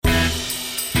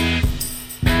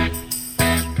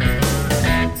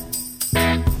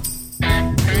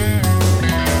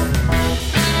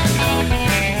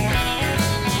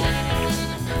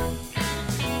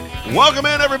Welcome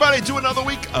in, everybody, to another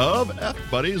week of F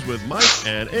Buddies with Mike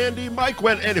and Andy. Mike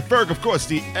went Andy Ferg. Of course,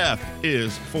 the F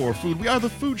is for food. We are the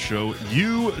food show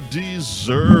you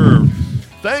deserve.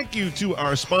 Thank you to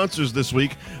our sponsors this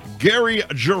week, Gary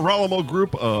Girolamo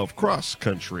Group of Cross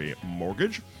Country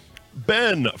Mortgage,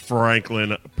 Ben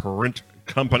Franklin Print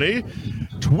Company,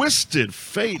 Twisted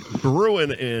Fate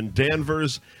Brewing in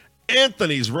Danvers,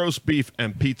 Anthony's Roast Beef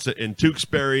and Pizza in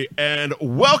Tewksbury, and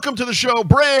welcome to the show,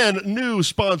 brand new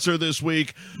sponsor this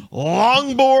week,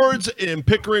 Longboards in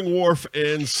Pickering Wharf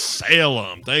in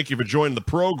Salem. Thank you for joining the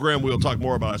program. We'll talk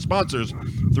more about our sponsors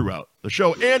throughout the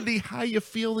show. Andy, how you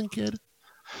feeling, kid?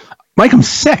 Mike, I'm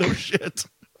sick. No shit.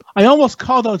 I almost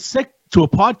called out sick to a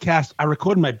podcast I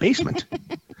recorded in my basement.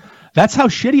 That's how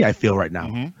shitty I feel right now.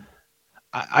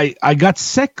 Mm-hmm. I got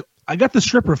sick. I got the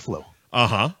stripper flu.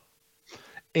 Uh-huh.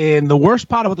 And the worst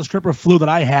part about the stripper flu that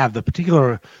I have, the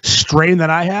particular strain that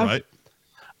I have, Right.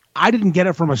 I didn't get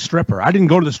it from a stripper. I didn't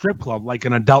go to the strip club like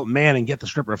an adult man and get the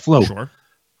stripper flu. Sure.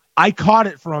 I caught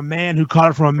it from a man who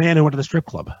caught it from a man who went to the strip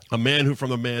club. A man who from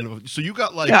the man. So you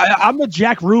got like. Yeah, I'm the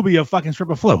Jack Ruby of fucking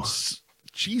stripper flu.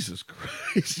 Jesus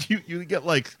Christ. You get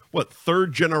like, what,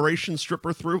 third generation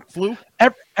stripper flu?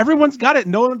 Everyone's got it.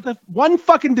 No one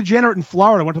fucking degenerate in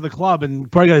Florida went to the club and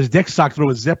probably got his dick sucked through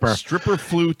a zipper. Stripper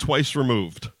flu twice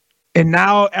removed. And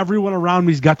now everyone around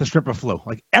me's got the stripper flu.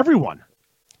 Like everyone.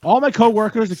 All my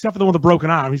coworkers, except for the one with the broken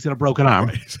arm. He's got a broken arm.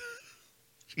 Right.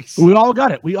 We all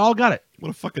got it. We all got it. What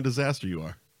a fucking disaster you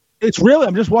are. It's really,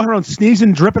 I'm just walking around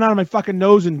sneezing, dripping out of my fucking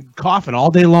nose and coughing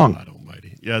all day long. God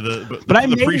almighty. Yeah,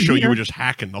 the pre-show you were just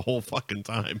hacking the whole fucking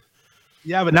time.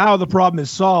 Yeah, but now the problem is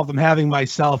solved. I'm having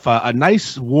myself a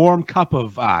nice warm cup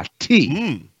of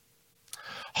tea.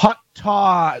 Hot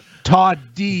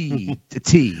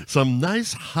tea. Some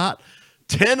nice hot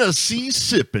Tennessee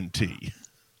sipping tea.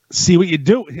 See what you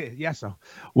do? Yeah, so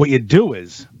what you do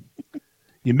is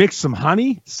you mix some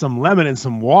honey, some lemon, and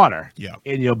some water. Yeah.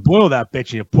 And you boil that bitch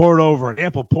and you pour it over an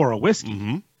ample pour of whiskey.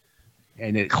 Mm-hmm.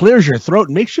 And it clears your throat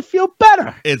and makes you feel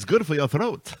better. It's good for your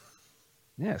throat.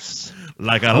 Yes.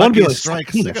 Like a Lucky Strike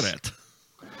cigarette.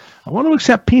 I want to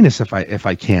accept penis if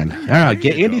I can. All right,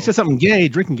 Andy said something gay,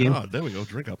 drinking game. Oh, there we go.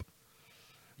 Drink up.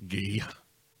 Gay.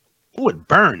 Oh, it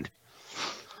burned.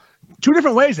 2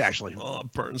 different ways, actually. Oh,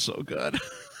 it burns so good.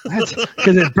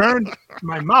 Because it burned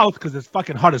my mouth because it's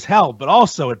fucking hot as hell, but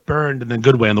also it burned in the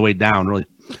good way on the way down, really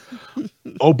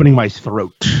opening my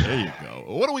throat. There you go.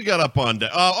 What do we got up on?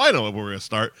 I know where we're going to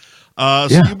start. So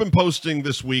you've been posting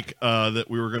this week that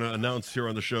we were going to announce here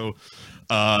on the show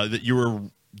that you were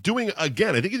doing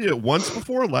again. I think you did it once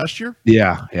before last year.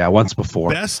 Yeah, once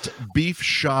before. Best beef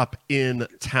shop in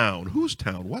town. Whose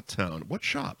town? What town? What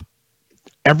shop?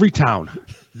 Every town.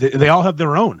 They all have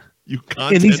their own. You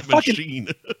content machine.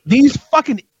 These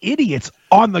fucking idiots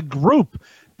on the group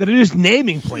that are just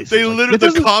naming places. They literally,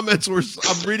 the comments were,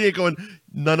 I'm reading it going,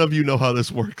 none of you know how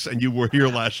this works, and you were here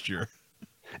last year.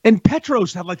 And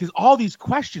Petros had like all these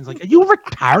questions. Like, are you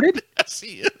retarded? Yes,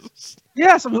 he is.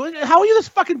 Yes. I mean, how are you this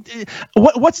fucking...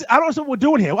 what's... I don't know what we're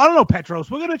doing here. I don't know,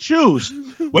 Petros. We're going to choose.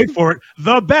 Wait for it.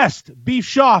 The best beef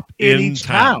shop in each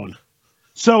town.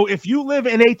 So if you live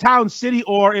in a town, city,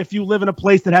 or if you live in a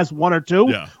place that has 1 or 2,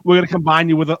 we're going to combine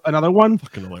you with another one.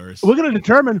 Fucking hilarious. We're going to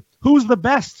determine who's the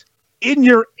best in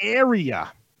your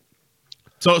area.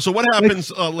 So what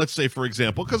happens, let's say, for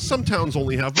example, because some towns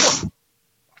only have 1.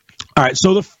 All right,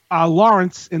 so the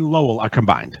Lawrence and Lowell are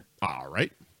combined. All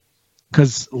right.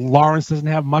 Because Lawrence doesn't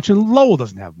have much and Lowell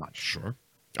doesn't have much. Sure.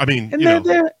 I mean, and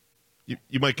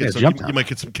you might get some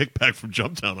kickback from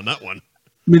Jumptown on that one.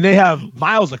 I mean, they have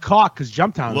miles of cock because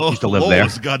Jumptown used to live there.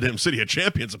 Lowell's the goddamn city of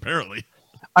champions, apparently.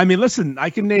 I mean, listen,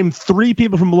 I can name 3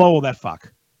 people from Lowell that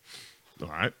fuck. All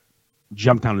right.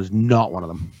 Jumptown is not one of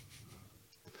them.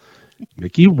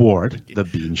 Mickey Ward, the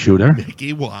bean shooter.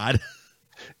 Mickey Ward.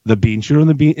 The bean shooter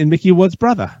and Mickey Ward's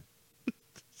brother.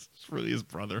 It's really his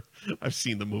brother. I've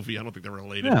seen the movie. I don't think they're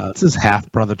related. Yeah, it's his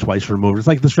half-brother twice removed. It's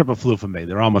like the stripper flu for me.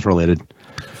 They're almost related.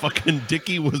 Fucking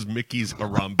Dickie was Mickey's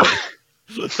Harambe.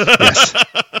 Yes.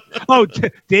 Oh,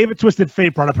 David Twisted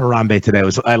Fate brought up Harambe today.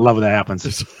 I love when that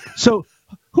happens. So,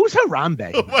 who's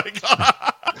Harambe? Oh my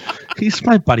god, he's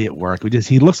my buddy at work.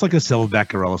 He looks like a silverback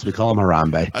gorilla, so we call him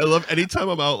Harambe. I love anytime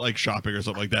I'm out like shopping or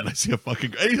something like that, and I see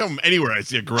anytime I'm anywhere I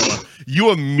see a gorilla,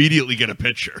 you immediately get a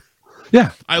picture.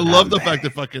 Yeah, I love the fact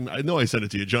that I know I sent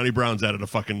it to you. Johnny Brown's added a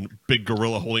fucking big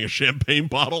gorilla holding a champagne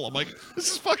bottle. I'm like, this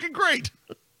is fucking great.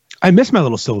 I miss my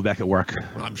little silverback at work.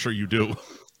 I'm sure you do.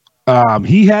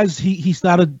 He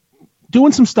started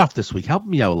doing some stuff this week. Help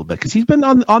me out a little bit because he's been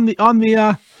on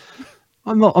the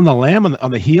On the lamb,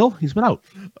 on the heel, he's been out.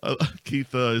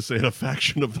 Keith is saying a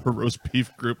faction of the roast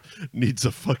beef group needs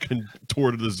a fucking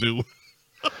tour to the zoo.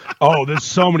 Oh, there's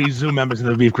so many zoo members in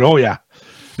the beef group. Oh yeah,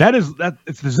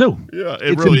 it's the zoo. Yeah,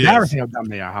 it's really embarrassing how dumb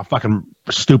they are. How fucking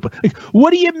stupid. Like,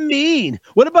 what do you mean?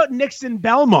 What about Nixon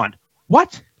Belmont?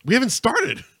 What? We haven't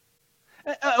started.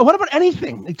 What about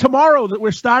anything? Like, tomorrow that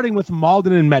we're starting with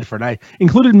Malden and Medford. I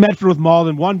included Medford with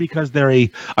Malden, one because they're a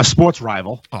sports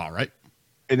rival. All right.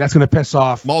 And that's going to piss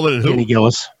off Malden and who? Danny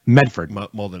Gillis. Medford.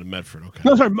 Malden and Medford, okay.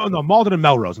 No, sorry. No, Malden and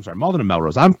Melrose. I'm sorry. Malden and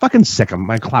Melrose. I'm fucking sick. I'm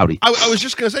cloudy. I was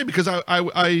just going to say, because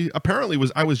I apparently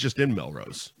was just in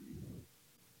Melrose.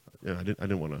 Yeah, I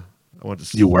didn't want to. I wanted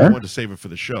to. You were? I wanted to save it for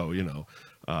the show, you know.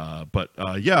 But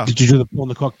yeah. Did you do the Pull in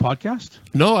the Cork podcast?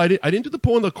 No, I didn't do the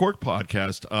Pull in the Cork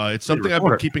podcast. It's something I've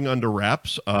been keeping under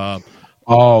wraps.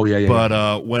 Oh yeah.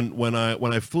 But when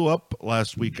I flew up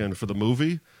last weekend for the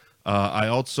movie, I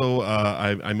also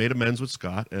I made amends with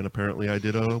Scott, and apparently I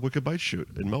did a Wicked Bite shoot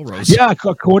in Melrose. Yeah,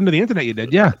 according to the internet, you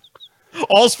did. Yeah,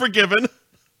 all's forgiven.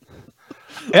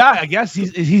 Yeah, I guess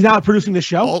he's now producing the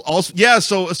show. Yeah.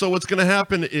 So what's going to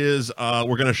happen is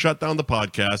we're going to shut down the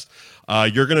podcast.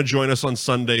 You're going to join us on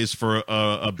Sundays for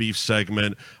a beef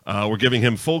segment. We're giving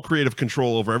him full creative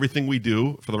control over everything we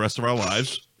do for the rest of our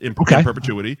lives in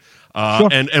perpetuity. Sure.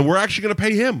 And we're actually going to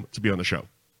pay him to be on the show.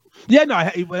 Yeah, no,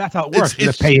 that's how it works.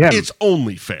 It's pay him. It's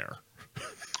only fair.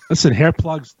 Listen, hair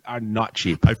plugs are not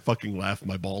cheap. I fucking laughed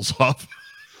my balls off.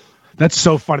 That's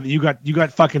so funny that you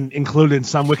got fucking included in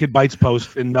some Wicked Bites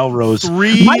post in Melrose.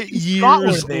 3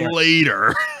 years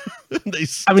later, they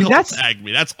still tagged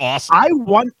me. That's awesome.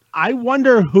 I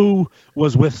wonder who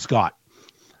was with Scott.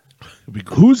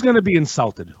 Who's going to be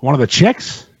insulted? One of the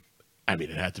chicks? I mean,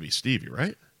 it had to be Stevie,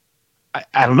 right?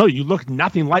 I don't know. You look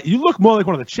more like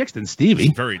one of the chicks than Stevie.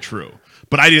 It's very true.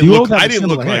 But I didn't look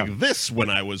like this when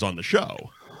I was on the show.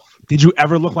 Did you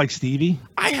ever look like Stevie?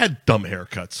 I had dumb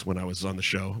haircuts when I was on the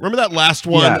show. Remember that last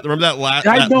one? Yeah. Remember that last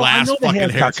fucking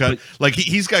haircut? Like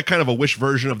he's got kind of a Wish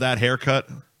version of that haircut.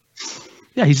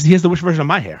 Yeah, he has the Wish version of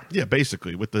my hair. Yeah,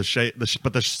 basically with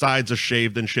but the sides are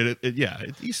shaved and shit.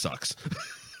 He sucks.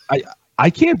 I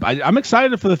can't. I'm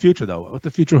excited for the future though. What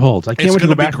the future holds. I can't wait to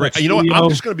go back. You know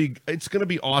what? It's gonna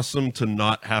be awesome to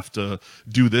not have to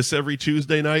do this every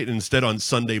Tuesday night. Instead, on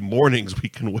Sunday mornings we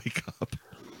can wake up.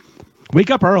 Wake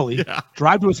up early,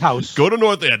 drive to his house. Go to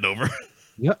North Andover.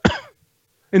 Yep.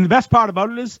 And the best part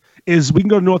about it is we can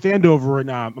go to North Andover,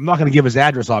 and I'm not going to give his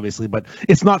address, obviously, but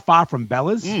it's not far from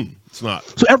Bella's. It's not.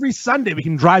 So every Sunday we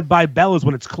can drive by Bella's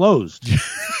when it's closed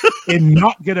and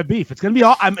not get a beef. It's going to be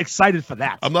I'm excited for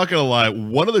that. I'm not going to lie.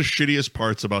 One of the shittiest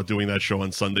parts about doing that show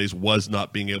on Sundays was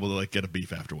not being able to get a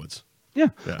beef afterwards. Yeah,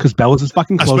 because Bella's is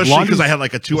fucking closed. Especially because I had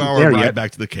like a 2-hour ride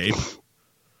back to the Cape.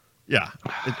 Yeah,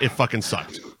 it fucking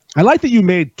sucked. I like that you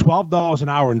made $12 an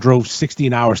hour and drove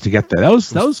 16 hours to get there. That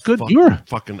was good. You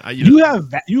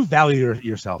value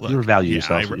yourself. You value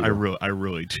yourself. I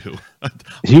really do.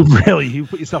 you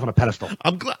put yourself on a pedestal.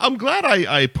 I'm glad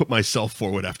I put myself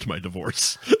forward after my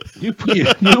divorce.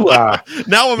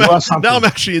 Now I'm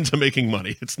actually into making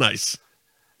money. It's nice.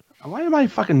 Why am I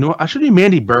fucking? I should be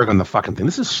Mandy Berg on the fucking thing.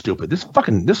 This is stupid.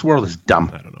 This world is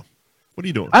dumb. I don't know. What are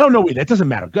you doing? I don't know either. It doesn't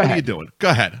matter. Go ahead. What are you doing? Go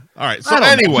ahead. All right. So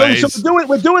anyways, so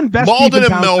we're doing best. Malden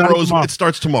and Melrose. It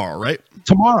starts tomorrow, right?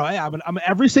 Tomorrow. Yeah. I'm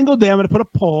every single day. I'm going to put a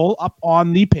poll up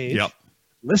on the page,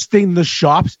 listing the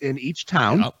shops in each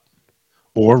town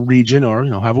or region, or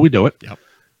however we do it. Yep.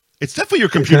 It's definitely your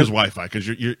computer's Wi-Fi because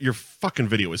your fucking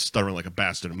video is stuttering like a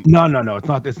bastard. No. It's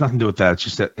not. It's nothing to do with that. It's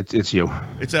just that it's you.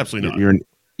 It's absolutely not.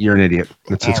 You're an idiot.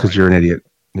 It's because you're an idiot.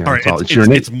 Yeah, all right.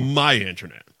 It's my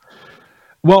internet.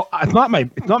 Well, it's not my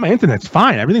internet. It's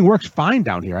fine. Everything works fine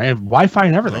down here. I have Wi-Fi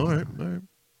and everything. All right.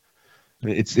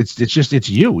 It's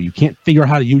you. You can't figure out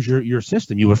how to use your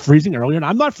system. You were freezing earlier, and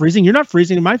I'm not freezing. You're not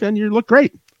freezing in my fan. You look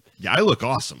great. Yeah, I look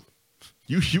awesome.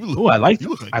 You look. Oh, I like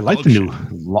the new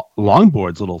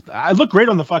longboards. I look great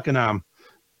on the fucking No,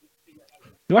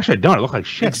 actually, I don't. I look like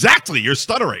shit. Exactly. You're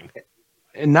stuttering.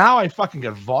 And now I fucking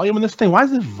got volume in this thing. Why is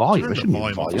this volume?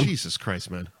 Volume. Jesus Christ,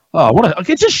 man. Oh,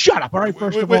 okay, just shut up. All right,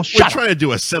 first of all, we're trying to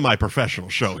do a semi-professional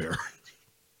show here.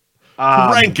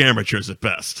 Rank amateurs at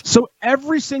best. So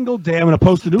every single day I'm going to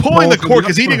post a new Pulling the Cork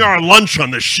is eating our lunch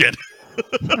on this shit.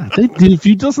 If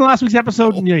you listened to last week's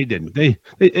episode, you didn't.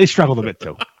 They struggled a bit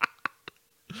too.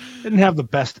 Didn't have the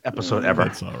best episode ever.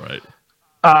 That's all right.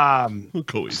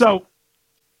 So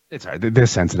it's all right. They're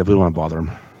sensitive. We don't want to bother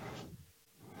them.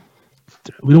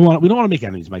 We don't want to make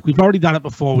enemies, Mike. We've already done it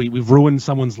before. We've ruined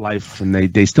someone's life, and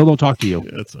they still don't talk to you.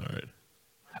 Yeah, that's all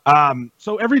right.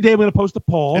 So every day I'm going to post a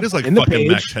poll. It is like in fucking the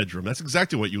page. Max Headroom. That's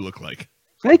exactly what you look like.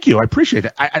 Thank you. I appreciate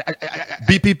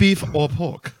it. Beef or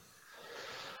pork?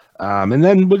 And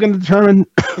then we're going to determine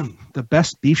the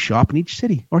best beef shop in each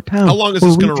city or town. How long is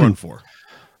this going to run for?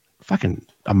 Fucking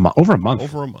over a month.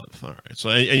 Over a month. All right. So,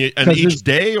 and each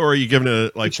day, or are you giving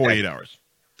it like 48 hours?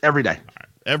 Every day. All right.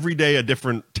 Every day, a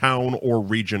different town or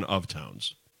region of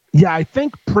towns. Yeah, I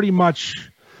think pretty much,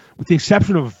 with the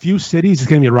exception of a few cities, it's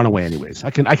going to be a runaway anyways.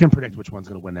 I can predict which one's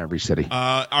going to win every city.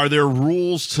 Are there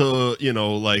rules to,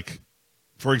 like,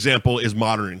 for example, is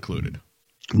modern included?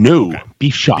 No. Okay.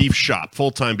 Beef shop. Beef shop.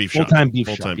 Full-time beef shop. Full-time beef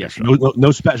shop, yes.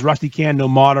 No Rusty Can, no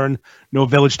Modern, no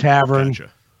Village Tavern.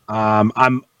 Gotcha.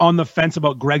 I'm on the fence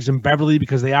about Greg's and Beverly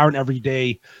because they aren't every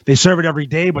day. They serve it every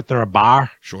day, but they're a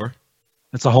bar. Sure.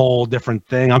 That's a whole different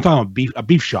thing. I'm talking about a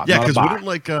beef shop. Yeah, because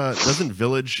wouldn't doesn't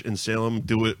Village in Salem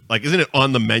do it? Like, isn't it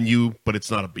on the menu, but it's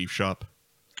not a beef shop?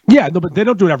 Yeah, no, but they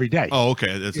don't do it every day. Oh, okay.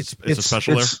 It's a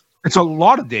special there. It's a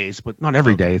lot of days, but not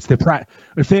every day. It's the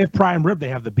if they have prime rib, they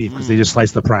have the beef because they just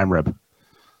slice the prime rib.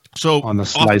 So, on the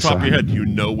off the top of your head, do you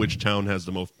know which town has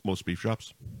the most beef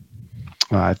shops?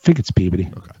 I think it's Peabody.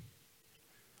 Okay.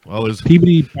 Well,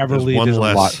 Peabody, Beverly, one there's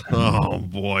less. A lot. Oh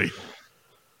boy.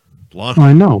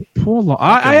 I know. Poor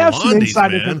I have some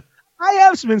inside. I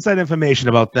have some inside information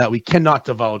about that we cannot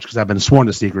divulge because I've been sworn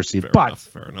to secrecy.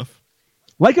 Fair enough.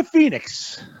 Like a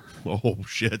phoenix. Oh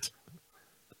shit.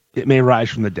 It may rise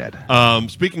from the dead.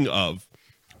 Speaking of,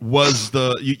 was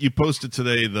you posted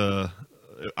today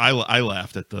I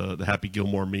laughed at the Happy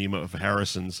Gilmore meme of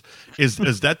Harrison's. Is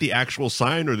that the actual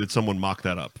sign, or did someone mock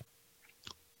that up?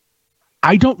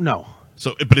 I don't know.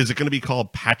 So, but is it going to be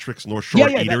called Patrick's North Shore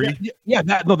Eatery?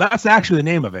 That's actually the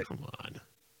name of it. Come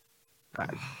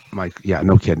on. Mike,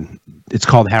 no kidding. It's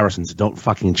called Harrison's. Don't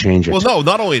fucking change it. Well, no,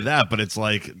 not only that, but it's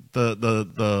like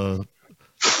the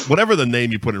whatever the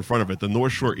name you put in front of it, the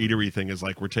North Shore Eatery thing is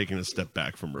like we're taking a step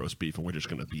back from roast beef and we're just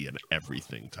going to be an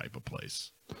everything type of place.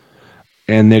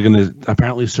 And they're going to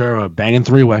apparently serve a banging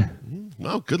three-way.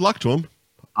 No, good luck to them.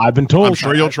 I've been told. I'm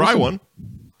sure you'll try one.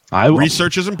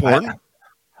 Research is important.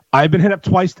 I've been hit up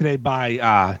twice today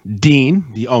by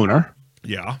Dean, the owner.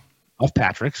 Yeah. Of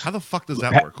Patrick's. How the fuck does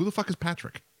that work? Who the fuck is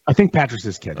Patrick? I think Patrick's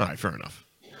his kid. All right, fair enough.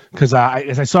 Because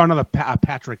as I saw another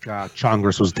Patrick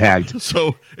Chongris was tagged.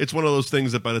 So it's one of those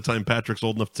things that by the time Patrick's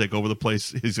old enough to take over the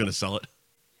place, he's going to sell it.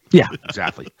 Yeah,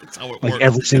 exactly. That's how it like works.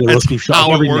 Every single roast beef shop.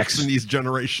 How it works in these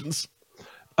generations.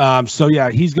 So yeah,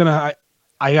 he's gonna.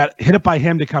 I got hit up by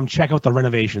him to come check out the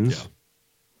renovations. Yeah.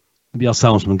 Maybe I'll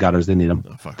sell them some gutters. They need them.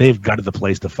 Oh, They've gutted the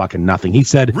place to fucking nothing. He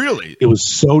said, really, it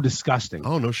was so disgusting.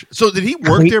 Oh no! So did he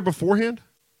work there beforehand?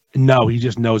 No, he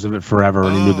just knows of it forever,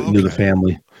 and he knew the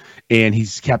family. And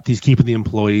he's keeping the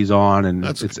employees on, and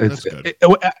that's good.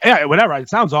 Whatever. It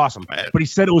sounds awesome, but he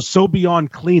said it was so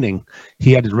beyond cleaning,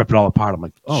 he had to rip it all apart. I'm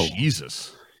like, oh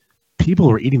Jesus! People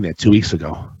were eating there 2 weeks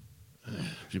ago.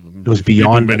 It was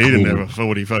beyond. Been eating there for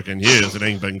 40 fucking years. It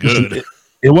ain't been good.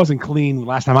 It wasn't clean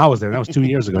last time I was there. That was 2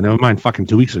 years ago. Never mind, fucking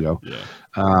 2 weeks ago. Yeah.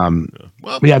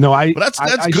 Well, yeah. No, But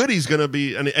that's good. He's gonna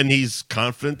be, and he's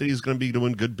confident that he's gonna be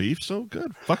doing good beef. So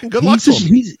good. Fucking good luck to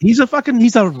him.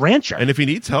 He's a rancher. And if he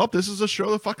needs help, this is a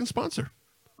show to fucking sponsor.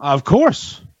 Of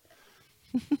course.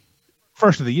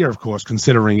 First of the year, of course,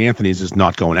 considering Anthony's is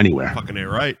not going anywhere. Fucking A,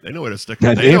 right? They know where to stick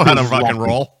it. They know how to rock and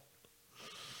roll.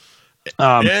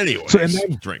 Anyway,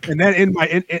 drink. And then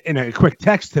in a quick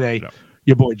text today,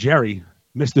 your boy Jerry,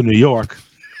 Mr. New York,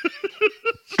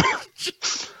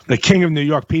 the king of New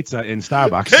York pizza in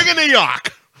Starbucks. King of New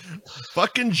York.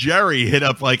 Fucking Jerry hit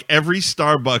up like every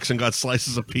Starbucks and got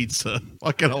slices of pizza.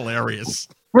 Fucking hilarious.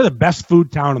 We're the best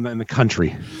food town in the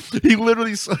country. He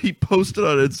literally posted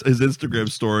on his Instagram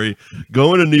story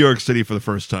going to New York City for the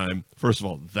first time. First of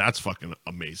all, that's fucking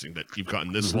amazing that you've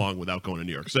gotten this long without going to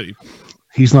New York City.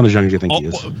 He's not as young as you think he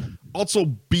is. Also,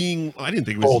 I didn't think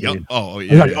he was old, young. Man. Oh,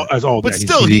 yeah. As old, but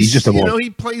still, he's just he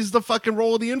plays the fucking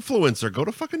role of the influencer. Go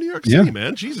to fucking New York City,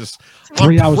 man. Jesus,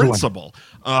 3 hours principle.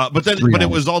 But it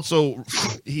was also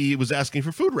he was asking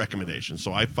for food recommendations.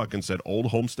 So I fucking said Old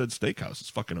Homestead Steakhouse. It's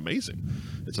fucking amazing.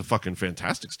 It's a fucking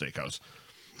fantastic steakhouse.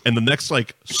 And the next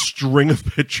string of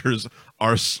pictures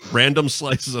are random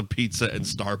slices of pizza and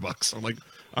Starbucks. I'm like,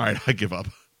 all right, I give up.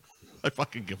 I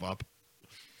fucking give up.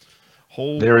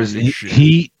 Holy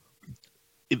shit.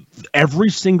 Every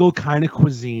single kind of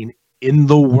cuisine in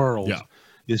the world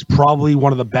is probably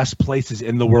one of the best places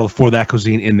in the world for that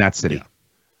cuisine in that city. Yeah.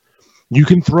 You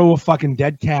can throw a fucking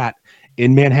dead cat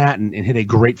in Manhattan and hit a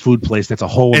great food place that's a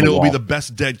hole in the wall. And it will be the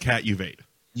best dead cat you've ate.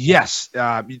 Yes.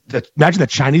 Imagine the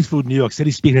Chinese food in New York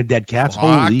City, speaking of dead cats.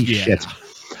 Holy shit.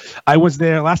 I was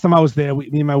there. Last time I was there, me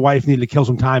and my wife needed to kill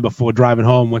some time before driving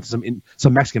home. Went to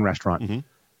some Mexican restaurant. Mm-hmm.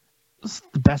 It's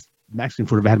the best Mexican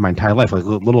food I've had in my entire life. Like a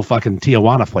little fucking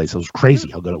Tijuana place. It was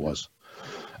crazy how good it was.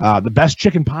 The best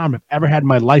chicken parm I've ever had in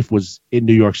my life was in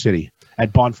New York City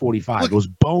at Bond 45. Look, it was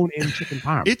bone-in chicken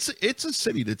parm. It's a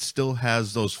city that still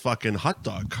has those fucking hot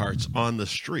dog carts on the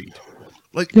street.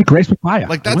 Like Grace Papaya.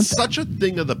 Like that's such a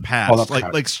thing of the past.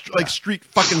 Like street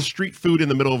food in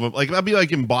the middle of them. Like that'd be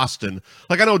like in Boston.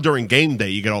 Like I know during game day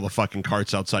you get all the fucking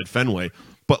carts outside Fenway,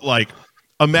 but like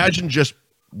imagine just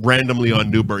randomly on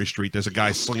Newbury Street there's a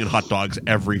guy slinging hot dogs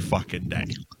every fucking day.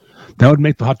 That would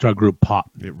make the hot dog group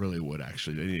pop. It really would,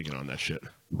 actually. They need to get on that shit.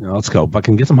 Yeah, let's go.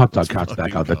 Fucking get some hot dog carts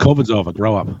back out there. COVID's over.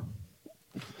 Grow up. What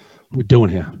are we doing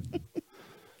here?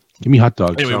 Give me hot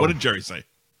dogs. Anyway, what did Jerry say?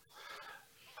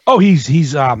 Oh,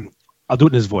 he's I'll do it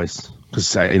in his voice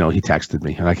because he texted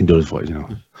me and I can do his voice.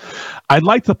 I'd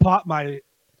like to pop my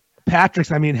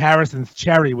Harrison's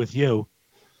cherry with you.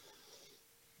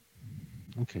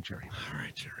 Okay, Jerry. All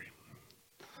right, Jerry.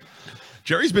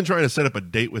 Jerry's been trying to set up a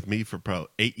date with me for probably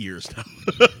 8 years now.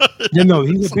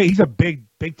 He's a big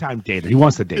time dater. He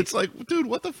wants to date. It's like, dude,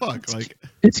 what the fuck? Like,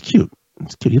 it's cute.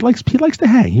 It's cute. He likes to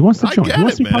hang. He wants to join. I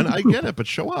get it, man. I get it, but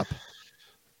show up.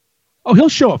 Oh, he'll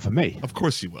show up for me. Of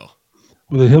course he will.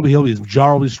 Well, his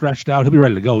jaw will be stretched out. He'll be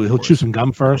ready to go. He'll chew some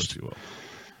gum first. Of course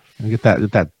he will.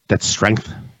 And get that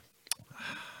strength.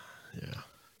 Yeah.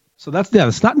 So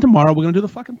it's starting tomorrow. We're gonna do the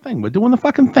fucking thing. We're doing the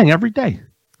fucking thing every day.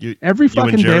 Every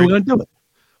fucking day we're gonna do it.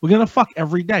 We're gonna fuck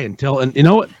every day until you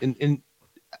know what? And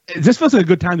this feels like a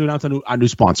good time to announce our new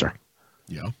sponsor.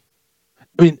 Yeah.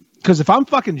 I mean, because if I'm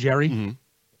fucking Jerry,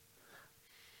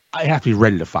 I have to be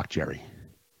ready to fuck Jerry.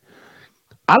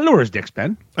 I don't know where his dick's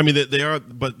been. I mean, they are,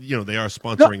 but they are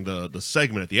sponsoring the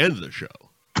segment at the end of the show.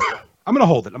 I'm gonna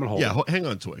hold it. Yeah, hang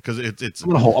on to it because it's.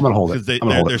 I'm gonna hold it.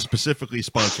 They're specifically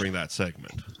sponsoring that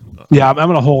segment. Yeah, I'm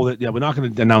gonna hold it. Yeah, we're not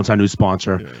gonna announce our new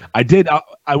sponsor. Yeah.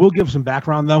 I will give some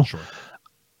background though. Sure.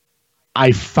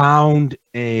 I found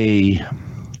a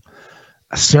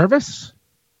service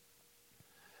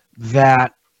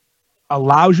that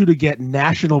allows you to get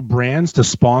national brands to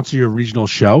sponsor your regional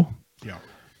show. Yeah.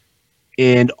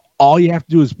 And all you have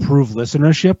to do is prove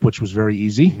listenership, which was very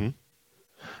easy. Mm-hmm.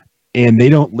 And they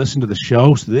don't listen to the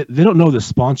show, so they don't know they're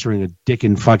sponsoring a dick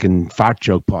and fucking fart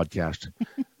joke podcast.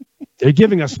 They're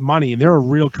giving us money, and they're a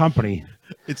real company.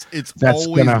 It's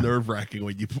always nerve-wracking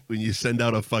when you send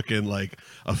out a fucking like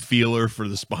a feeler for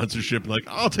the sponsorship and like,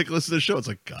 I'll take a listen to the show. It's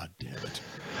like, God damn it.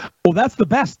 Well, that's the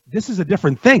best. This is a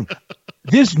different thing.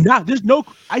 There's no.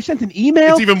 I sent an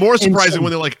email. It's even more surprising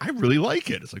when they're like, I really like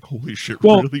it. It's like, holy shit,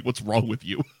 really? What's wrong with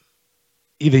you?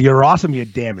 Either you're awesome, or you're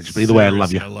damaged. But either way, I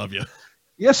love you. I love you.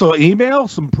 Yeah. So email,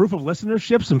 some proof of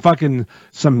listenership, some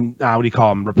what do you call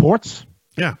them? Reports.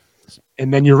 Yeah.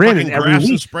 And then you're in, and every week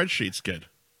and spreadsheets get.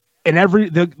 And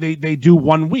they do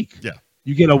 1 week. Yeah.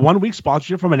 You get a 1 week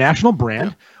sponsorship from a national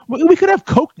brand. Yeah. We could have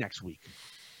Coke next week.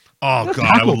 Oh,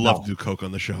 God, I would love to do Coke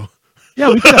on the show. Yeah,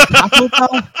 we could have Taco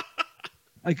Bell.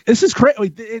 Like, this is crazy.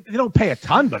 They don't pay a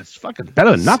ton, but it's fucking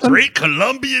better than nothing. Straight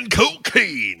Colombian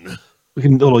cocaine. We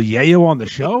can do a little yayo on the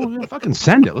show. Yeah, fucking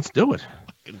send it. Let's do it.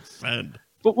 Fucking send.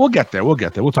 But we'll get there. We'll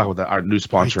talk about our new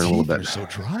sponsor in a little bit. You're so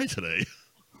dry today.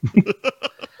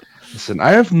 Listen,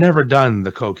 I have never done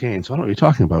the cocaine, so I don't know what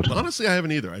you're talking about. Honestly, I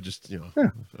haven't either. I just, Yeah.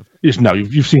 You just know.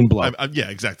 You've seen blood. Yeah,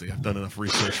 exactly. I've done enough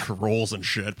research for roles and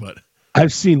shit, but...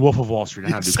 I've seen Wolf of Wall Street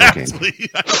and how to do cocaine.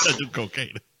 I know how to do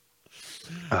cocaine.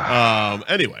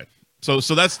 Anyway, so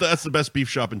that's the best beef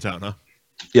shop in town, huh?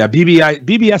 Yeah, BBSIT,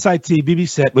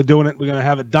 BBSIT. We're doing it. We're going to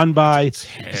have it done by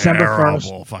December 1st.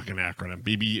 Terrible fucking acronym.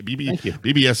 BBSIT.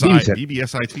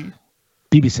 BBSIT.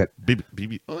 BBSIT.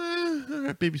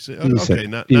 Okay,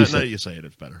 now you say it,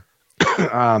 it's better.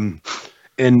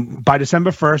 And by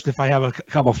December 1st, if I have a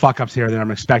couple fuck-ups here, then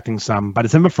I'm expecting some. By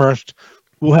December 1st,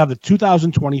 we'll have the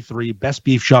 2023 Best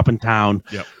Beef Shop in town.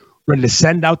 Yep. Ready to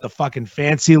send out the fucking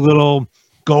fancy little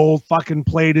gold fucking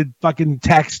plated fucking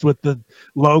text with the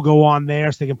logo on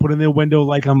there so they can put in their window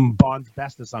like I'm Bond's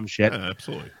Best or some shit. Yeah,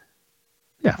 absolutely.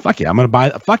 Yeah, fuck yeah. I'm going to buy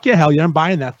it. Fuck yeah, hell yeah. I'm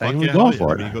buying that thing. I'm going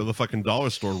for it. You go to the fucking dollar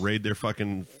store, raid their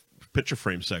fucking picture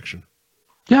frame section.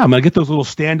 Yeah, I'm going to get those little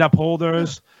stand-up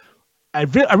holders. Yeah.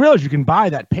 I realize you can buy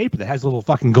that paper that has a little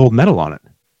fucking gold medal on it.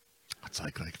 It's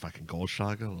like fucking gold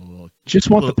shaga. Just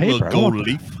want the paper. Gold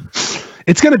leaf.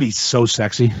 It's going to be so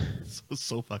sexy.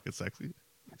 So fucking sexy.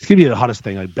 It's going to be the hottest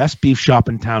thing. Like Best Beef Shop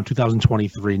in Town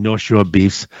 2023, North Shore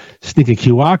Beefs. Sneak a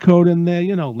QR code in there,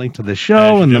 link to the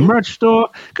show and the merch store.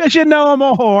 Because I'm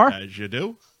a whore. As you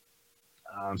do.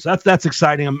 So that's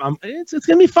exciting. It's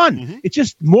going to be fun. Mm-hmm. It's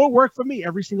just more work for me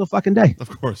every single fucking day. Of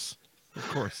course.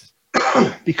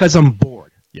 Because I'm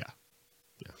bored.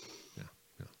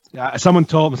 Yeah.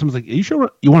 Someone's like, are you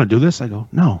sure you want to do this? I go,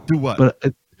 no. Do what?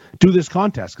 But do this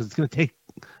contest because it's going to take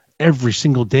every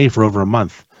single day for over a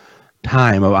month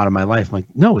time out of my life. I'm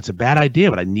like, no, it's a bad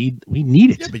idea, but we need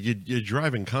it. Yeah, but you're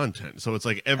driving content, so it's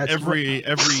like every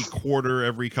quarter,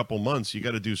 every couple months, you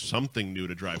got to do something new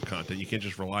to drive content. You can't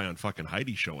just rely on fucking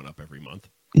Heidi showing up every month.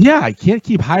 Yeah, I can't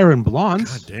keep hiring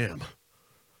blondes. God damn,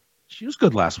 she was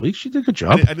good last week. She did a good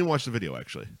job. I didn't watch the video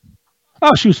actually.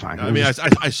 Oh, she was fine. I mean,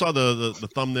 I saw the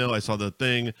thumbnail, I saw the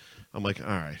thing. I'm like, all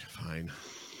right, fine.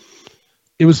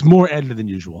 It was more edited than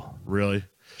usual. Really?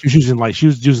 She was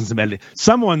using some editing.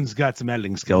 Someone's got some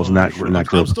editing skills in that group.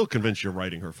 I'm still convinced you're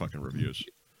writing her fucking reviews.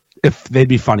 If they'd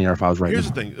be funnier if I was writing.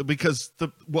 Here's the thing, because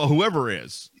whoever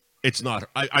is, it's not.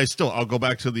 I'll go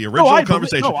back to the original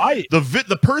conversation.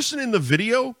 The person in the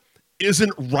video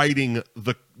isn't writing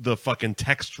the fucking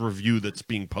text review that's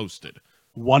being posted.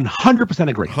 100%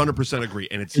 agree. 100% agree,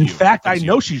 and it's in fact, I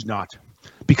know she's not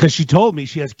because she told me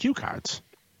she has cue cards.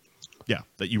 Yeah,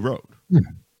 that you wrote.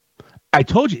 I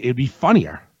told you it'd be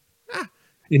funnier.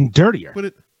 And dirtier.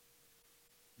 But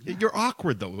you're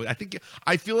awkward though.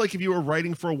 I feel like if you were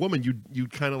writing for a woman,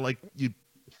 you'd kind of like you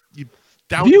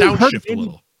downshift a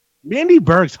little. Mandy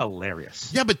Berg's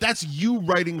hilarious. Yeah, but that's you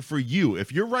writing for you.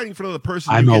 If you're writing for another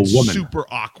person, I'm you a get woman. super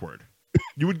awkward.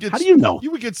 You would get. How do you know?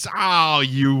 You would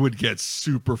get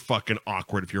super fucking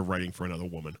awkward if you're writing for another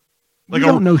woman. Like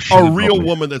a real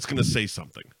woman that's going to say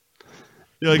something.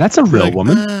 Like, that's a real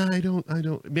woman. I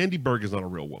don't. Mandy Berg is not a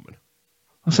real woman.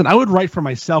 Listen, I would write for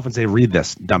myself and say, "Read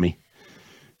this, dummy."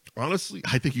 Honestly,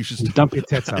 I think you should dump your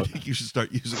tits out. I think you should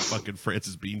start using fucking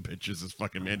Frances Bean pictures as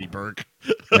fucking Mandy Berg.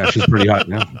 Yeah, she's pretty hot.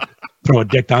 Yeah. Throw a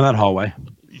dick down that hallway.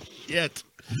 Shit.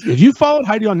 Have you followed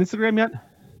Heidi on Instagram yet?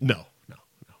 No.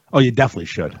 Oh, you definitely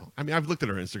should. I mean, I've looked at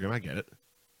her Instagram. I get it.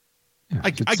 Yeah,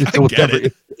 I get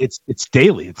it. It's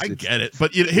daily. I get it.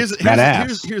 But here's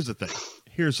the thing.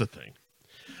 Here's the thing.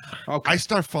 Okay. I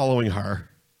start following her.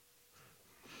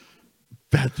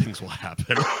 Bad things will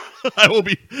happen. I will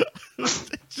be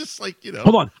just like,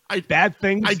 Hold on. Bad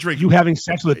things. I drink. You having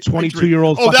sex with a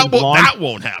 22-year-old? Oh, that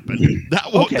won't happen.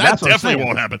 That definitely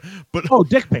won't happen. But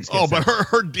dick pics. But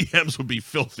her DMs would be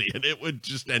filthy, and it would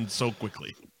just end so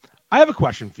quickly. I have a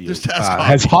question for you. Just ask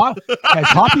has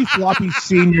Hoppy Floppy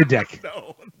seen your dick?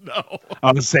 No.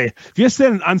 I was say if you're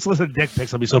sending unsolicited dick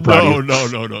pics, I'll be so proud of you. No.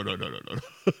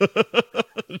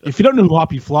 If you don't know who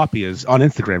Hoppy Floppy is on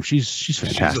Instagram, she's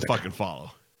fantastic. She's a fucking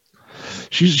follow.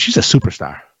 She's a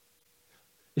superstar.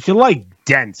 If you like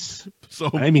dense,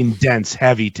 dense,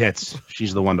 heavy tits,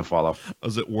 she's the one to follow. I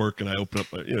was at work and I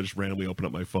just randomly open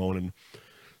up my phone and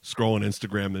scroll on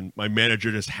Instagram, and my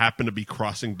manager just happened to be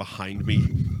crossing behind me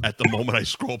at the moment I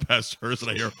scroll past hers, and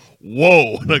I hear,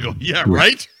 "Whoa!" And I go, "Yeah,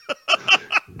 right."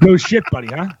 No shit, buddy,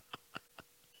 huh?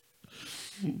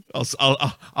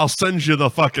 I'll send you the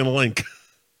fucking link.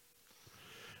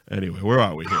 Anyway, where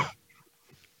are we here?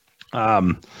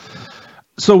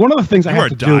 So one of the things I have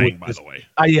to do. You are dying, by the way.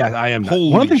 Yeah, I am.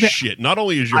 Holy shit! Not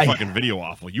only is your fucking video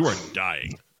awful, you are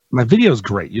dying. My video is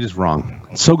great. You're just wrong.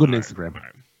 It's so good on Instagram. Right.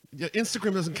 Yeah,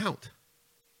 Instagram doesn't count.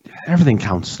 Everything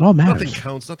counts. It all matters. Nothing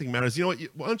counts. Nothing matters. You know what?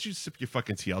 Why don't you sip your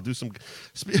fucking tea? I'll do some.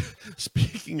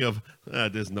 Speaking of,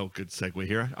 there's no good segue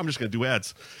here. I'm just going to do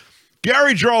ads.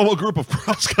 Gary Girolamo Group of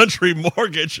Cross Country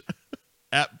Mortgage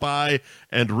at Buy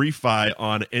and Refi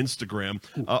on Instagram.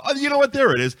 You know what?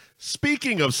 There it is.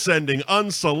 Speaking of sending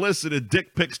unsolicited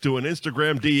dick pics to an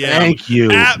Instagram DM. Thank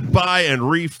you. At Buy and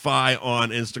Refi on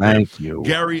Instagram. Thank you.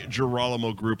 Gary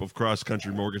Girolamo Group of Cross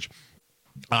Country Mortgage.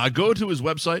 Go to his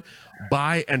website,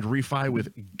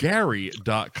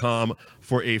 buyandrefywithgary.com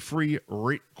for a free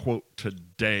rate quote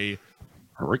today.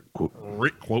 Rate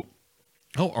quote.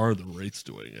 How are the rates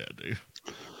doing, Andy?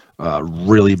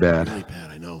 Really bad. Really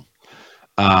bad, I know.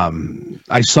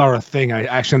 I saw a thing. I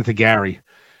actually sent it to Gary.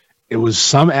 It was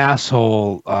some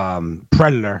asshole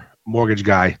predator mortgage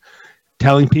guy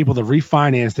telling people to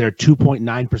refinance their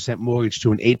 2.9% mortgage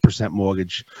to an 8%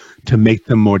 mortgage to make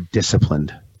them more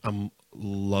disciplined. I'm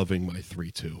loving my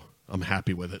 3-2. I'm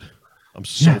happy with it. I'm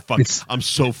so fucking.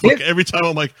 Every time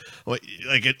I'm like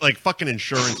fucking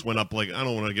insurance went up. Like, I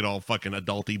don't want to get all fucking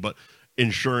adulty, but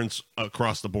insurance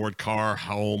across the board, car,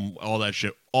 home, all that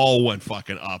shit, all went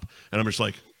fucking up. And I'm just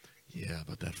like, yeah,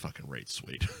 but that fucking rate's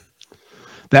sweet.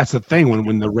 That's the thing.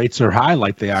 When the rates are high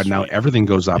like they are now, everything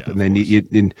goes up, and then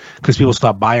because people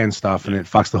stop buying stuff, and it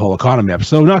fucks the whole economy up.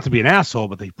 So not to be an asshole,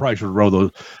 but they probably should roll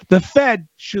those. The Fed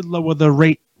should lower the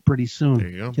rate pretty soon. There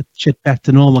you go. Get shit back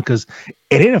to normal, because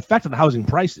it ain't affecting the housing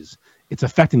prices. It's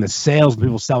affecting the sales.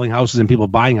 People selling houses and people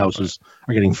buying houses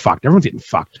are getting fucked. Everyone's getting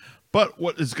fucked. But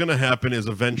what is going to happen is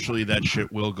eventually that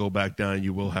shit will go back down.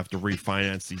 You will have to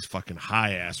refinance these fucking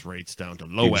high-ass rates down to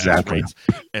low-ass rates.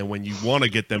 And when you want to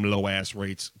get them low-ass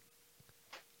rates,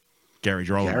 Gary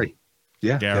Girolamo.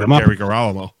 Gary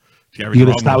Girolamo. You're going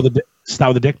to start with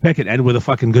a dick pic and end with a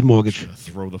fucking good mortgage.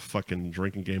 Throw the fucking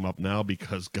drinking game up now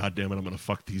because, goddamn it, I'm going to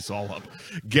fuck these all up.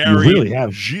 Gary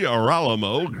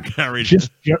Girolamo.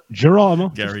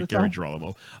 Girolamo. Gary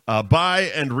Girolamo.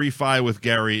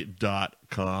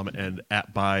 Buyandrefi.com and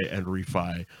at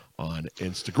buyandrefi on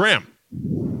Instagram.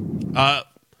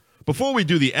 Before we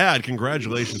do the ad,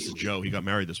 congratulations to Joe. He got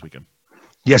married this weekend.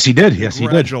 Yes, he did. Yes, he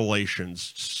did.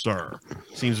 Congratulations, sir.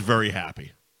 Seems very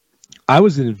happy. I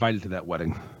was invited to that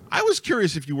wedding. I was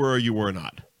curious if you were or you were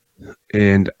not.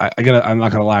 And I'm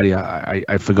not gonna lie to you.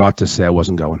 I forgot to say I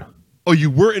wasn't going. Oh, you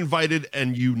were invited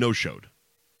and you no-showed.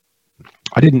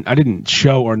 I didn't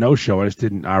show or no show. I just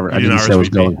didn't. I didn't say I was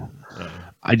going.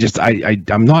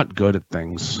 I'm not good at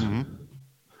things, and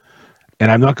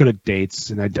I'm not good at dates.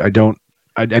 And I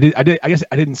guess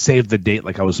I didn't save the date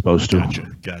like I was supposed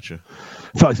to. Gotcha.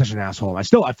 I felt like such an asshole. I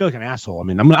feel like an asshole. I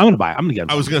mean, I'm gonna buy. I'm gonna get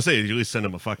him. I was gonna say, did you at least send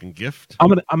him a fucking gift? I'm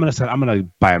gonna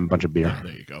buy him a bunch of beer.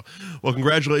 There you go. Well,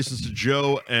 congratulations to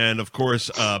Joe and of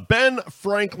course Ben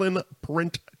Franklin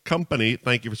Print Company.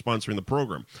 Thank you for sponsoring the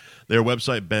program. Their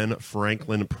website,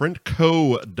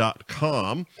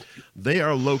 benfranklinprintco.com. They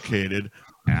are located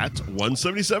at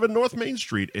 177 North Main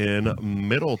Street in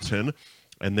Middleton.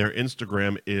 And their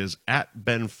Instagram is at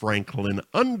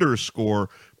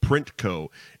benfranklin_printco.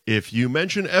 If you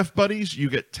mention F Buddies, you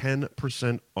get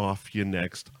 10% off your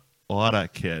next order,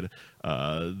 kid.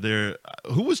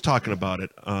 Who was talking about it?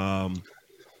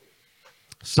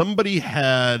 Somebody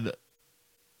had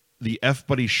the F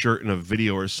Buddy shirt in a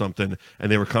video or something,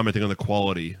 and they were commenting on the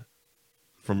quality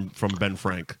from Ben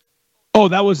Frank. Oh,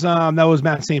 that was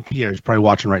Matt St. Pierre. He's probably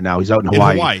watching right now. He's out in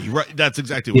Hawaii. Right. That's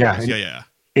exactly what it was. Yeah.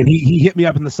 And he hit me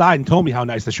up in the side and told me how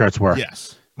nice the shirts were.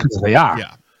 Yes. Because they are.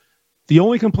 Yeah. The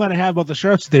only complaint I have about the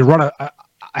shirts, they run a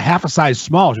half a size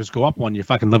small. Just go up one. You're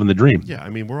fucking living the dream. Yeah, I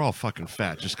mean, we're all fucking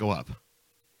fat. Just go up.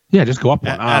 Yeah, just go up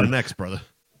one. Add an X, brother.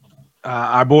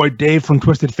 Our boy Dave from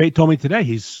Twisted Fate told me today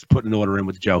he's putting an order in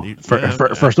with Joe.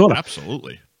 First order.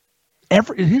 Absolutely.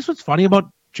 Here's what's funny about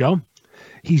Joe.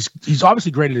 He's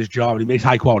obviously great at his job and he makes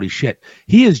high quality shit.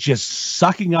 He is just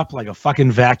sucking up like a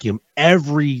fucking vacuum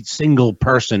every single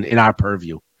person in our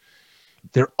purview.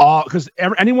 They're all because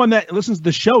anyone that listens to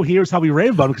the show hears how we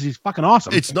rave about him because he's fucking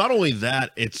awesome. It's not only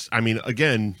that.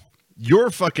 Again,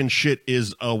 your fucking shit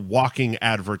is a walking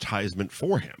advertisement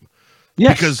for him.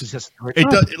 Yeah, because it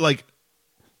does like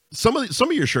some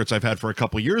of your shirts I've had for a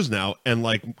couple years now and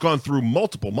like gone through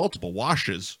multiple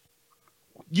washes.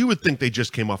 You would think they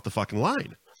just came off the fucking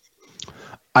line.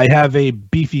 I have a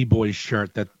Beefy Boys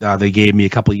shirt that they gave me a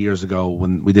couple of years ago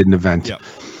when we did an event. Yep.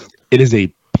 It is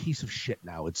a piece of shit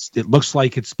now. It looks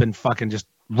like it's been fucking just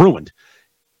ruined.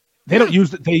 They don't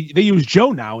use it. They use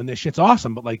Joe now, and this shit's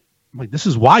awesome. But like this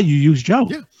is why you use Joe.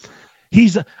 Yeah.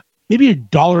 He's maybe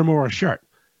 $1 more a shirt,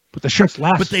 but the shirts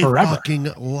last but they forever. Fucking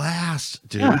last,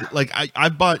 dude. Yeah. Like I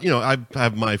bought, I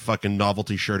have my fucking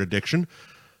novelty shirt addiction.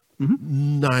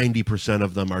 90%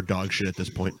 of them are dog shit at this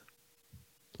point.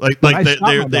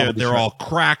 They're all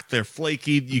cracked, they're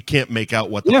flaky. You can't make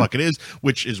out what the fuck it is,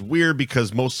 which is weird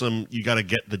because most of them you got to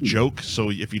get the joke.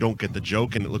 So if you don't get the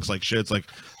joke and it looks like shit, it's like,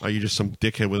 are you just some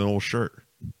dickhead with an old shirt?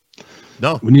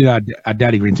 No, we need our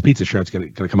Daddy Green's pizza shirt's gonna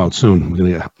come out soon. We're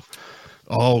gonna get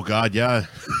oh god, yeah.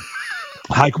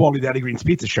 High quality Daddy Green's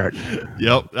pizza shirt.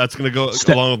 Yep, that's gonna go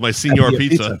along with my senior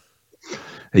pizza.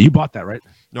 Hey, you bought that, right?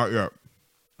 Not yet.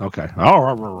 Okay.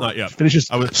 Not yet. Finish this.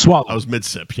 Swallow. I was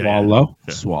mid-sip. Swallow.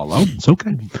 It's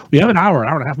okay. We have an hour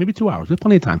and a half, maybe 2 hours. We have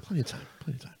plenty of time. Plenty of time.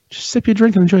 Just sip your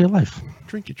drink and enjoy your life.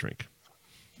 Drink your drink.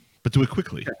 But do it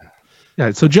quickly.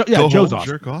 Yeah, so Joe's home, off.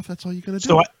 Jerk off, that's all you got to do.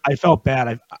 So I felt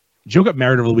bad. Joe got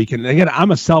married over the weekend. And again, I'm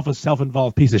a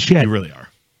self-involved piece of shit. You really are.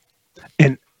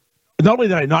 And not only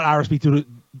did I not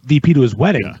RSVP to his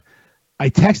wedding, I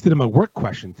texted him a work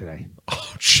question today.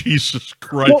 Oh, Jesus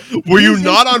Christ. Well, were you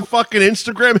not on fucking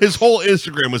Instagram? His whole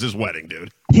Instagram was his wedding,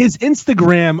 dude. His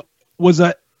Instagram was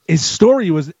his story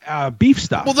was beef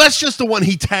stuff. Well, that's just the one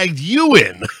he tagged you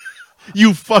in.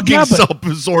 You fucking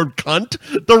self-absorbed cunt.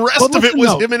 The rest of it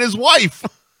was him and his wife.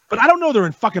 But I don't know they're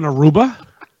in fucking Aruba.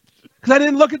 Because I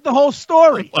didn't look at the whole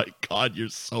story. Oh my God, you're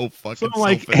so fucking I'm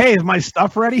like, hey, is my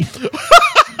stuff ready?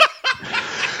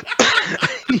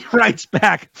 He writes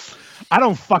back, I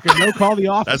don't fucking know. Call the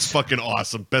office. That's fucking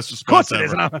awesome. Best response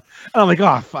ever. And I'm like,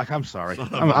 oh fuck, I'm sorry.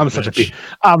 I'm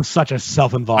such a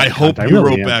self-involved. I hope you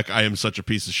wrote back. I am such a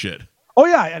piece of shit. Oh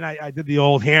yeah, and I did the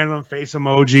old hand on face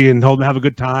emoji and told him to have a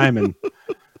good time, and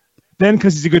then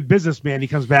because he's a good businessman, he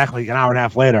comes back like an hour and a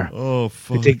half later. Oh,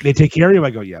 fuck. They take care of you.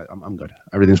 I go, yeah, I'm good.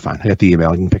 Everything's fine. I got the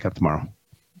email. You can pick it up tomorrow.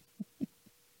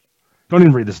 Don't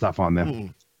even read the stuff on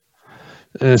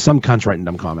there. Some cunts writing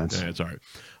dumb comments. Yeah, it's all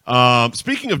right.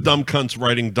 Speaking of dumb cunts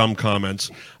writing dumb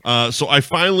comments, so I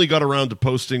finally got around to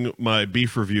posting my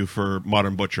beef review for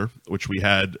Modern Butcher, which we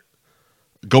had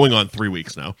going on 3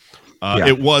 weeks now.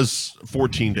 It was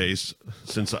 14 days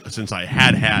since I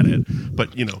had it, but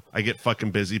I get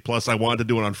fucking busy. Plus, I wanted to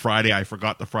do it on Friday. I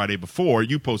forgot the Friday before.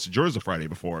 You posted yours the Friday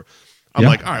before. I'm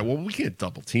like, all right, well, we can't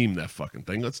double team that fucking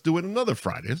thing. Let's do it another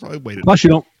Friday. So I waited. Plus,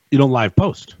 you don't live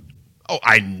post. Oh,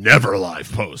 I never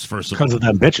live post, first of all. Because of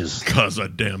them bitches. Because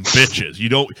of damn bitches.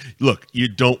 You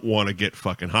don't want to get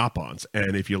fucking hop-ons.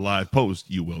 And if you live post,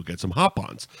 you will get some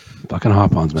hop-ons. Fucking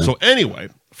hop-ons, man. So anyway,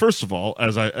 first of all,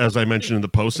 as I mentioned in the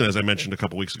post, and as I mentioned a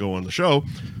couple weeks ago on the show,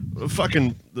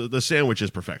 fucking the sandwich is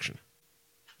perfection.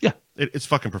 Yeah. It's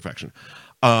fucking perfection.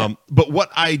 But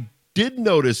what I did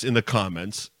notice in the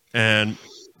comments, and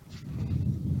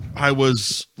I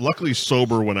was luckily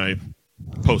sober when I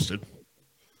posted,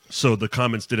 so the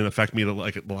comments didn't affect me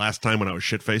like the last time when I was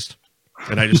shit-faced.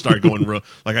 And I just started going real,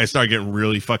 like I started getting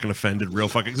really fucking offended, real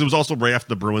fucking, because it was also right after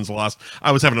the Bruins lost.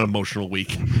 I was having an emotional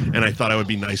week, and I thought I would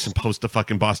be nice and post the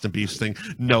fucking Boston Beefs thing.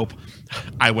 Nope.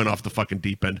 I went off the fucking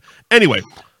deep end. Anyway,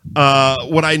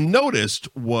 what I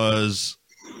noticed was,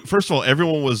 first of all,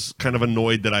 everyone was kind of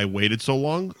annoyed that I waited so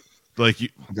long. Like,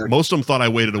 most of them thought I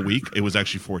waited a week. It was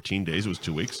actually 14 days. It was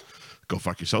 2 weeks. Go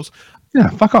fuck yourselves. Yeah,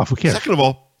 fuck off. Who cares? Second of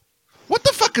all, what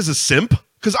the fuck is a simp?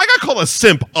 Because I got called a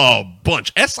simp a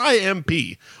bunch.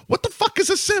 S-I-M-P. What the fuck is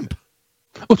a simp?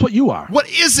 What's what you are? What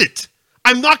is it?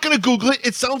 I'm not going to Google it.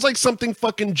 It sounds like something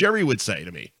fucking Jerry would say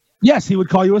to me. Yes, he would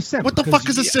call you a simp. What the fuck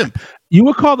is a simp? You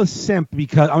were called a simp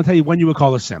because I'm going to tell you when you were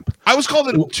called a simp. I was called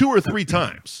it 2 or 3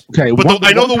 times. Okay, but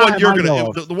I know the one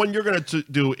you're going to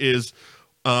do is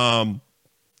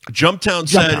Jumptown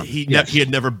said he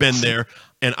had never been there.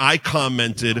 And I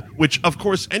commented, which, of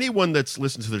course, anyone that's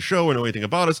listened to the show or know anything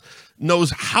about us knows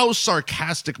how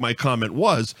sarcastic my comment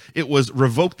was. It was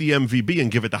revoke the MVB and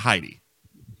give it to Heidi.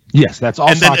 Yes, that's all.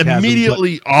 And then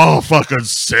immediately, fucking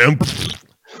simp.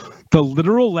 The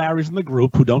literal Larrys in the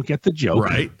group who don't get the joke.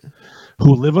 Right.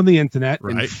 Who live on the internet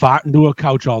and fart into a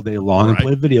couch all day long and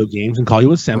play video games and call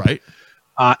you a simp. Right.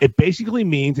 It basically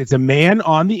means it's a man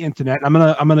on the internet. I'm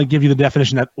gonna give you the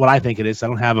definition that what I think it is. I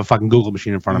don't have a fucking Google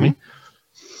machine in front of me.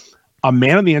 A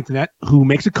man on the internet who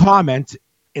makes a comment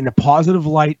in a positive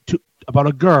light about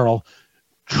a girl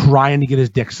trying to get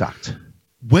his dick sucked.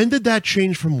 When did that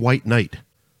change from White Knight?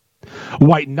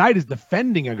 White Knight is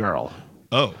defending a girl.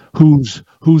 Oh,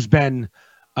 who's been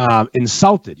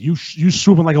insulted. You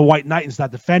swoop in like a white knight and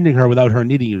start defending her without her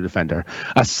needing you to defend her.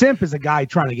 A simp is a guy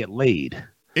trying to get laid.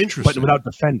 Interesting. But without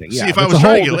defending. See, if I was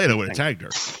trying to get laid, I would have tagged her.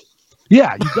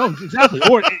 Yeah, you don't exactly.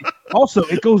 Or also,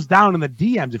 it goes down in the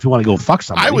DMs if you want to go fuck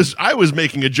somebody. I was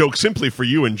making a joke simply for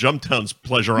you and Jumptown's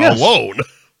pleasure alone.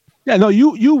 Yeah, no,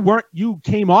 you weren't. You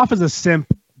came off as a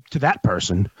simp to that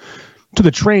person. To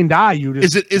the trained eye, you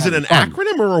just is it an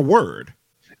acronym or a word?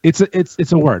 It's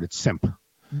a word. It's simp.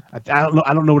 I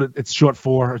don't know what it's short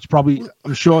for. It's probably.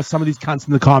 I'm sure some of these cunts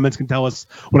in the comments can tell us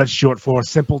what it's short for.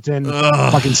 Simpleton,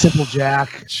 fucking simple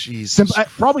Jack. Jesus,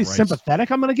 probably sympathetic.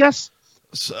 I'm gonna guess.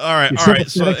 So, all right.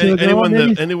 So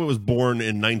anyone was born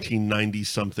in 1990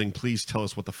 something, please tell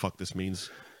us what the fuck this means.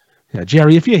 Yeah,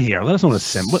 Jerry, if you're here, let us know what a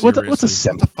simp. What's a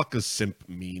simp? What the fuck does simp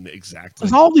mean exactly?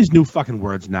 There's all these new fucking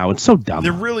words now. It's so dumb.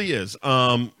 There really is.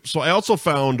 So I also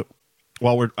found,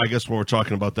 when we're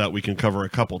talking about that, we can cover a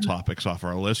couple topics off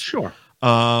our list. Sure.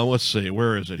 Let's see.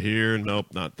 Where is it here? Nope,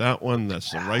 not that one.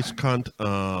 That's the rice cunt.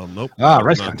 Nope.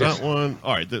 Rice not cunt. That one.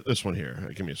 All right, this one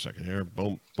here. Give me a second here.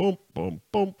 Boom, boom, boom,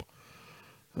 boom.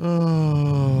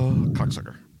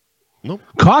 Cocksucker. Nope.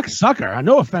 Cocksucker.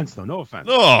 No offense, though. No offense.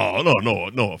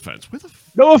 No offense.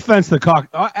 No offense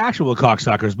to actual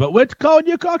cocksuckers, but we're calling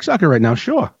you a cocksucker right now.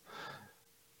 Sure.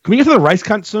 Can we get to the rice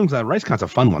cunt soon? Because rice cunt's a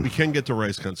fun one. We can get to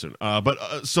rice cunt soon.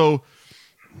 So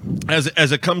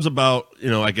as it comes about,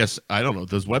 I guess, I don't know.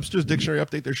 Does Webster's Dictionary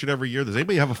update their shit every year? Does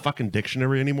anybody have a fucking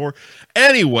dictionary anymore?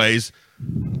 Anyways,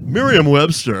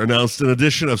 Merriam-Webster announced an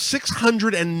addition of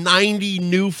 690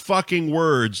 new fucking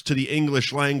words to the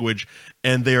English language,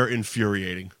 and they're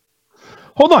infuriating.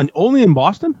 Hold on, only in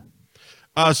Boston?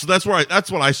 So that's what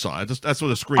I saw. That's what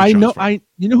the screenshot. I know.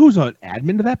 You know who's an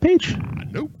admin to that page?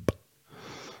 Nope.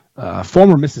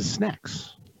 Former Mrs.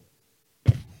 Snacks.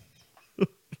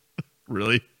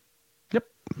 Really? Yep.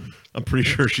 I'm pretty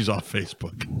sure she's off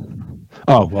Facebook.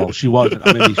 Oh, well, she wasn't.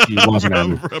 Maybe she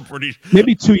wasn't.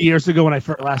 Maybe 2 years ago when I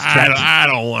first last checked. I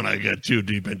don't want to get too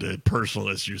deep into personal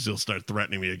issues. He'll start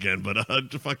threatening me again. But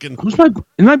fucking. Who's my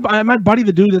buddy,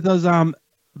 the dude that does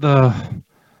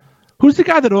who's the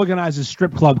guy that organizes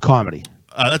strip club comedy?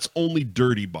 That's Only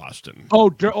Dirty Boston.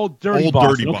 Old Dirty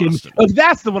Boston. Okay. Boston. Look,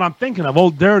 that's the one I'm thinking of.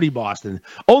 Old Dirty Boston.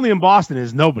 Only in Boston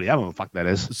is nobody. I don't know what the fuck that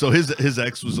is. So his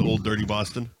ex was Old Dirty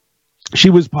Boston? She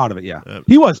was part of it, yeah.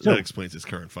 He was, too. That explains his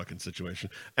current fucking situation.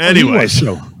 Anyways.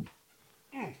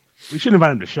 We shouldn't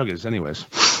invite him to Sugars anyways.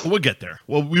 We'll get there.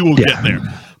 Well, we will get there.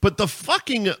 But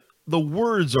the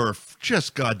words are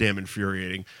just goddamn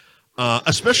infuriating.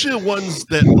 Especially the ones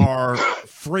that are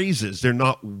phrases. They're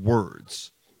not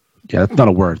words. Yeah, that's not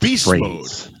a word. Beast mode,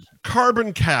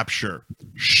 carbon capture,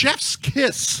 chef's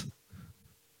kiss.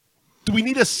 Do we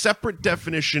need a separate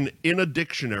definition in a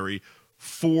dictionary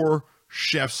for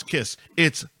chef's kiss?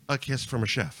 It's a kiss from a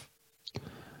chef.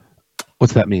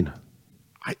 What's that mean?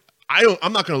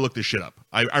 I'm not going to look this shit up.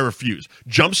 I refuse.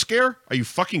 Jump scare? Are you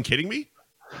fucking kidding me?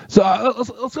 So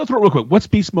let's go through it real quick. What's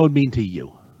beast mode mean to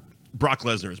you? Brock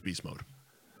Lesnar is beast mode.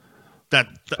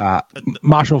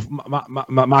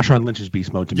 Marshawn Lynch is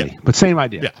beast mode to me, but same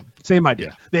idea. Yeah. Same idea.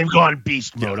 Yeah. They've gone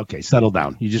beast mode. Yeah. Okay, settle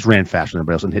down. You just ran faster than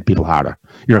everybody else and hit people harder.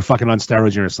 You're a fucking on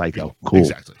steroids. You're a psycho. Cool.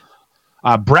 Exactly.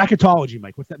 Bracketology,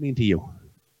 Mike. What's that mean to you?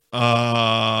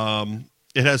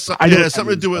 It has something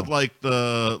to do with like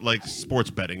sports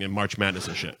betting and March Madness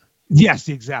and shit. Yes,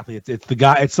 exactly. It's the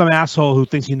guy. It's some asshole who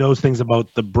thinks he knows things about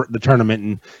the tournament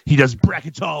and he does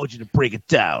bracketology to break it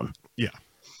down. Yeah.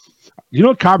 You know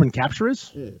what carbon capture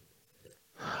is?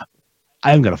 I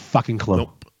haven't got a fucking clue.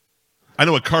 Nope. I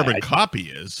know what carbon copy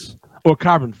is. Or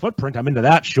carbon footprint. I'm into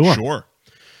that, sure. Sure.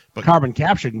 But carbon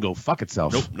capture can go fuck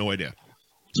itself. Nope, no idea.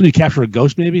 So you capture a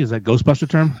ghost, maybe? Is that Ghostbuster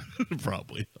term?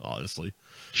 Probably, honestly.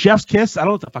 Chef's kiss? I don't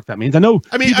know what the fuck that means. I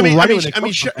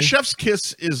mean, chef's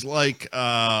kiss is like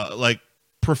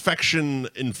perfection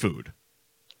in food.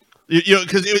 You know,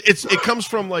 because it comes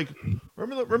from like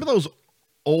remember those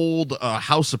old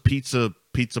House of Pizza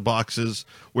boxes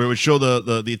where it would show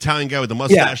the Italian guy with the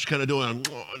mustache kind of doing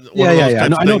one of those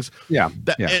types of things.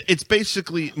 It's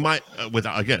basically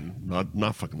without again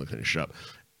not fucking looking at shit up.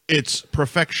 It's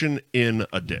perfection in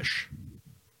a dish.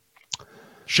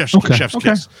 Chef's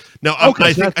kiss. Now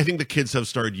I think the kids have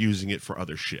started using it for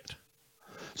other shit.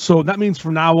 So that means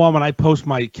from now on, when I post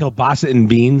my kielbasa and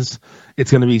beans, it's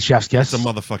going to be chef's kiss. It's a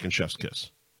motherfucking chef's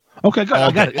kiss. Okay, good.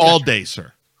 I got it. All day,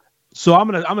 sir. So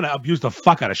I'm gonna abuse the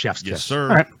fuck out of chef's kiss. Yes, sir.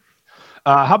 All right.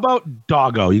 How about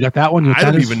doggo? You got that one? I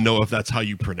don't even know if that's how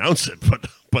you pronounce it,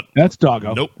 but that's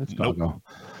doggo. Nope. That's doggo. Nope.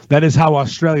 That is how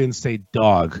Australians say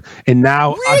dog, and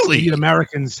now really?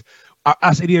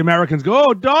 us Indian Americans go,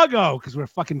 oh, doggo, because we're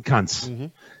fucking cunts. Mm-hmm.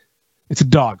 It's a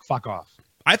dog. Fuck off.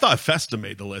 I thought Festa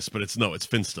made the list, but it's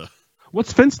Finsta.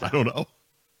 What's Finsta? I don't know.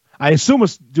 I assume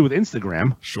it's to do with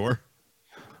Instagram. Sure.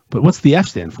 But what's the F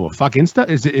stand for? Fuck Insta?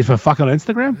 Is it if a fuck on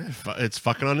Instagram? It's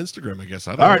fucking on Instagram, I guess.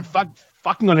 I don't know. All right,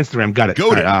 fucking on Instagram. Got it.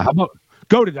 Goated. Right, how about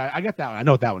Goated? I got that one. I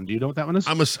know what that one. Do you know what that one is?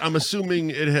 I'm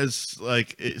assuming it has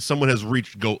someone has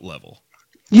reached goat level.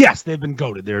 Yes, they've been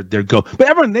goated. They're goat. But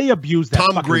everyone they abuse that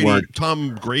Tom fucking Grady. word.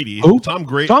 Tom Grady. Who? Tom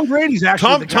Grady. Tom Grady's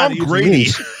actually Tom Grady.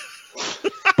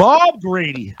 Bob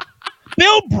Grady.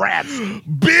 Bill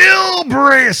Brask. Bill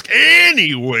Brask.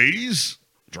 Anyways,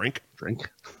 drink.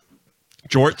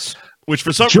 Jorts. Which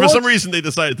for some reason they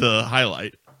decided to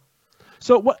highlight.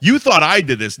 So what you thought I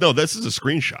did this? No, this is a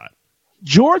screenshot.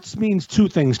 Jorts means two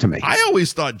things to me. I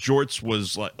always thought jorts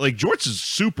was like jorts is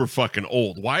super fucking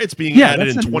old. Why it's being added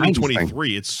in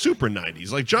 2023? It's super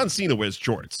 90s. Like John Cena wears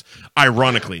jorts.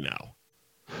 Ironically now.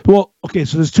 Well, okay,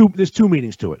 so there's two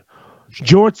meanings to it.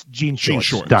 Jorts, jean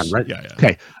shorts. Done, right? Yeah.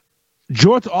 Okay.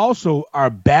 Jorts also are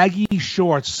baggy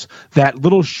shorts that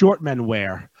little short men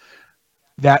wear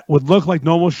that would look like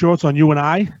normal shorts on you and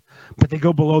I, but they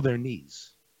go below their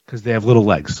knees because they have little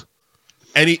legs.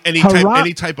 Any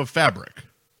type of fabric.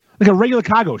 Like a regular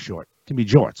cargo short can be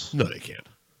jorts. No, they can't.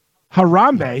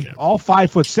 Harambe, all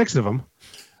 5'6" of them,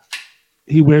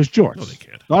 he wears jorts. No, they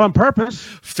can't. Not on purpose.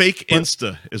 Fake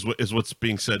Insta is what's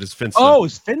being said is Finsta. Oh,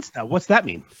 it's Finsta. What's that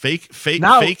mean? Fake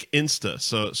Insta.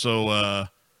 So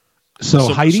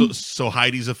Heidi. So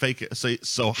Heidi's a fake.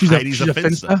 So she's Heidi's a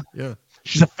Finsta. Yeah,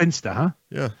 she's a Finsta, huh?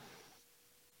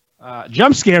 Yeah.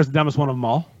 Jump scare is the dumbest one of them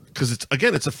all. Because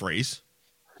it's a phrase.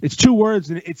 It's two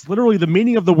words, and it's literally the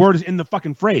meaning of the word is in the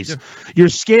fucking phrase. Yeah. You're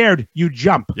scared, you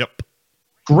jump. Yep.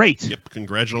 Great. Yep.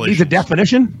 Congratulations. Needs a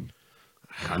definition.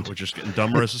 We're just getting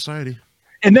dumber as society.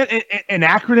 And then an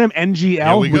acronym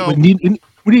NGL.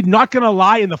 We need not gonna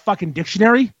lie in the fucking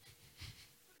dictionary.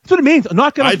 That's what it means.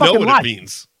 Not gonna fucking lie. I know what it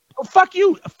means. Fuck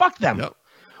you. Fuck them. Yep.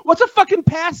 What's a fucking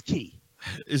pass key?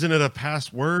 Isn't it a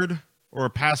password or a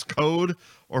passcode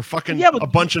or fucking Yeah, but a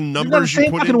bunch of isn't that numbers the you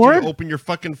same put fucking in word? to open your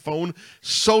fucking phone?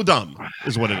 So dumb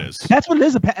is what it is. That's what it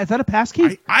is. Is that a pass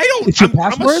key? I don't. It's your I'm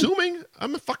password? assuming.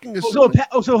 I'm fucking So,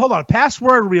 assuming. so hold on. A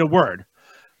password would be a word,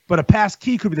 but a pass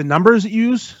key could be the numbers that you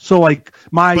use. So like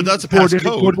my. But that's a four pass digit-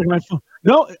 code. four digit- my phone-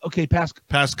 No, okay, pass.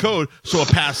 Passcode. So a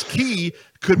pass key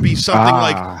could be something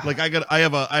like I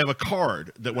have a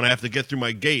card that when I have to get through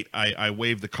my gate, I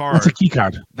wave the card. That's a key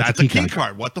card. That's a key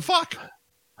card. What the fuck?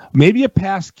 Maybe a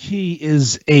pass key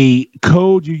is a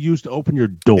code you use to open your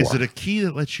door. Is it a key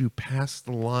that lets you pass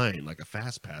the line like a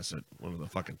fast pass at one of the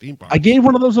fucking theme parks? I gave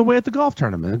one of those away at the golf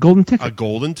tournament, a golden ticket. A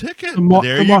golden ticket. The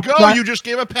There you go. You just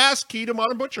gave a pass key to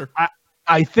Modern Butcher.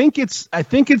 I think it's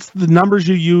the numbers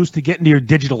you use to get into your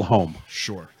digital home.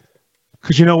 Sure.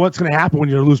 Because you know what's going to happen when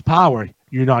you lose power?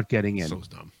 You're not getting in. So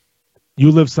dumb. You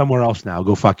live somewhere else now.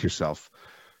 Go fuck yourself.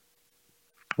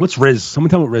 What's Riz? Someone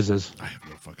tell me what Riz is. I have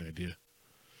no fucking idea.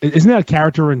 Isn't that a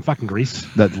character in fucking Grease?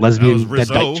 That lesbian, that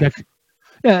dyke chick?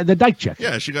 Yeah, the dyke chick.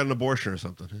 Yeah, she got an abortion or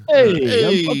something.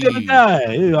 Hey, I'm fucking a guy.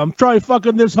 Hey, I'm trying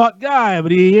fucking this hot guy,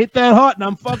 but he ain't that hot and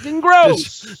I'm fucking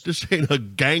gross. This ain't a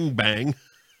gangbang.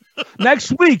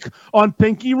 Next week on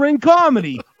Pinky Ring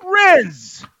Comedy,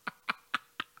 Riz.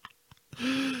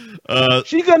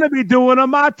 She's going to be doing a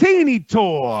martini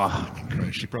tour.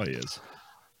 Christ, she probably is.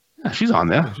 Yeah, she's on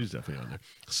there. Yeah, she's definitely on there.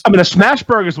 I mean, a smash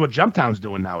burger is what Jumptown's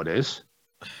doing nowadays.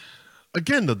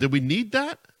 Again, though, did we need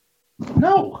that?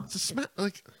 No. It's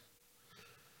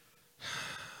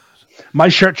My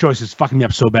shirt choice is fucking me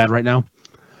up so bad right now.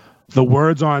 The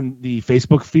words on the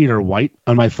Facebook feed are white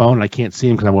on my phone, and I can't see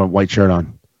them because I wear a white shirt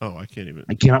on. Oh, I can't even.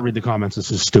 I cannot read the comments.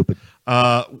 This is stupid.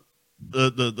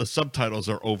 The subtitles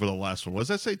are over the last one. What does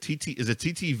that say? TT? Is it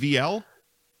TTVL?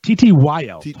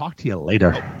 TTYL. Talk to you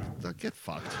later. Oh, get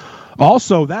fucked.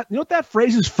 Also, you know what that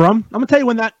phrase is from? I'm gonna tell you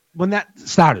when that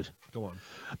started. Go on.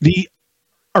 The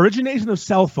origination of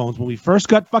cell phones, when we first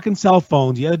got fucking cell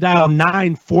phones, you had to dial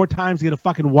 9 4 times to get a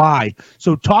fucking Y.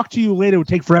 So talk to you later would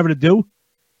take forever to do.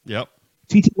 Yep.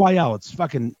 TTYL. It's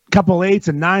fucking couple 8s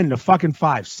and 9 and a fucking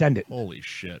 5. Send it. Holy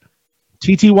shit.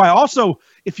 TTY. Also,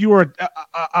 if you were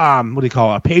what do you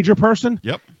call it, a pager person?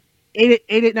 Yep.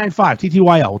 8895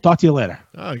 TTYL. We'll talk to you later.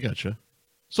 Oh, I gotcha.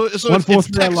 So it's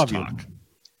 143, text I love talk. you.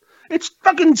 It's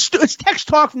fucking it's text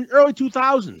talk from the early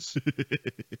 2000s.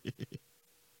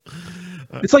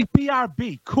 It's like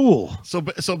BRB. Cool. So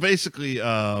basically,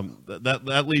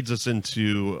 that leads us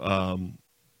into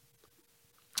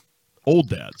Old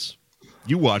Dads.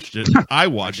 You watched it. I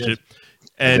watched it.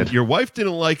 And your wife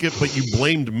didn't like it, but you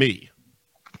blamed me.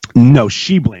 No,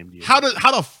 she blamed you. How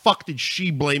the fuck did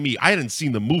she blame me? I hadn't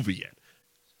seen the movie yet.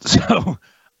 So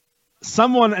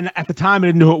someone, and at the time I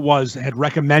didn't know who it was, had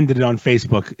recommended it on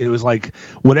Facebook. It was like,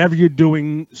 whatever you're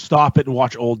doing, stop it and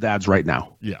watch Old Dads right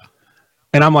now. Yeah.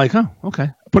 And I'm like, oh, okay.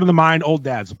 Put in the mind, Old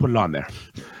Dads, put it on there.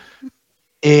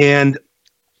 And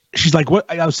she's like,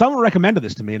 "What?" Someone recommended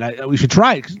this to me, and we should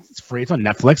try it because it's free. It's on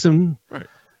Netflix and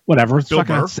whatever. It's Bill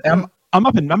fucking. Burr. I'm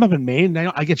up in Maine.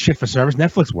 I get shit for service.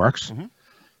 Netflix works. Mm-hmm.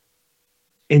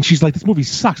 And she's like, "This movie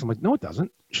sucks." I'm like, "No, it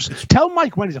doesn't." Just tell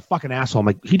Mike when he's a fucking asshole. I'm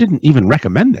like, he didn't even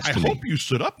recommend this to me. I hope you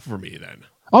stood up for me then.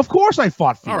 Of course, I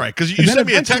fought for you. All right, because you sent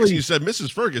me a text and you said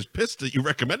Mrs. Ferg is pissed that you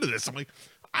recommended this. I'm like,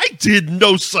 I did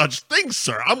no such thing,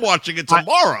 sir. I'm watching it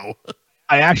tomorrow.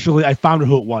 I found out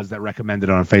who it was that recommended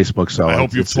it on Facebook. So I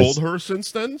hope you've told her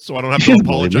since then, so I don't have to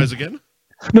apologize again.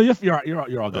 No,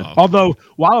 you're all good. Oh. Although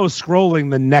while I was scrolling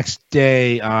the next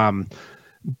day,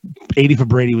 80 for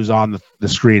Brady was on the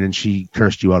screen and she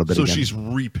cursed you out a bit. So again. she's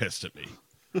re-pissed at me.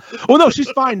 Well, no,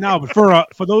 she's fine now. But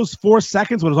for those 4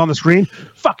 seconds when it was on the screen,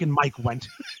 fucking Mike went.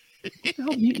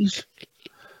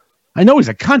 I know he's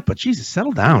a cunt, but Jesus,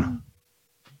 settle down.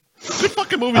 Good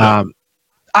fucking movie. Though.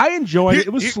 I enjoyed it. It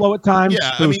was slow at times.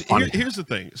 Yeah, but it was funny. Here's the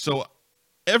thing. So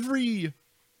every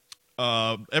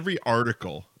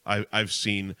article I've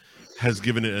seen has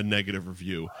given it a negative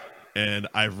review, and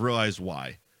I've realized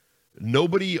why.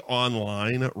 Nobody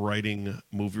online writing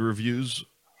movie reviews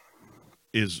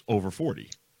is over 40.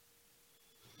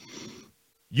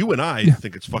 You and I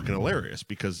think it's fucking hilarious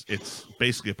because it's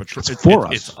basically a portrayal.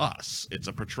 It's us. It's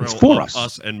a portrayal of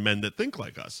us and men that think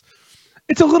like us.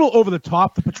 It's a little over the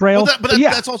top, the portrayal. But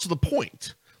that's also the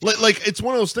point. Like it's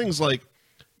one of those things like,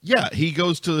 yeah, he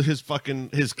goes to his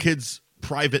kid's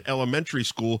private elementary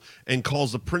school and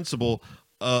calls the principal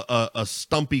a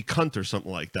stumpy cunt or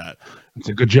something like that. It's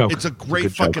a good joke. It's a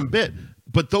great fucking bit.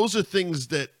 But those are things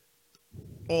that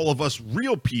all of us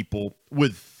real people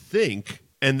would think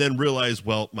and then realize,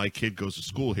 well, my kid goes to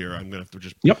school here. I'm going to have to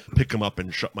just pick him up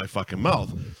and shut my fucking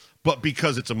mouth. But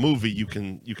because it's a movie, you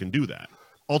can do that.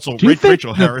 Also,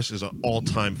 Rachel Harris is an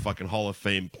all-time fucking Hall of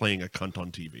Fame playing a cunt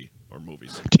on TV or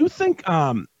movies. Do you think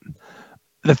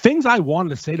the things I wanted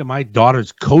to say to my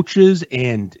daughter's coaches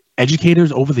and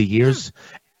educators over the years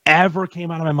ever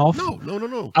came out of my mouth?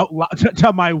 No. Out loud,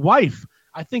 to my wife,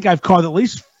 I think I've called at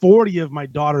least 40 of my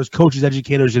daughter's coaches,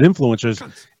 educators, and influencers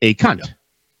a cunt.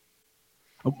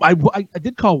 Yeah. I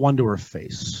did call one to her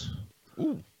face,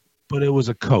 but it was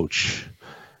a coach,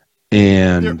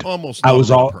 and they're almost not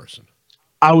a person.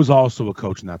 I was also a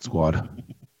coach in that squad,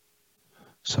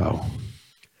 so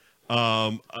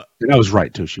and I was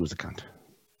right too. She was a cunt.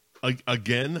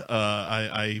 Again,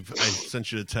 I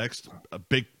sent you a text, a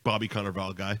big Bobby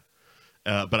Cannavale guy,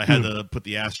 but I had to put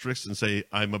the asterisk and say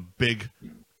I'm a big,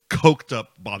 coked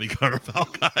up Bobby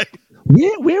Cannavale guy.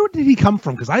 Where did he come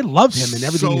from? Because I love him and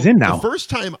everything he's in now. The first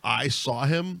time I saw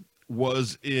him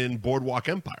was in Boardwalk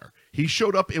Empire. He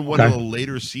showed up in one of the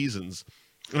later seasons,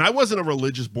 and I wasn't a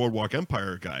religious Boardwalk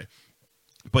Empire guy,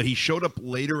 but he showed up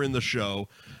later in the show.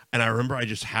 And I remember I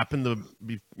just happened to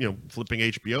be, flipping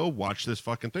HBO, watch this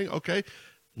fucking thing. Okay.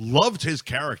 Loved his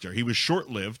character. He was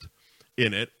short-lived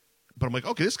in it. But I'm like,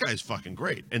 okay, this guy's fucking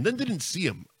great. And then didn't see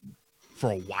him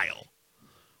for a while.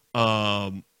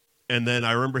 And then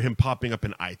I remember him popping up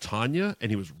in I, Tonya,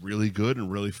 and he was really good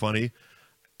and really funny.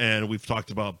 And we've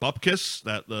talked about Bupkis,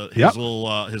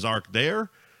 his arc there.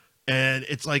 And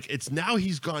it's like, now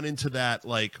he's gone into that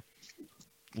like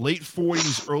late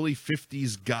 40s, early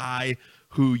 50s guy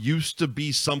who used to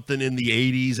be something in the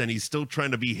 80s, and he's still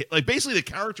trying to be like basically the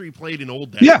character he played in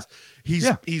old days. Yeah.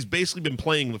 He's basically been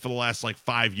playing for the last like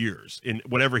 5 years in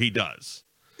whatever he does.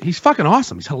 He's fucking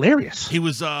awesome. He's hilarious. He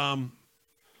was Blue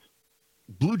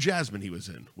Jasmine he was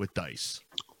in with Dice.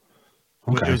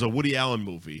 Okay. It was a Woody Allen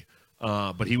movie,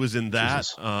 but he was in that.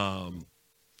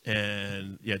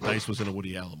 And yeah, Dice was in a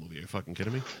Woody Allen movie. Are you fucking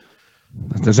kidding me?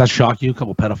 Does that shock you? A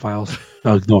couple pedophiles?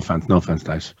 No offense,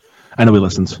 Dice. I know he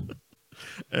listens.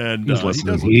 And he's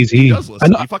listening. He does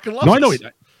listen. He fucking loves us. I know he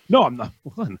does. No, I'm not.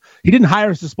 He didn't hire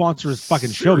us to sponsor his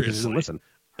fucking show because he doesn't listen.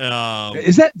 Do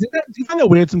you find that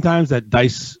weird sometimes that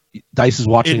Dice is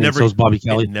watching and so is Bobby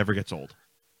Kelly? It never gets old.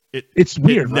 It's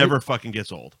weird. It never fucking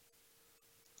gets old.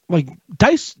 Like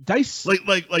Dice.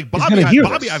 Like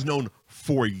Bobby I've known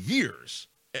for years.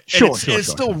 Sure.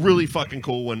 It's still really fucking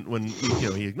cool when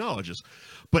he acknowledges.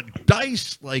 But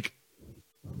Dice, like,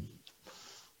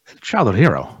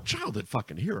 childhood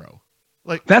fucking hero.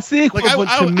 Like that's the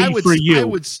equivalent to me for you. I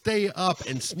would stay up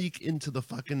and sneak into the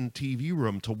fucking TV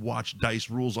room to watch Dice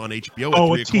Rules on HBO.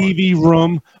 Oh, a TV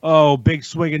room. Oh, big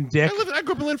swigging dick. I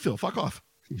grew up in Linfield. Fuck off.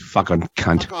 You fucking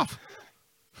cunt. Fuck off.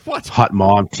 What? Hot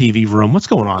mom, TV room. What's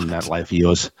going on in that life of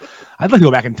yours? I'd like to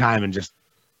go back in time and just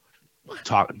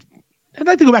talk. I'd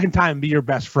like to go back in time and be your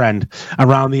best friend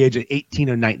around the age of 18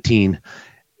 or 19.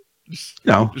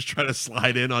 Just try to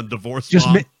slide in on Divorce just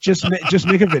Mom. Just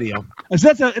make a video.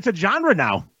 It's a genre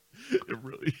now. It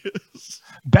really is.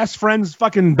 Best friend's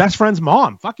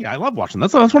mom. Fuck yeah, I love watching.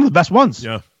 That's one of the best ones.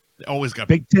 Yeah, they always got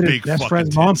big best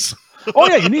friend's mom. Oh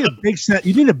yeah, you need a big set.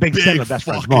 You need a big set of best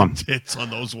friend's mom. Tits on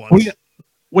those ones.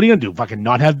 What are you gonna do? Fucking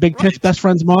not have big tits, best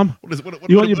friend's mom?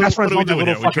 You want your best friend's mom?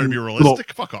 We're trying to be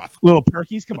realistic. Fuck off. Little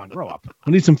perkies. Come on, grow up.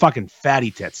 We need some fucking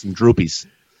fatty tits and droopies.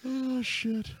 Oh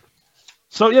shit.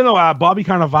 So, Bobby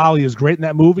Cannavale is great in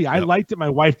that movie. I liked it. My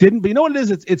wife didn't. But you know what it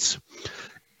is? It's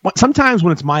sometimes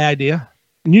when it's my idea,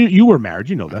 and you were married,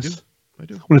 you know this. I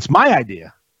do. When it's my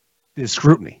idea, there's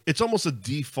scrutiny. It's almost a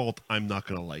default, I'm not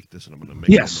going to like this, and I'm going to make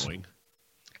it annoying.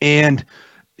 And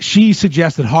she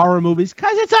suggested horror movies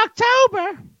because it's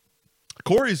October.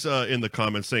 Corey's in the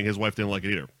comments saying his wife didn't like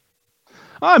it either.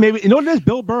 Oh, maybe you know what it is.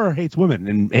 Bill Burr hates women,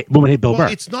 and women hate Bill Burr.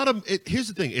 It's not here's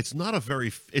the thing. It's not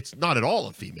at all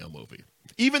a female movie.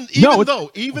 Even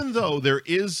though there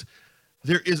is,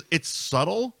 it's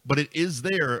subtle, but it is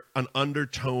there an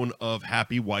undertone of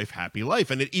happy wife, happy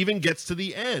life, and it even gets to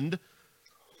the end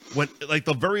when like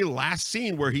the very last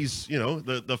scene where he's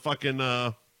the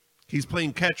fucking he's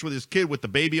playing catch with his kid with the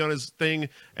baby on his thing,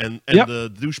 and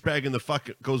the douchebag in the fuck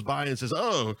goes by and says,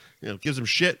 gives him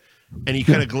shit. And he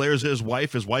kind of glares at his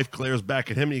wife. His wife glares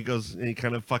back at him, and he goes, and he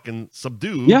kind of fucking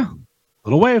subdued. Yeah,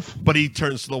 little wave. But he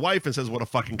turns to the wife and says, "What a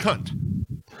fucking cunt."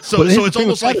 So it's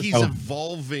almost like he's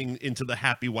evolving into the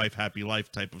happy wife, happy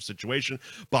life type of situation.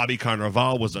 Bobby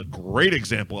Cannavale was a great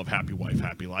example of happy wife,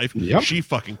 happy life. Yep. She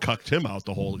fucking cucked him out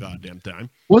the whole goddamn time.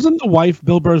 Wasn't the wife,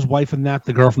 Bill Burr's wife, in that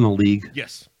the girl from The League?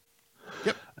 Yes.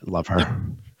 Yep. I love her.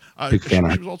 Yep. Big fan.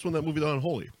 She was also in that movie, The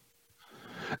Unholy.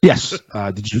 Yes.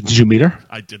 Did you meet her?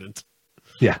 I didn't.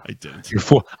 Yeah, I didn't.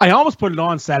 I almost put it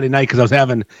on Saturday night because I was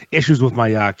having issues with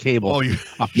my cable. Oh, you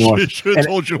up north. should have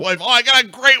told your wife. Oh, I got a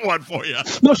great one for you.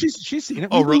 No, she's seen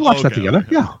it. We watched that together.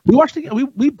 Okay. Yeah, we watched it.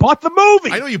 We bought the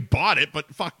movie. I know you bought it,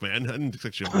 but fuck, man, I didn't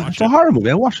think you watched it. It's a horror movie.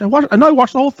 I know I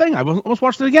watched the whole thing. I almost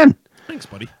watched it again. Thanks,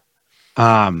 buddy.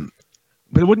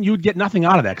 But you would get nothing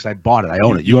out of that because I bought it. I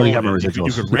own it. You already have my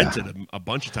residuals. You could rent it a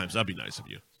bunch of times. That'd be nice of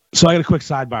you. So I got a quick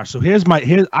sidebar. So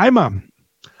I'm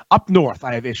up north.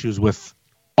 I have issues with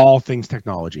all things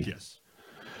technology. Yes.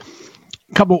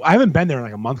 I haven't been there in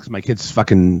like a month because my kids'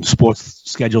 fucking sports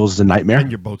schedule is a nightmare.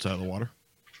 And your boat's out of the water.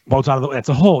 Boat's out of the. It's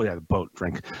a whole boat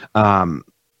drink.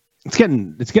 It's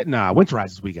getting winterized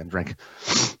this weekend. Drink.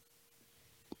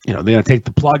 They're gonna take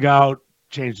the plug out,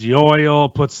 change the oil,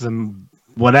 put some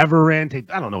whatever in.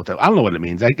 I don't know what it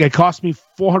means. It cost me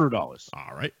 $400.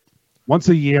 All right. Once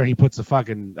a year, he puts a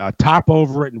fucking tarp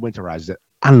over it and winterizes it.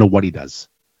 I don't know what he does,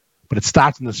 but it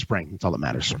starts in the spring. That's all that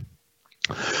matters.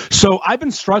 So I've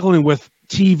been struggling with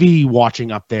TV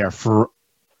watching up there for,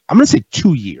 I'm going to say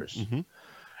 2 years. Mm-hmm.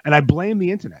 And I blame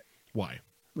the internet. Why?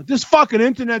 This fucking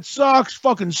internet sucks.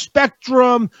 Fucking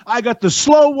Spectrum. I got the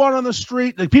slow one on the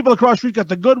street. The people across the street got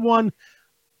the good one.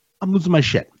 I'm losing my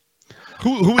shit.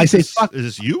 Who is this? Fuck. Is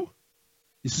this you?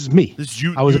 This is me. This is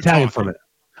you. I was Italian for a minute.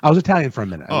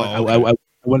 Oh, okay. I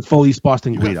went full East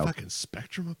Boston Guido. You got fucking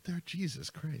Spectrum up there? Jesus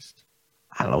Christ.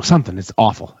 I don't know, something. It's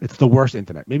awful. It's the worst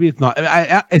internet. Maybe it's not.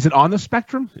 Is it on the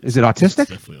spectrum? Is it autistic?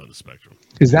 It's definitely on the spectrum.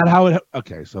 Is that how it?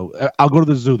 Okay, so I'll go to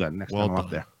the zoo then next time I'm up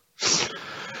there.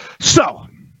 So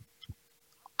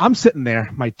I'm sitting there.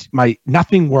 My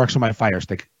nothing works on my Fire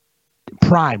Stick.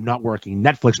 Prime not working.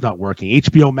 Netflix not working.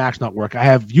 HBO Max not working. I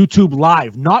have YouTube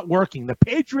Live not working. The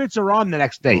Patriots are on the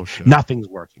next day. Oh, nothing's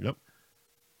working. Yep.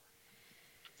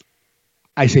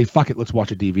 I say, fuck it. Let's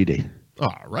watch a DVD.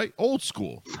 All right, old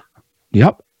school.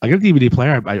 Yep, I got a DVD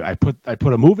player. I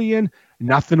put a movie in.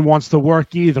 Nothing wants to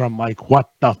work either. I'm like,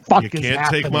 what the fuck is happening? You can't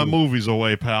take my movies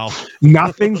away, pal.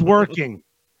 Nothing's working,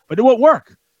 but it won't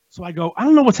work. So I go, I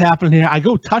don't know what's happening here. I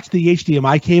go touch the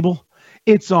HDMI cable.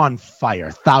 It's on fire,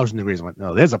 1,000 degrees. I'm like,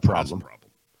 no, there's a problem.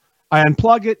 I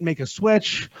unplug it, make a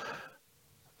switch,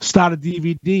 start a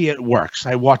DVD. It works.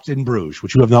 I watched In Bruges,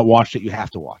 which you have not watched it. You have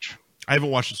to watch. I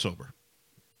haven't watched it sober.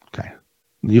 Okay.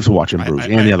 You have to watch In Bruges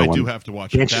and the other one. I do have to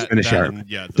watch Banshees it. And Inisherin.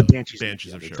 Yeah, the Banshees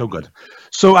of Inisherin. So good.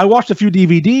 So I watched a few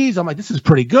DVDs. I'm like, this is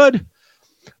pretty good.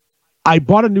 I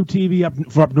bought a new TV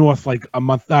up north like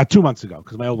 2 months ago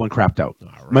because my old one crapped out.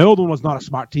 Right. My old one was not a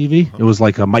smart TV. Uh-huh. It was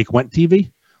like a Mike Wendt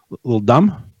TV. A little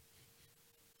dumb.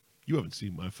 You haven't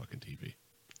seen my fucking TV.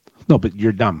 No, but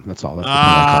you're dumb. That's all.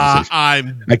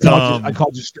 I'm dumb. I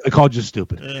called you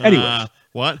stupid. Anyways.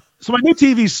 What? So my new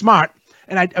TV's smart.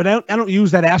 And I don't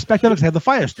use that aspect of it because I have the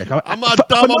Fire Stick. I'm not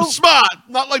dumb. I'm smart.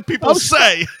 Not like people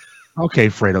say. Okay,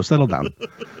 Fredo, settle down.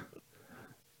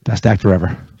 Best actor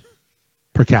ever.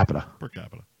 Per capita.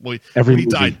 Well, he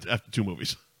died after 2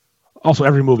 movies. Also,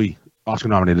 every movie Oscar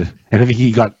nominated. And I think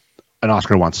he got an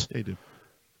Oscar once. They do.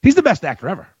 He's the best actor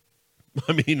ever.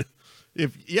 I mean,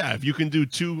 if you can do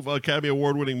 2 Academy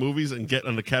Award winning movies and get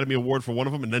an Academy Award for one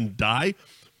of them and then die,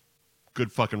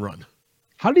 good fucking run.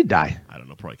 How did he die? I don't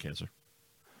know. Probably cancer.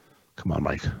 Come on,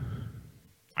 Mike.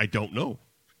 I don't know.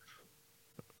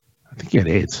 I think he had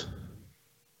AIDS.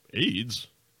 AIDS?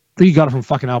 I think he got it from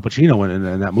fucking Al Pacino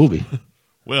in that movie.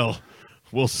 Well,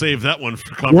 we'll save that one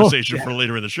for conversation for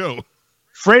later in the show.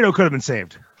 Fredo could have been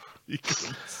saved. He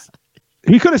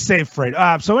could have saved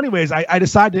Fredo. So anyways, I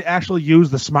decided to actually use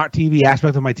the smart TV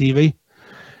aspect of my TV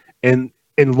and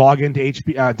log into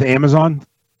to Amazon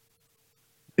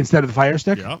instead of the Fire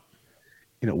Stick. Yeah.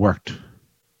 And it worked.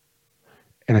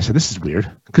 And I said, this is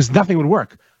weird because nothing would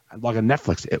work. I log on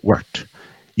Netflix. It worked.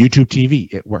 YouTube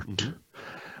TV. It worked. Mm-hmm.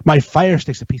 My Fire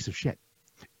Stick's a piece of shit.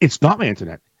 It's not my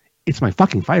internet. It's my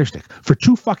fucking Fire Stick. For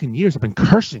 2 fucking years, I've been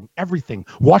cursing everything,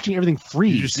 watching everything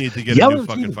freeze. You just need to get a new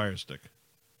fucking Fire Stick.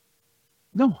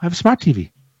 No, I have a smart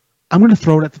TV. I'm going to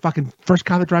throw it at the fucking first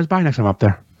car that drives by next time I'm up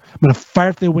there. I'm going to fire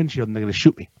up their windshield and they're going to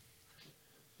shoot me.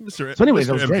 So anyways,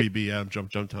 that was MVB, Adam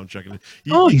Jumptown checking it.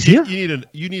 He's here?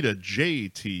 You need a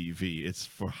JTV. It's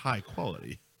for high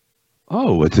quality.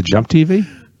 Oh, it's a Jump TV?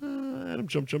 Adam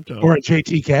Jumptown. Or a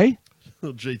JTK? A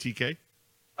JTK?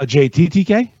 A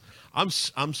JTTK?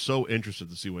 I'm so interested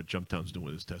to see what Jumptown's doing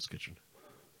with his test kitchen.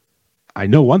 I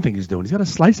know one thing he's doing. He's got a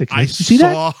slicer. I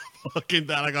saw fucking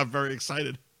that. I got very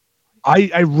excited.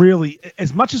 I really,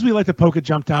 as much as we like to poke at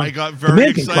Jumptown, I got very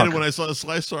excited when I saw the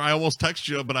slicer. I almost texted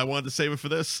you, but I wanted to save it for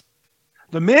this.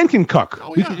 The man can cook.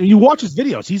 Oh, yeah. You watch his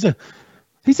videos. He's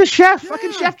a chef,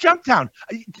 fucking Chef Jumptown.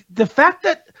 The fact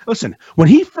that, listen, when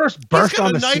he first burst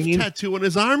on the scene. He's got a knife tattoo on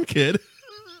his arm, kid.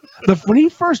 When he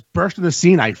first burst in the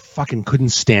scene, I fucking couldn't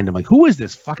stand him. Like, who is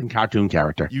this fucking cartoon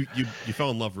character? You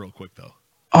fell in love real quick though.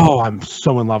 Oh, I'm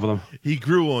so in love with him. He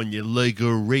grew on you like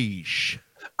a rage.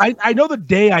 I know the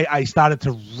day I started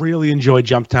to really enjoy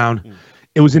Jumptown,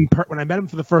 it was when I met him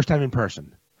for the first time in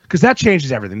person. Because that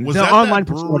changes everything. Was the that online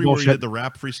that brewery where you did the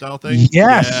rap freestyle thing?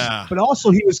 Yes. Yeah. But also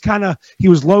he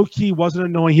was low key, wasn't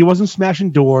annoying. He wasn't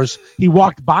smashing doors. He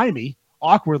walked by me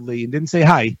awkwardly and didn't say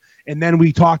hi. And then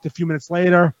we talked a few minutes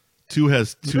later. 2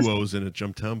 has 2 O's in it,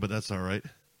 Jumptown, but that's all right.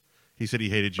 He said he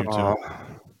hated you too.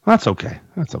 That's okay.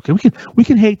 That's okay. We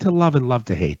can hate to love and love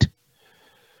to hate.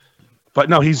 But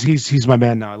no, he's my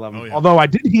man now. I love him. Yeah. Although I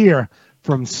did hear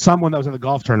from someone that was in the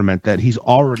golf tournament that he's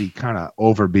already kind of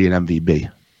over being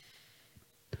MVP.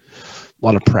 A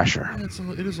lot of pressure.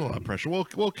 Yeah, it is a lot of pressure.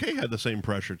 Well, Kay had the same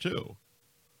pressure too,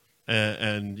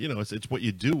 and you know it's what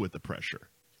you do with the pressure.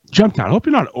 Jumptown. I hope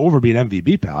you're not over being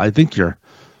MVP, pal. I think you're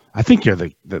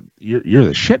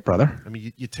the shit, brother. I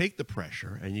mean, you take the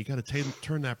pressure and you got to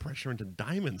turn that pressure into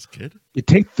diamonds, kid. You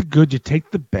take the good, you take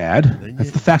the bad.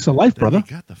 That's the facts of life, brother. You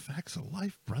got the facts of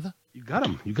life, brother. You got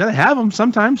them. You got to have them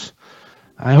sometimes.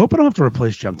 I hope I don't have to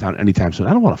replace Jumptown anytime soon.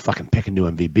 I don't want to fucking pick a new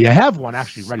MVP. I have one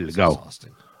actually ready to go.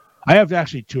 Exhausting. I have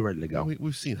actually 2 ready to go.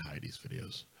 We've seen Heidi's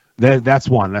videos. That's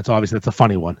one. That's a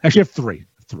funny one. Actually, I have 3.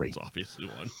 It's obviously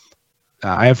one.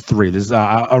 I have 3. There's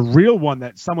a real one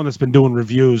that someone that's been doing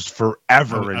reviews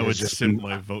forever. I would simp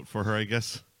my vote for her, I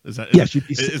guess. Is that? Yes, you'd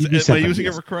be am I using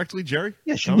it correctly, Jerry?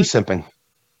 Yes, you'd be simping.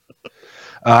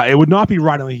 It would not be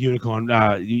riding like a unicorn.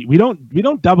 We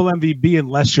don't double MVP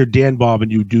unless you're Dan Bob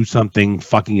and you do something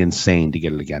fucking insane to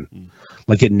get it again,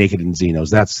 like get naked in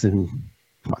Xenos.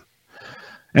 Come on.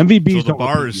 MVBs. So the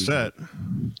bar is set.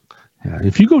 Yeah,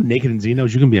 if you go naked in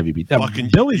Xenos, you can be MVP. Fucking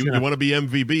Billy's you want to be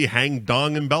MVB? Hang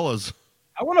dong and Bellas.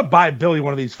 I want to buy Billy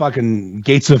one of these fucking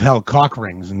Gates of Hell cock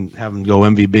rings and have him go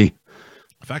MVP.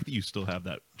 The fact that you still have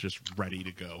that just ready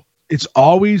to go. It's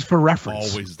always for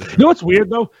reference. Always there. You know what's weird,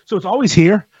 though? So it's always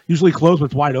here, usually closed, but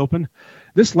it's wide open.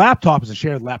 This laptop is a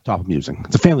shared laptop I'm using.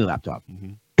 It's a family laptop.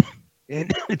 Mm-hmm.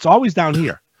 And it's always down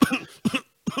here.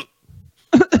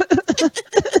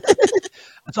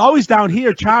 It's always down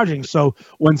here charging. So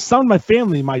when some of my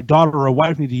family, my daughter or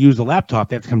wife, need to use the laptop,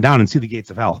 they have to come down and see the Gates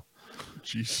of Hell.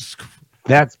 Jesus Christ.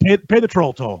 That's pay the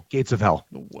troll toll. Gates of Hell.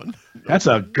 That's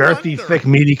a girthy, thick,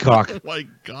 meaty cock. Oh my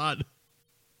God.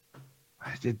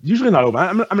 It's usually not open.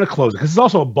 I'm going to close it because it's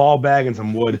also a ball bag and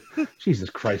some wood. Jesus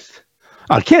Christ.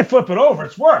 Oh, I can't flip it over.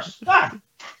 It's worse. Ah.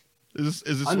 Is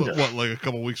this what, like a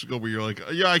couple weeks ago where you're like,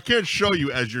 yeah, I can't show you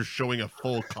as you're showing a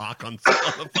full cock on the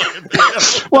fucking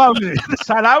video. Well, the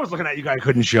side I was looking at, you guys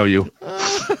couldn't show you.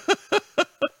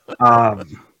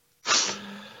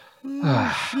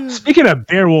 Speaking of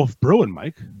Bear Wolf Brewing,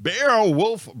 Mike. Bear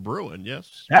Wolf Brewing,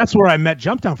 yes. That's where I met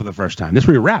Jumptown for the first time. This is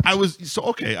where you rapped. I was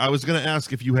going to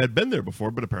ask if you had been there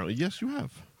before, but apparently, yes, you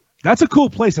have. That's a cool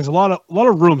place. There's a lot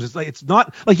of rooms. It's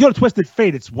not like you go to Twisted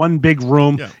Fate. It's one big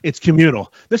room. Yeah. It's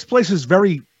communal. This place is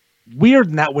very weird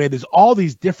in that way. There's all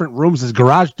these different rooms. There's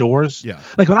garage doors. Yeah.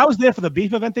 Like when I was there for the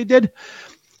beef event they did,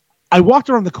 I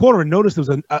walked around the corner and noticed there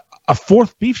was a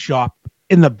fourth beef shop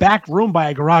in the back room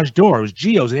by a garage door. It was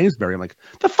Gio's in Amesbury. I'm like,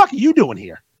 the fuck are you doing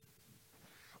here?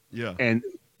 Yeah. And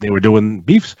they were doing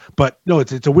beefs. But no,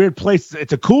 it's a weird place.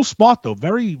 It's a cool spot though.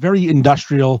 Very, very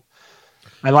industrial.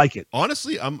 I like it.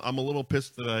 Honestly, I'm a little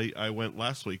pissed that I went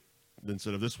last week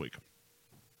instead of this week.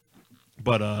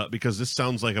 But because this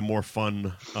sounds like a more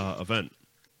fun event.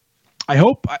 I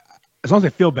hope, as long as I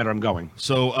feel better, I'm going.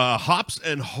 So Hops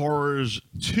and Horrors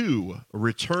 2,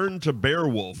 Return to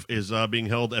Beowulf, is being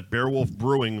held at Beowulf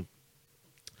Brewing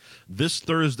this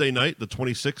Thursday night, the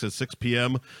 26th at 6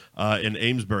 p.m. In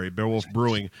Amesbury, Beowulf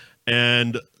Brewing.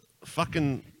 And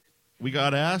fucking, we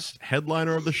got asked,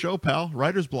 headliner of the show, pal,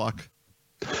 Writer's Block.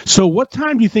 So what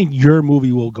time do you think your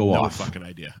movie will go off? No fucking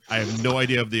idea. I have no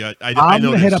idea of the... I'm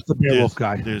going to hit up the Beowulf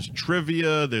guy. There's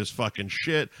trivia. There's fucking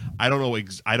shit. I don't know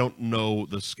I don't know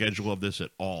the schedule of this at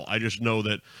all. I just know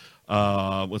that...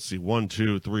 let's see. 1,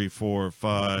 2, 3, 4,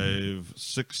 5,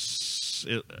 6...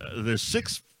 there's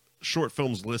 6 short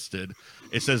films listed.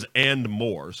 It says and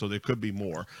more, so there could be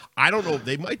more. I don't know.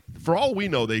 They might, for all we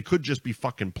know, they could just be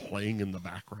fucking playing in the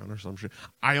background or some shit.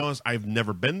 I've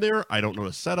never been there. I don't know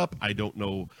the setup. I don't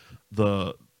know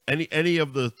any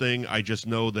of the thing. I just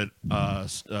know that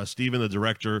Steven, the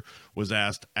director, was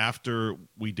asked after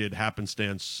we did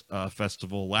Happenstance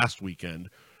Festival last weekend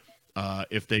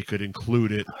if they could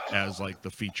include it as like the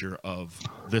feature of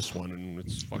this one, and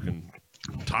it's fucking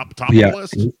top of the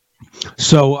list.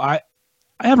 So I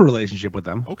have a relationship with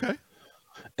them. Okay.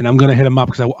 And I'm going to hit them up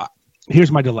because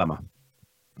here's my dilemma.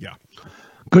 Yeah.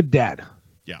 Good dad.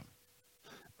 Yeah.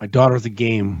 my daughter at the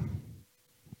game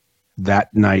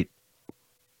that night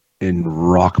in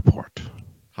Rockport.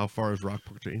 How far is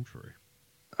Rockport to Amesbury?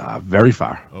 Very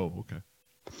far. Oh, okay.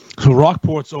 So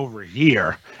Rockport's over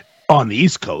here on the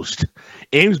East Coast.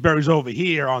 Amesbury's over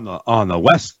here on the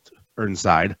western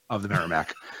side of the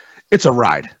Merrimack. It's a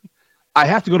ride. I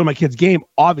have to go to my kid's game.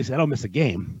 Obviously, I don't miss a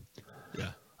game. Yeah.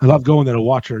 I love going there to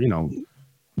watch her,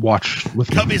 watch with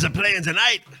me. Cubbies are playing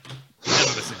tonight.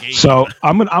 Never miss a game. So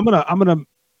I'm gonna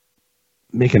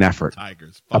make an effort.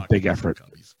 Tigers. A big effort.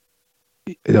 Cubbies.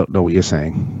 I don't know what you're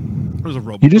saying. It was a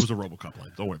RoboCop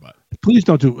line. Don't worry about it. Please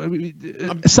don't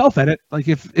do self-edit. Like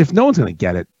if no one's gonna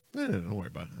get it. No, don't worry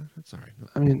about it. It's all right.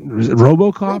 I mean, was it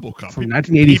RoboCop from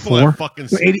 1984? People have fucking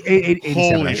seen. 87,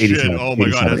 Holy shit! 87, Oh my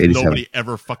god! Has 87. nobody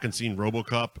ever fucking seen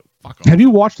RoboCop? Fuck off. Have you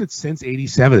watched it since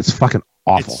 87? It's fucking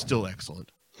awful. It's still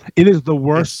excellent. It is the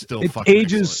worst. Still it fucking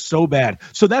ages excellent. so bad.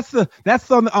 So that's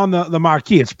on the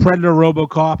marquee. It's Predator,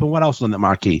 RoboCop, and what else is on the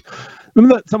marquee?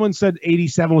 Remember that someone said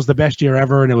 87 was the best year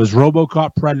ever, and it was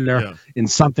RoboCop, Predator, and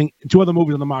two other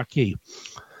movies on the marquee.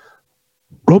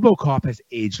 RoboCop has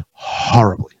aged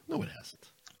horribly. No, it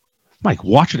hasn't. Mike,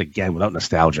 watch it again without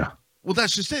nostalgia. Well,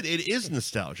 that's just it. It is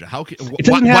nostalgia. How can it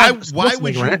doesn't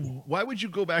why would you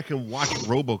go back and watch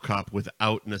RoboCop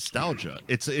without nostalgia?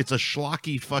 It's a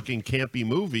schlocky fucking campy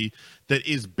movie that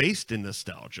is based in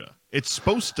nostalgia. It's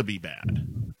supposed to be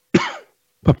bad.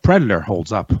 But Predator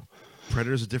holds up.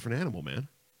 Predator's a different animal, man.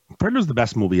 Predator's the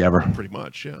best movie ever. Pretty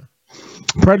much, yeah.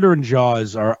 Predator and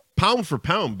Jaws are pound for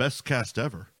pound best cast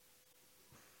ever.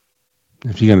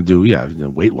 If you're gonna do,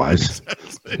 weight wise,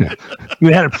 yeah.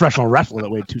 We had a professional wrestler that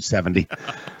weighed 270.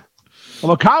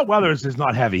 Although Kyle Weathers is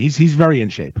not heavy, he's very in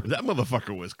shape. That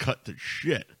motherfucker was cut to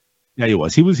shit. Yeah, he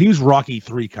was. He was Rocky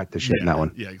 3 cut to shit in that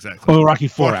one. Yeah, exactly. Oh, Rocky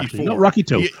 4 actually. No, Rocky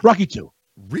 2. Rocky 2.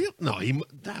 Real? No,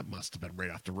 that must have been right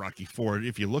after Rocky 4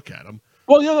 if you look at him.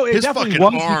 Well, his fucking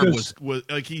arm was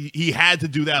like he had to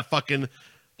do that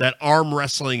arm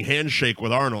wrestling handshake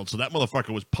with Arnold. So that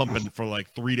motherfucker was pumping for like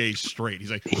 3 days straight.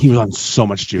 He's like, he was on so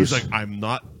much juice. He's like, I'm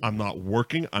not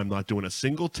working. I'm not doing a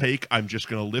single take. I'm just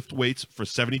going to lift weights for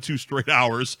 72 straight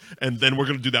hours. And then we're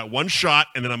going to do that one shot.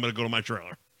 And then I'm going to go to my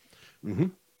trailer. Mm-hmm.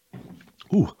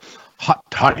 Ooh, hot.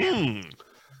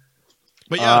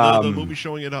 But yeah, the movie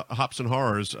showing at Hops and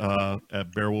Horrors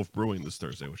at Beowulf Brewing this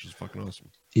Thursday, which is fucking awesome.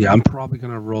 Yeah, I'm probably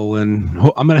gonna roll in.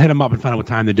 I'm gonna hit them up and find out what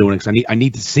time they're doing it because I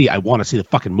need to see. I want to see the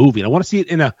fucking movie, and I want to see it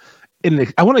I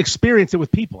want to experience it with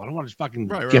people. I don't want to just fucking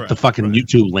get the fucking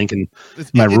YouTube link in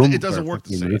my room. It doesn't work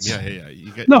the same. Minutes. Yeah.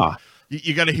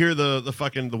 You got to hear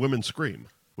the women scream,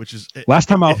 which is it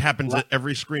happens at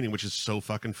every screening, which is so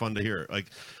fucking fun to hear. Like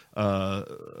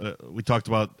we talked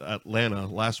about Atlanta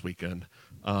last weekend.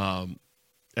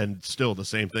 And still the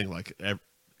same thing. Like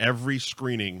every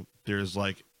screening, there's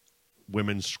like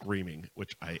women screaming,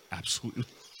 which I absolutely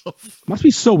love. Must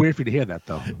be so weird for you to hear that,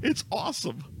 though. It's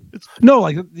awesome.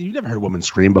 Like you never heard a woman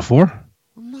scream before.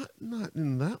 I'm not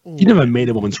in that one. You never made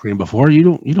a woman scream before. You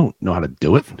don't know how to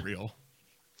do it. For real.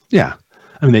 Yeah,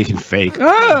 I mean they can fake.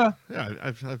 Yeah,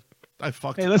 I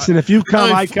fucked. Hey, listen, if you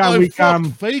come, I come. We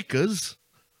come. Fakers.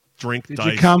 Drink Did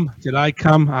dice. You come? Did I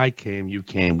come? I came. You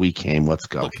came. We came. Let's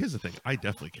go. Look, here's the thing. I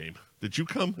definitely came. Did you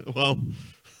come? Well,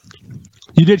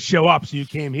 you did show up, so you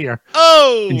came here.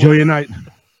 Oh, enjoy your night.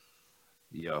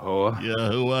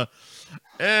 Yahuwah.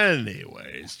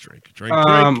 Anyways, drink.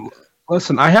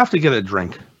 Listen, I have to get a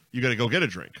drink. You got to go get a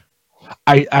drink.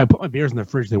 I put my beers in the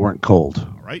fridge. They weren't cold.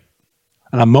 All right.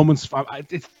 And a moment's.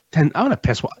 It's 10. I'm gonna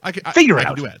piss. Figure it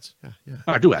out. I can do ads. Yeah.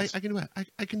 All right, do ads. I can do ads.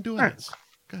 I can do ads.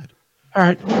 Good. All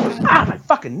right. My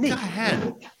fucking knee. Go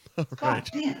ahead. All right.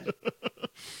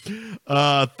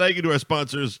 Thank you to our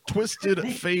sponsors, Twisted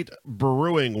Fate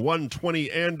Brewing,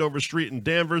 120 Andover Street in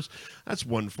Danvers. That's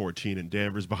 114 in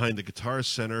Danvers, behind the Guitar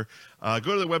Center. Go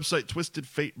to the website,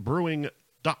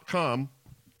 twistedfatebrewing.com.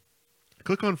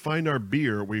 Click on Find Our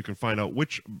Beer, where you can find out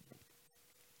which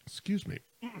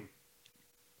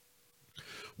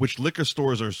liquor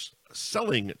stores are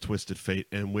selling Twisted Fate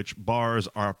and which bars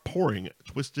are pouring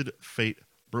Twisted Fate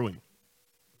Brewing.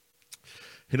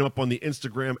 Hit them up on the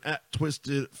Instagram at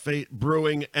Twisted Fate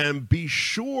Brewing, and be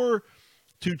sure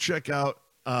to check out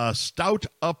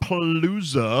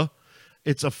Stoutalooza.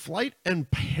 It's a flight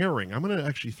and pairing. I'm going to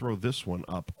actually throw this one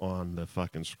up on the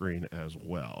fucking screen as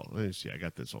well. Let me see. I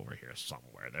got this over here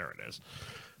somewhere. There it is.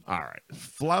 All right.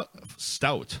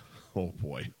 Stout. Oh,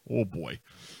 boy.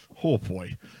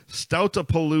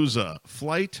 Stoutalooza,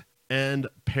 flight and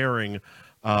pairing.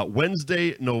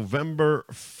 Wednesday, November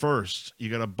 1st. You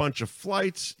got a bunch of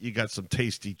flights. You got some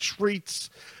tasty treats.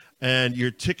 And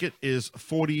your ticket is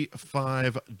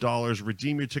 $45.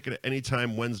 Redeem your ticket at any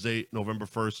time Wednesday, November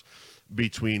 1st,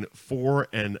 between 4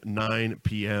 and 9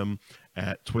 p.m.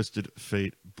 at Twisted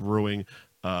Fate Brewing.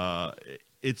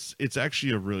 It's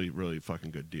actually a really, really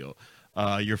fucking good deal.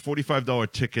 Your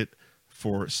 $45 ticket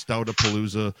for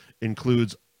Stoutapalooza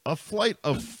includes a flight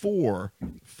of 4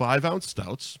 5-ounce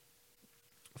stouts,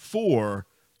 4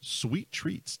 sweet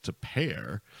treats to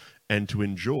pair and to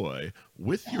enjoy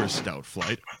with your stout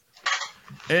flight,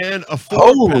 and a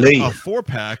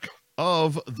 4-pack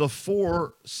of the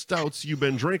 4 stouts you've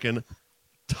been drinking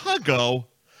to go.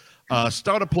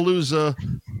 Stoutapalooza,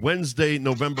 Wednesday,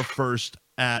 November 1st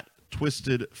at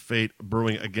Twisted Fate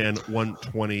Brewing. Again,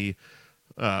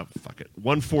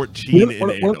 114 in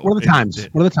Ando. What are the times?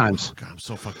 What are the times? Oh, God, I'm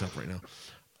so fucked up right now.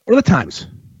 What are the times?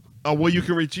 Well, you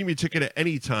can redeem your ticket at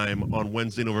any time on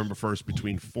Wednesday, November 1st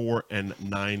between 4 and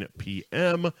 9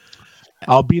 p.m.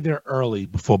 I'll be there early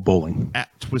before bowling. At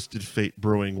Twisted Fate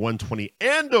Brewing, 120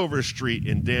 Andover Street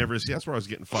in Danvers. See, that's where I was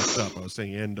getting fucked up. I was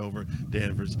saying Andover,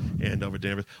 Danvers.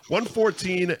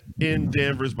 114 in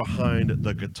Danvers behind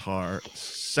the Guitar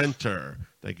Center.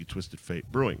 Thank you, Twisted Fate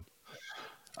Brewing.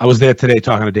 I was there today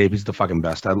talking to Dave. He's the fucking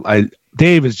best.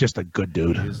 Dave is just a good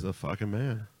dude. He's the fucking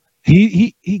man.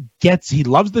 He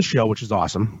loves the show, which is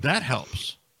awesome. That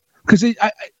helps. Because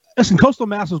listen, Coastal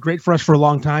Mass was great for us for a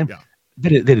long time. Yeah. They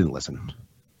didn't listen.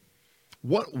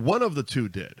 One of the two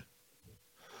did.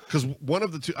 Because one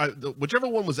of the two, whichever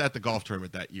one was at the golf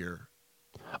tournament that year.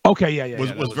 Okay, yeah.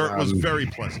 Was very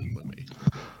pleasant with me.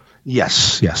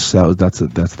 Yes. That's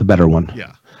the better one.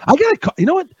 Yeah. I gotta call, you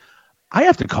know what? I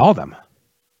have to call them.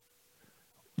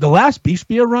 The last Beef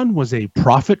Beer run was a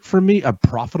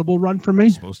profitable run for me.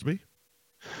 Supposed to be.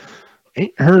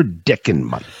 Ain't heard dick in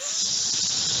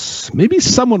months. Maybe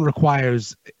someone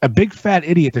requires a big fat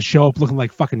idiot to show up looking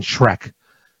like fucking Shrek.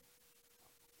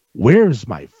 Where's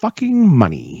my fucking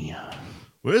money?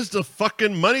 Where's the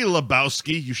fucking money,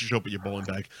 Lebowski? You should show up with your bowling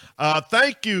bag.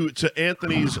 Thank you to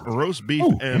Anthony's Roast Beef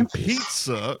and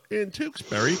Pizza in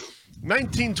Tewksbury,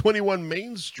 1921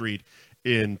 Main Street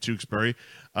in Tewksbury.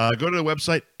 Go to the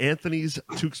website,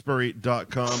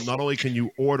 anthonystewksbury.com. Not only can you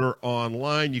order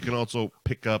online, you can also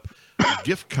pick up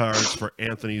gift cards for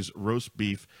Anthony's Roast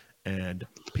Beef and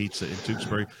Pizza in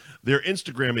Tewksbury. Their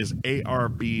Instagram is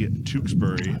ARB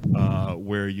Tewksbury,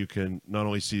 where you can not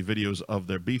only see videos of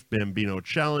their Beef Bambino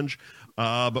Challenge,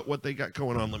 but what they got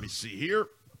going on. Let me see here.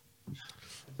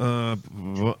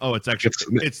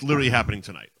 It's literally happening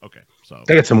tonight. Okay, so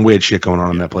they got some weird shit going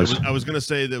on in that place. I was gonna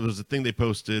say there was a thing they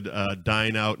posted,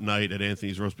 dine out night at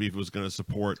Anthony's Roast Beef was gonna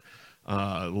support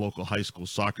local high school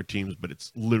soccer teams, but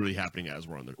it's literally happening as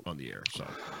we're on the air. So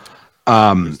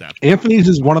Anthony's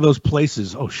is one of those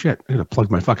places. Oh shit! I gotta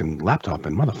plug my fucking laptop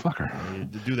in, motherfucker.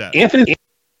 Do that, Anthony.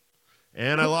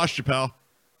 And I lost you, pal.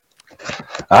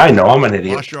 I know I'm an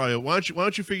idiot. Lost your audio. Why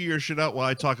don't you figure your shit out while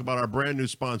I talk about our brand new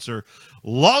sponsor,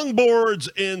 Longboards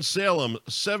in Salem,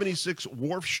 76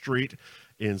 Wharf Street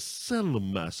in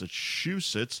Salem,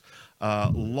 Massachusetts.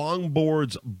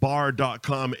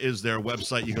 Longboardsbar.com is their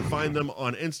website. You can find them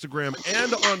on Instagram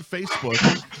and on Facebook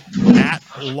at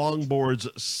Longboards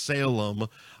Salem.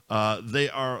 They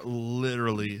are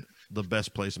literally the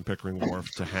best place in Pickering Wharf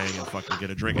to hang and fucking get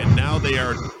a drink. And now they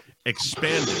are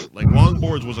expanded. Like,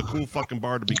 Longboards was a cool fucking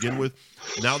bar to begin with.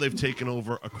 Now they've taken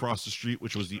over across the street,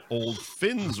 which was the old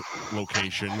Finn's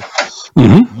location.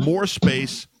 Mm-hmm. More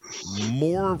space,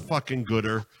 more fucking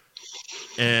gooder,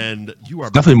 and you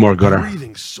are definitely more gooder.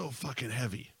 Breathing so fucking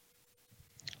heavy.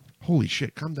 Holy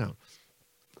shit! Calm down.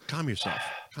 Calm yourself.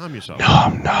 No, I'm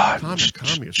not.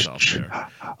 Calm yourself there.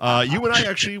 You and I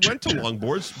actually went to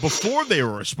Longboards before they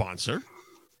were a sponsor.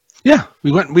 Yeah,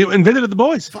 we visited the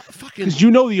boys. Because you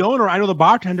know the owner, I know the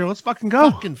bartender. Let's fucking go.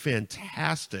 Fucking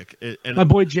fantastic. And my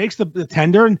boy Jake's the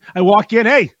tender, and I walk in.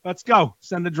 Hey, let's go.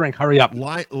 Send a drink. Hurry up.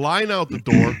 Line out the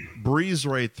door. Breeze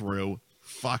right through.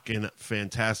 Fucking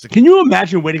fantastic. Can you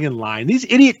imagine waiting in line? These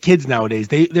idiot kids nowadays,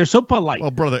 they're so polite. Well,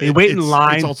 brother, they wait in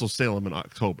line. It's also Salem in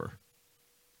October.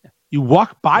 You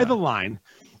walk by the line.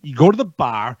 You go to the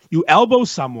bar. You elbow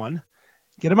someone.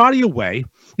 Get them out of your way.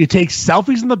 You take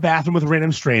selfies in the bathroom with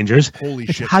random strangers. Holy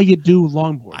it's shit! How you do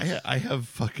longboards? I have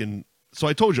fucking. So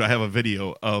I told you I have a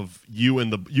video of you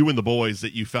and the boys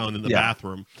that you found in the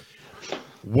bathroom.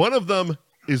 One of them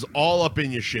is all up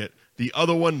in your shit. The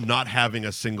other one not having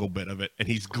a single bit of it, and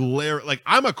he's glaring. Like,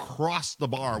 I'm across the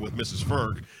bar with Mrs.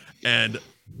 Ferg, and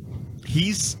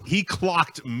he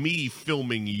clocked me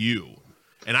filming you,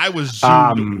 and I was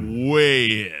zoomed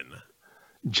way in.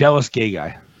 Jealous gay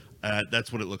guy.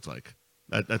 That's what it looked like.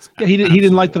 That's He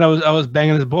didn't like that I was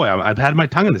banging his boy. I've had my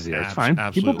tongue in his ear. It's fine.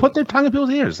 Absolutely. People put their tongue in people's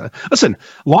ears. Listen,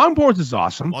 longboards is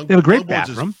awesome. They have a great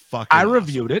bathroom. I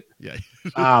reviewed it. Yeah.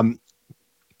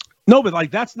 No, but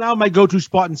like that's now my go-to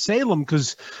spot in Salem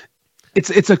because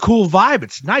it's a cool vibe.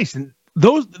 It's nice, and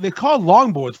they're called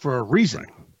longboards for a reason.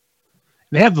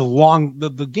 They have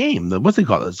the game. What's they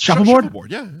call it? Shuffleboard.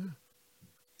 Shuffleboard. Yeah.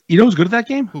 You know who's good at that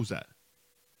game? Who's that?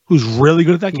 Who's really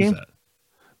good at that game? That?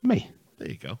 Me. There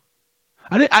you go.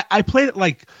 I played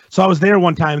it so I was there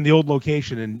one time in the old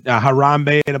location, and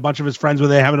Harambe and a bunch of his friends were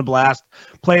there having a blast,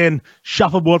 playing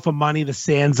shuffleboard for money. The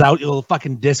sand's out, your little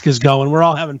fucking disc is going. We're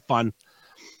all having fun.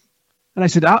 And I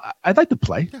said, I'd like to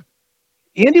play. Yeah.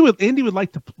 Andy would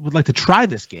like to try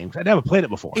this game because I'd never played it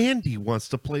before. Andy wants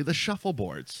to play the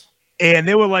shuffleboards. And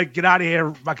they were like, get out of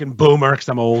here, fucking boomer, because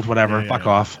I'm old, whatever, fuck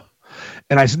off.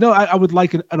 And I said, no, I would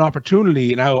like an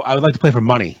opportunity, and I would like to play for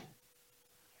money.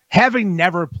 Having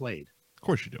never played. Of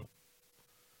course you do.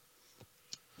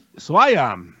 So I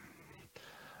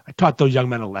taught those young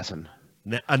men a lesson.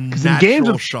 A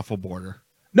natural shuffleboarder.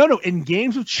 No, in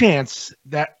games of chance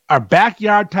that are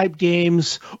backyard type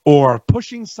games or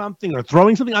pushing something or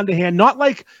throwing something underhand, not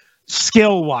like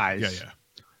skill wise. Yeah.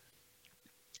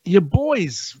 Your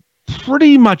boy's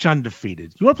pretty much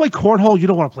undefeated. You want to play cornhole? You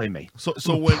don't want to play me. So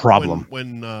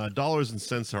when dollars and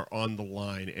cents are on the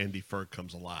line, Andy Ferg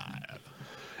comes alive.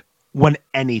 When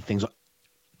anything's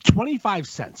 25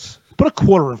 cents, put a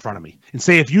quarter in front of me and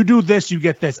say, if you do this, you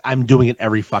get this. I'm doing it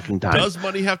every fucking time. Does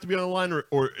money have to be on the line,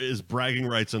 or is bragging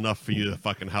rights enough for you to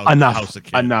fucking house a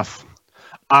kid? Enough.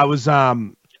 I was at a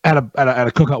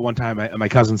cookout one time at my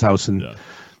cousin's house, and I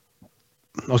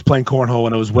was playing cornhole,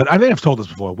 and it was I think I've told this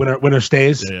before. Winner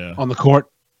stays on the court.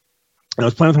 And I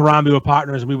was playing with Harambe, we were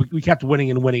partners, and we kept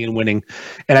winning and winning and winning.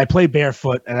 And I play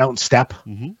barefoot, and I don't step,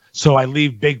 so I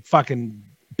leave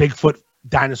Bigfoot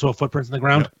dinosaur footprints in the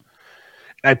ground.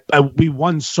 We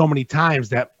won so many times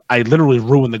that I literally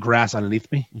ruined the grass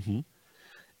underneath me.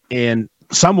 And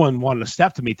someone wanted to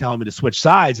step to me, telling me to switch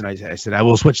sides, and I said, I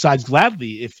will switch sides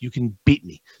gladly if you can beat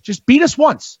me. Just beat us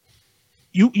once.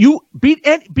 You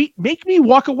make me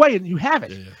walk away, and you have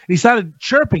it. And he started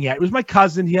chirping at it. It was my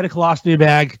cousin. He had a colostomy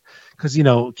bag because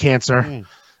cancer.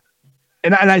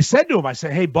 And I said to him, I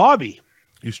said, hey, Bobby.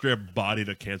 You straight up bodied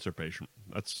a cancer patient.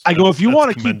 If you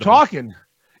want to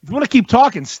keep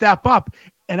talking, step up,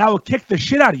 and I will kick the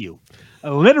shit out of you.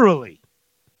 Literally.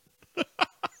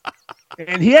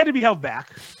 And he had to be held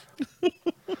back.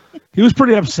 He was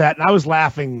pretty upset, and I was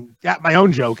laughing at my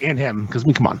own joke and him, because,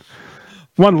 come on.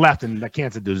 One left, and the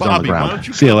cancer dude's on the ground. Why don't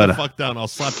you see you later. Fuck down. I'll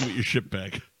slap you with your shit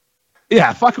bag.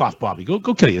 Yeah, fuck off, Bobby. Go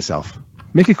kill yourself.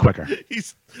 Make it quicker.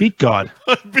 Beat God.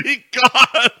 Beat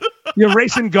God. You're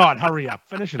racing God. Hurry up.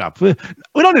 Finish it up. We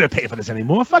don't need to pay for this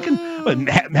anymore. Fucking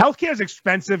healthcare is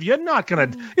expensive. You're not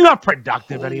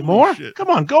productive anymore. Shit. Come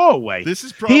on, go away. This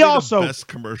is probably the best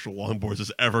commercial longboards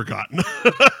has ever gotten.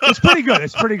 It's pretty good.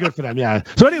 It's pretty good for them. Yeah.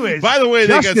 So, anyways, by the way,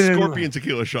 Justin, they got Scorpion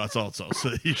tequila shots also,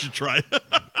 so you should try it.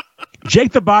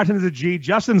 Jake the bartender's a G.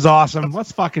 Justin's awesome.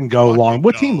 Let's fucking go long.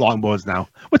 What team longboards now?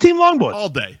 What team longboards?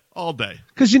 All day.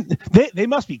 Because they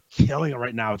must be killing it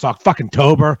right now. It's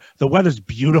October. The weather's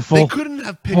beautiful. They couldn't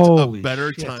have picked a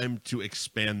better time to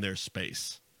expand their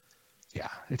space. Yeah,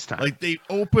 it's time. Like, they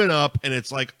open up, and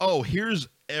it's like, oh, here's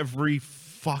every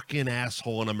fucking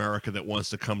asshole in America that wants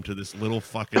to come to this little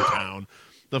fucking town.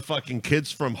 The fucking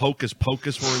kids from Hocus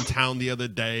Pocus were in town the other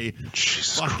day.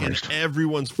 Jesus fucking Christ.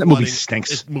 Everyone's That movie stinks.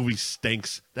 This movie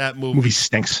stinks. That movie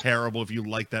stinks. Terrible. If you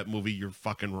like that movie, you're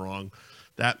fucking wrong.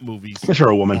 That movie's you're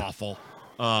a woman. Awful.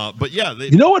 But yeah.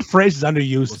 You know what phrase is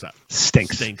underused? What's that?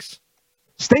 Stinks.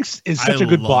 Stinks is such a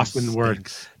good Boston stinks.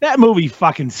 word. That movie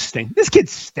fucking stinks. This kid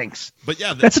stinks. But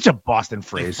yeah. That's such a Boston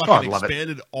phrase. They fucking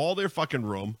expanded all their fucking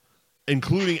room,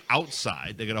 including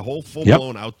outside. They got a whole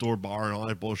full-blown outdoor bar and all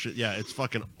that bullshit. Yeah, it's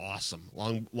fucking awesome.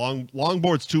 Longboards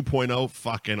 2.0,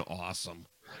 fucking awesome.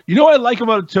 You know what I like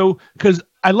about it, too? Because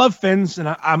I love Finn's,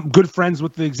 and I'm good friends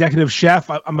with the executive chef.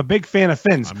 I'm a big fan of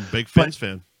Finn's. I'm a big Finn's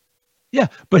fan. Yeah,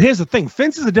 but here's the thing.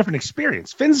 Finn's is a different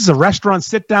experience. Finn's is a restaurant,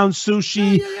 sit-down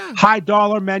sushi,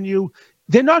 high-dollar menu.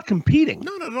 They're not competing.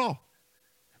 No, not at all.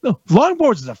 No,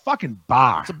 Longboards is a fucking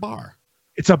bar. It's a bar.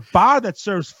 It's a bar that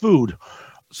serves food.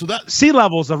 So that Sea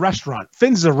Level is a restaurant.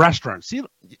 Finn's is a restaurant.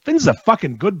 Finn's is a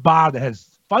fucking good bar that has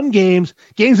fun games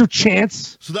of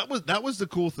chance. So that was the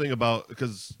cool thing about,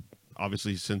 because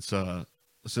obviously since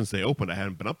they opened, I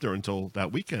hadn't been up there until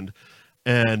that weekend,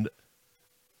 and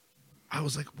I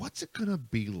was like, what's it gonna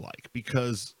be like?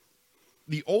 Because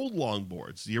the old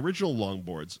Longboards, the original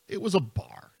Longboards, it was a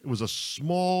bar. It was a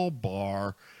small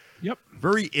bar. Yep.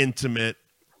 Very intimate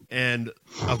and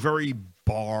a very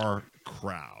bar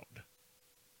crowd.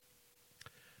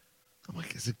 I'm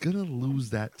like, is it going to lose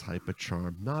that type of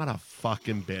charm? Not a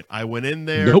fucking bit. I went in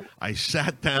there, Nope. I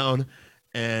sat down,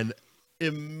 and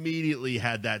immediately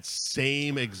had that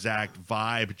same exact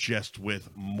vibe, just with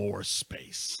more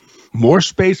space. More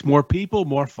space, more people,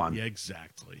 more fun. Yeah,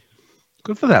 exactly.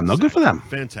 Good for them, though. Good for them.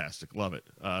 Fantastic. Love it.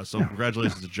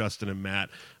 Congratulations to Justin and Matt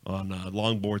on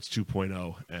Longboards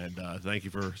 2.0, and thank you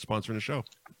for sponsoring the show.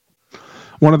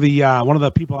 One of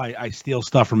the people I steal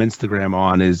stuff from Instagram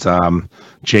on is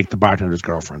Jake the bartender's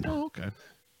girlfriend. Oh, okay.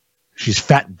 She's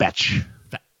Fat Betch.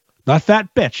 Not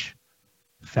Fat Bitch.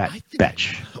 Fat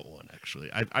Betch.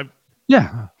 Actually, I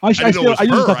steal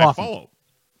stuff often.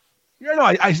 Yeah, no,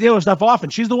 I steal her stuff often.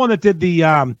 She's the one that did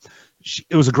the.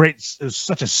 It was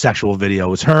such a sexual video.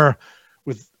 It was her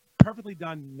with perfectly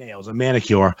done nails, a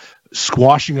manicure,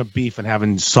 squashing a beef and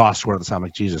having sauce squirt at the time. I'm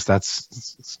like, Jesus, you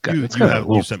sent me that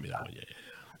one.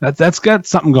 Yeah. That's got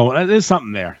something going. There's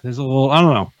something there. There's a little. I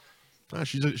don't know.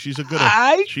 She's a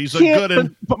good. She's a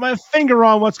good. Put my finger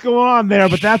on what's going on there,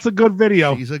 but that's a good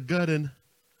video. She's a good one.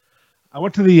 I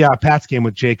went to the Pats game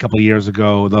with Jay a couple of years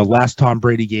ago, the last Tom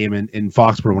Brady game in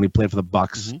Foxborough when he played for the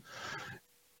Bucks. Mm-hmm.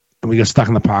 And we got stuck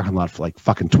in the parking lot for like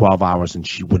fucking 12 hours, and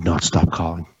she would not stop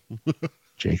calling.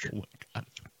 Jake. Oh my God.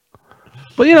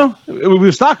 But, we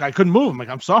were stuck. I couldn't move. I'm like,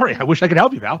 I'm sorry. I wish I could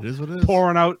help you, pal. It is what it is.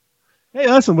 Pouring out. Hey,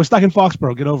 listen, we're stuck in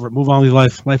Foxborough. Get over it. Move on with your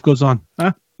life. Life goes on.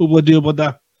 Huh? Oobla dee oobla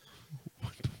da.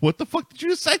 What the fuck did you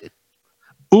just say?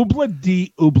 Oobla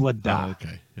dee oobla da. Oh,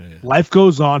 okay. Yeah. Life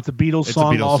goes on. It's a Beatles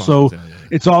song. Also,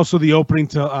 it's also the opening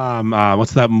to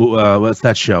what's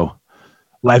that show?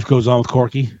 Life Goes On with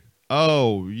Corky.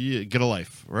 Oh yeah, Get a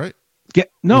Life, right?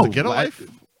 Get a Life.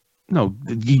 No,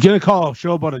 you gonna call a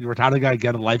show about a retarded guy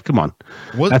Get a Life? Come on,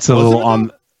 that's a little on.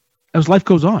 That was Life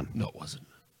Goes On. No, it wasn't.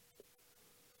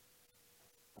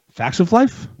 Facts of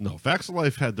Life. No, Facts of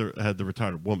Life had the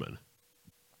retarded woman.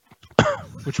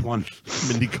 Which one?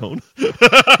 Mindy Cohn.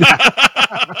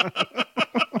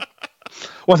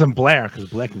 Wasn't Blair, because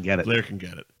Blair can get it. Blair can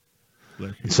get it.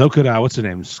 So could what's her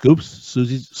name?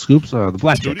 Susie Scoops, the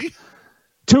black chick.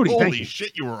 Tootie. Holy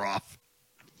shit, you were off.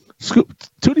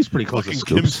 Tootie's pretty close to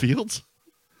Scoops. Kim Fields.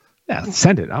 Yeah,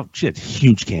 send it. Oh shit,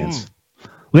 huge cans.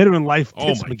 Later in life,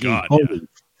 Tits McGee. God, holy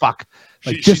fuck!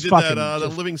 Like she did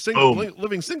that living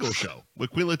single show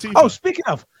with Queen Latifah. Oh, speaking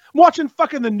of, I'm watching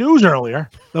fucking the news earlier.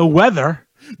 The weather.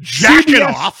 Jacking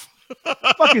CBS, off.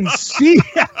 Fucking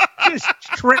just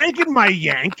cranking my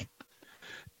yank.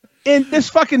 And this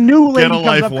fucking new lady Get a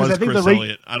Life comes up was Chris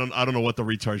Elliott. I don't know what the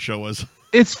retard show was.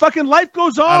 It's fucking Life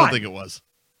Goes On. I don't think it was.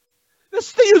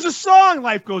 This thing is a song.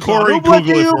 Life Goes Corey, On.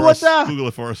 Google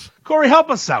it for us. Corey,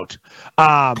 help us out.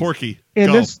 Corky.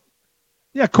 And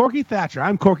Corky Thatcher.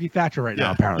 I'm Corky Thatcher right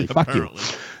now. Apparently, fuck you.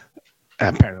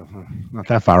 Apparently, not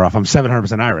that far off. I'm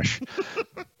 700% Irish.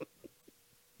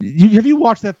 Have you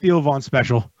watched that Theo Von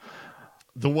special?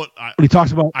 The one he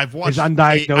talks about. I've watched. His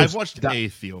undiagnosed. I've watched a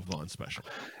Theo Von special.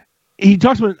 He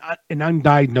talks about an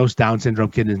undiagnosed Down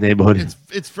syndrome kid in his neighborhood.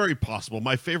 It's very possible.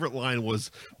 My favorite line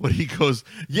was when he goes,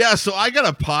 "Yeah, so I got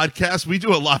a podcast. We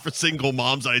do a lot for single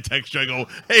moms." I text you. I go,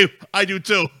 "Hey, I do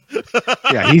too."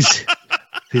 Yeah,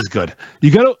 he's good.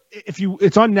 You gotta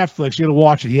it's on Netflix. You gotta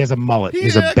watch it. He has a mullet.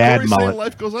 He's a bad mullet.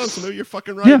 Life goes on. So maybe you're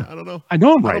fucking right. Yeah. I don't know. I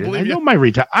know I'm right. I know my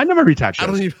retouch. I know my retouch. I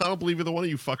don't believe either one of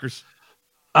you fuckers.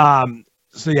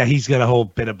 So yeah, he's got a whole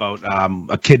bit about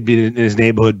a kid being in his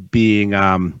neighborhood being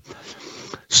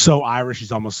so Irish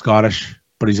he's almost Scottish,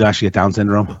 but he's actually a Down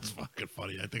syndrome. That's fucking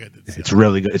funny. I think I did see It's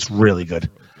really good. It's really good.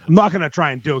 I'm not gonna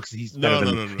try and do it because he's better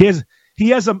than me. He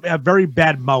has a very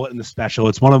bad mullet in the special.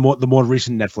 It's one of the more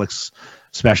recent Netflix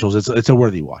specials. It's a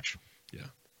worthy watch. Yeah.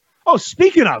 Oh,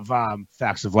 speaking of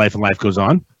Facts of Life and Life Goes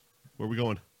On, where are we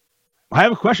going? I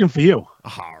have a question for you.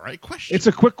 All right, question. It's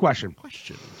a quick question.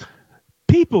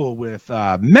 People with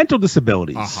mental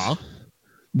disabilities,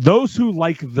 those who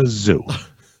like the zoo.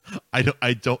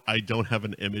 I don't have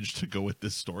an image to go with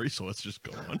this story, so let's just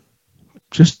go on.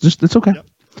 Just it's okay. Yep.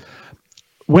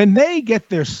 When they get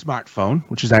their smartphone,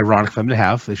 which is ironic for them to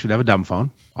have, they should have a dumb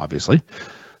phone, obviously.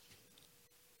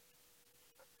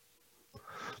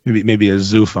 Maybe a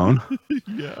zoo phone.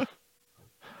 Yeah.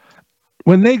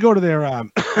 When they go to their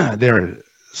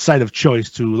site of choice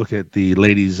to look at the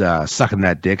ladies sucking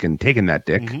that dick and taking that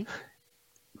dick,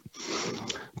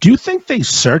 do you think they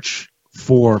search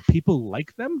for people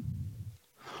like them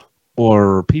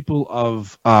or people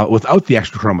of without the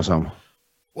extra chromosome?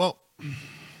 Well,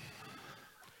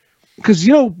 because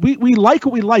we like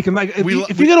what we like, and like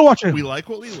if you're gonna watch it, we like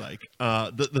what we like.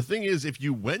 The thing is, if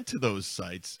you went to those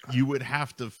sites, you would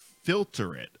have to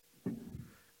filter it,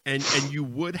 and you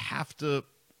would have to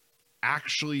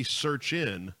actually search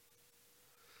in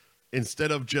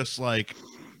instead of just like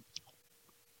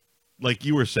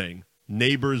you were saying,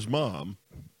 neighbor's mom.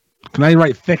 Can I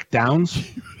write thick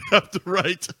Downs? You have to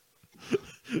write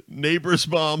neighbor's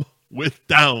mom with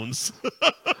Downs.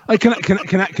 Like,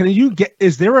 can you get?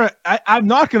 Is there a? I'm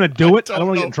not going to do it. I don't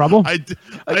want to get in trouble.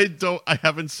 I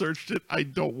haven't searched it. I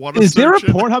don't want to. Is there a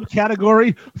Pornhub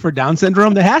category for Down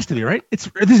syndrome? There has to be, right?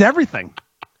 There's everything.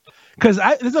 Because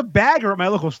there's a bagger at my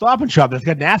local Stop and Shop that's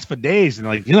got an ass for days, and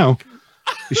like,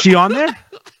 is she on there?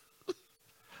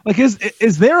 Like,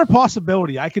 is there a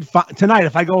possibility I could find tonight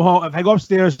if I go home, if I go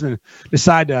upstairs and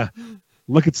decide to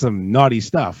look at some naughty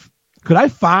stuff? Could I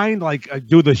find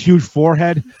do the huge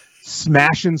forehead,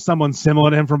 smashing someone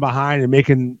similar to him from behind and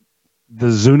making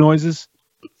the zoo noises?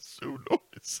 Zoo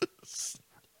noises.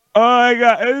 Oh my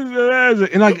god!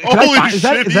 And like, does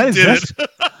that exist?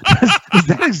 Does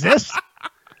that exist?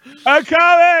 I'm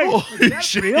coming. Holy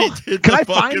shit! Can I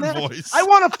find that? Voice. I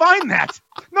want to find that.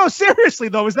 No, seriously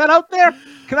though, is that out there?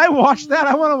 Can I watch that?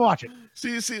 I want to watch it.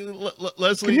 See,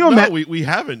 Leslie. No, we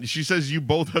haven't. She says you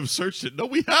both have searched it. No,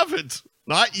 we haven't.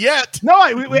 Not yet. No,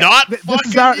 not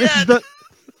fucking yet.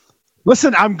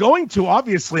 Listen, I'm going to.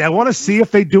 Obviously, I want to see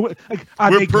if they do it. Like,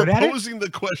 we're proposing the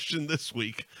question this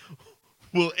week.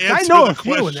 We'll answer the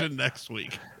question next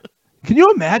week. Can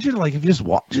you imagine, like, if you just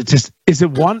watch? Is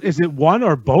it one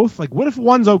or both? Like, what if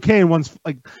one's okay and one's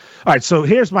like? All right, so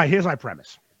here's my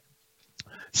premise.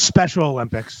 Special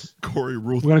Olympics. Corey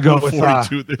Ruth. We're gonna go with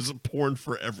 42. There's a porn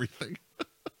for everything.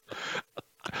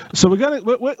 So we're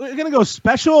gonna go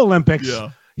Special Olympics. Yeah.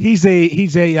 He's a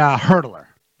hurdler.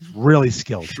 Really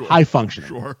skilled, high functioning.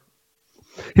 Sure.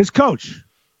 His coach,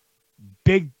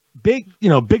 big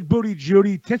booty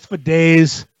Judy, tits for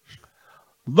days,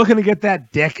 looking to get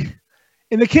that dick.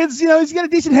 And the kids, he's got a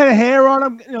decent head of hair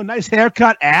on him, nice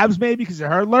haircut, abs maybe because he's a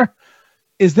hurdler.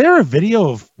 Is there a video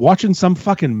of watching some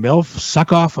fucking MILF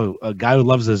suck off a guy who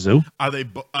loves a zoo? Are they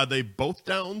both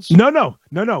Downs? No.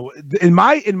 In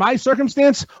my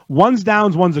circumstance, one's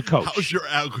Downs, one's a coach. How's your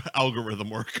algorithm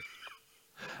work?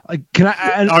 Like,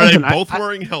 are they both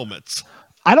wearing helmets?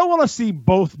 I don't want to see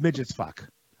both midgets fuck.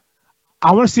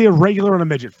 I want to see a regular and a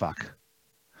midget fuck.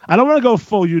 I don't want to go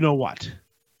full. You know what?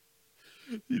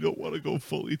 You don't want to go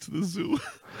fully to the zoo.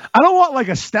 I don't want like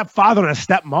a stepfather and a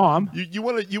stepmom. You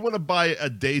want to buy a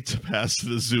day to pass to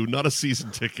the zoo, not a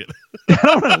season ticket. I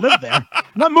don't want to live there. I'm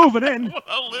not moving in.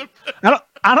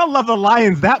 I don't love the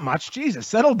Lions that much. Jesus,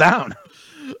 settle down.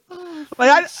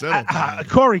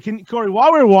 Corey,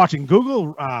 while we were watching,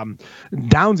 Google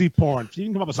Downsy porn. You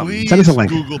can come up with something. Please send us a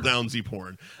link. Google Downsy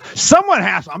porn. Someone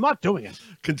has. I'm not doing it.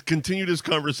 Continue this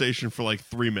conversation for like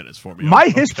 3 minutes for me. My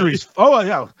history's. Oh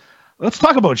yeah. Let's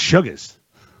talk about sugars.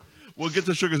 We'll get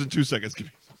to sugars in 2 seconds.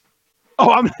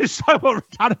 I'm going to talk about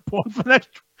retarded porn for next.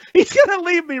 He's going to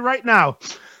leave me right now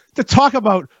to talk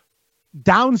about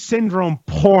Down syndrome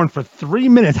porn for 3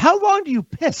 minutes. How long do you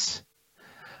piss?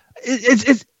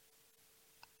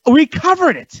 We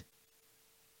covered it.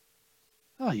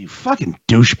 Oh, you fucking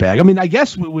douchebag. I mean, I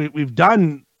guess we've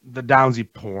done the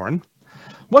Downsy porn.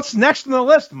 What's next on the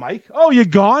list, Mike? Oh, you're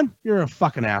gone? You're a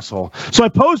fucking asshole. So I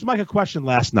posed Mike a question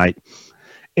last night,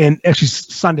 and actually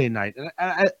Sunday night. And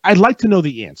I'd like to know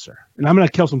the answer, and I'm going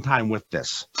to kill some time with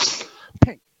this.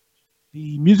 Pink,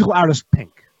 the musical artist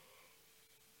Pink,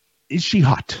 is she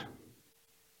hot?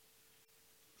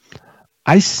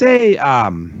 I say,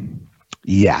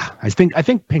 yeah. I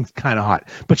think Pink's kind of hot,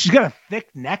 but she's got a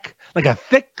thick neck, like a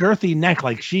thick, girthy neck,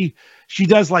 like she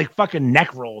does like fucking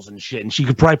neck rolls and shit, and she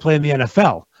could probably play in the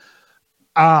NFL.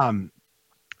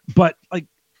 But like,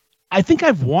 I think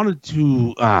I've wanted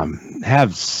to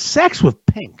have sex with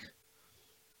Pink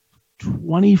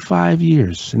 25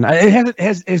 years, and it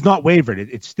has not wavered.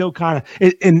 It's still kind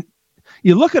of, and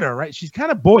you look at her, right? She's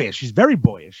kind of boyish. She's very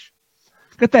boyish.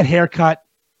 Got that haircut,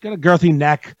 got a girthy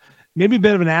neck, maybe a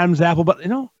bit of an Adam's apple, but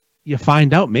you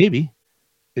find out maybe.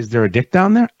 Is there a dick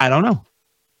down there? I don't know.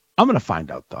 I'm gonna find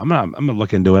out though. I'm gonna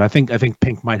look into it. I think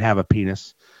Pink might have a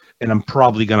penis, and I'm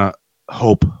probably gonna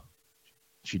hope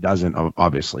she doesn't.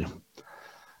 Obviously,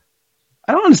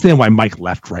 I don't understand why Mike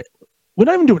left. Right, we're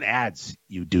not even doing ads,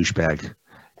 you douchebag.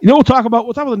 We'll talk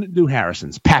about the new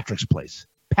Harrison's, Patrick's Place.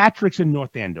 Patrick's in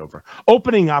North Andover,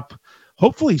 opening up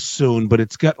hopefully soon. But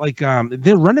it's got like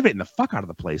they're renovating the fuck out of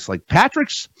the place. Like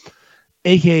Patrick's,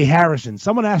 aka Harrison.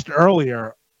 Someone asked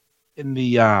earlier in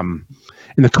the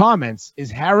comments,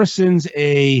 is Harrison's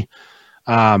a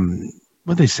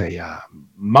what they say,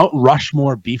 Mount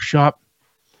Rushmore beef shop?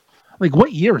 Like,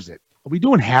 what year is it? Are we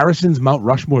doing Harrison's Mount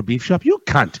Rushmore beef shop? You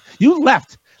cunt. You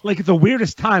left like at the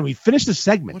weirdest time. We finished the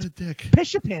segment. What a dick.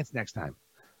 Piss your pants next time.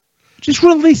 Just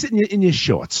release it in your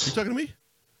shorts. You talking to me?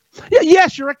 Yeah,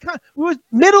 yes, you're a we was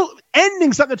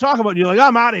ending something to talk about, and you're like,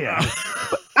 I'm out of here.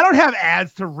 But I don't have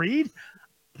ads to read.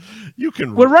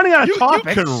 We're running out of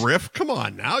topics. You can riff. Come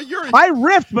on now. I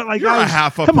riffed, but like you're a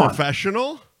half a professional.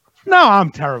 On. No,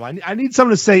 I'm terrible. I need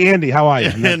someone to say, Andy, how are you?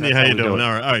 Andy, how you doing?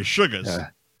 All right, Sugars.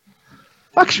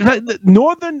 Fuck,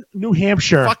 Northern New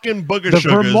Hampshire. Fucking booger the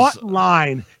Sugars. Vermont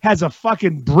line has a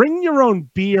fucking bring your own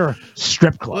beer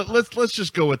strip club. Let's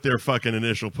just go with their fucking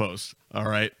initial post. All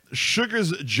right,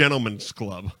 Sugars Gentlemen's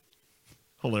Club.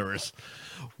 Hilarious.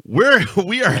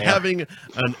 We are having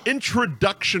an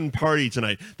introduction party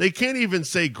tonight. They can't even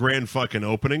say grand fucking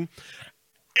opening.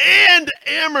 And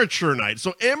amateur night.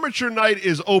 So amateur night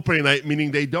is opening night,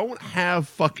 meaning they don't have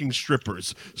fucking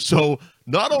strippers. So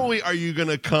not only are you going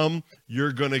to come,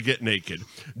 you're going to get naked.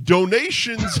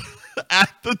 Donations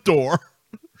at the door.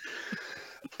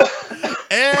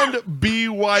 And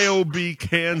BYOB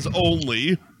cans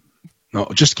only. No,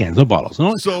 just cans, no bottles.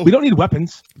 No, so we don't need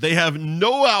weapons. They have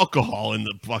no alcohol in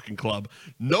the fucking club,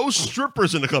 no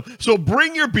strippers in the club. So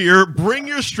bring your beer, bring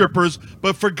your strippers,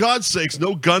 but for God's sakes,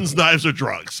 no guns, knives, or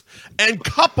drugs. And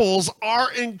couples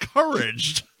are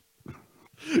encouraged.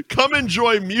 Come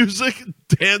enjoy music,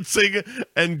 dancing,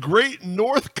 and great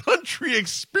North Country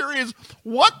experience.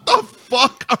 What the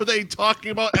fuck are they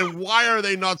talking about, and why are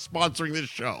they not sponsoring this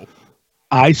show?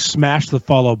 I smashed the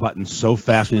follow button so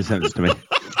fast when you sent this to me.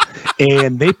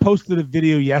 And they posted a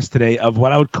video yesterday of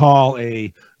what I would call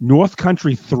a North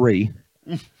Country 3,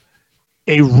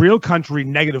 a Real Country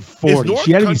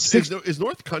 -40. Is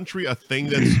North Country a thing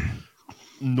that's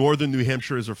Northern New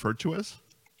Hampshire is referred to as?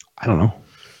 I don't know.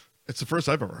 It's the first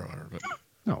I've ever heard of it.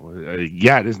 No,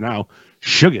 yeah, it is now.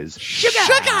 Sugars.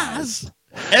 SUGA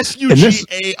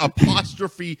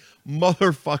apostrophe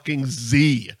motherfucking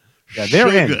Z. Yeah, they're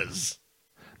Sugars.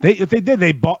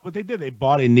 They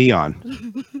bought a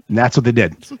neon, and that's what they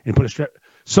did, and put a strip.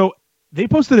 So they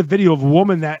posted a video of a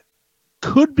woman that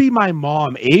could be my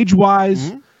mom,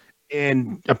 age-wise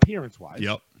and appearance-wise.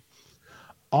 Yep.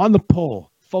 On the pole,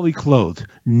 fully clothed,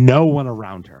 no one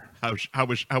around her. How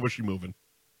was she moving?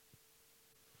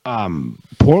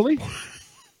 Poorly. I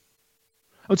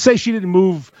would say she didn't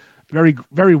move very,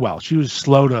 very well. She was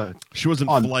slow to. She wasn't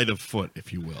flight of foot,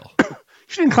 if you will.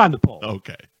 She didn't climb the pole.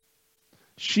 Okay.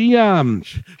 She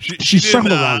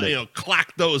circled around it.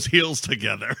 Clack those heels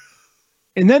together.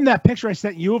 And then that picture I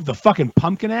sent you of the fucking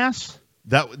pumpkin ass.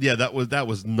 That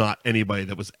was not anybody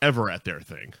that was ever at their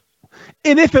thing.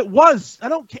 And if it was, I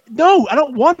don't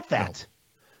want that.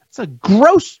 No. It's a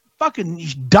gross fucking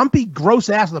dumpy gross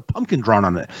ass with a pumpkin drawn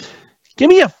on it. Give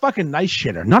me a fucking nice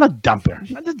shitter, not a dumper.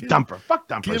 Not a dumper. Fuck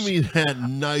dumpers. Give me that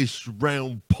nice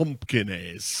round pumpkin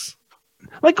ass.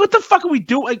 Like, what the fuck are we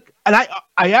doing? Like, and I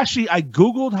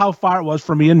Googled how far it was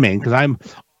from me in Maine because I'm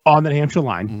on the New Hampshire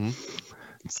line. Mm-hmm.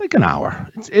 It's like an hour.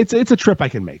 It's a trip I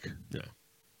can make. Yeah.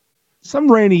 Some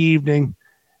rainy evening.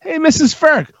 Hey, Mrs.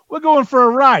 Ferg, we're going for a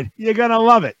ride. You're gonna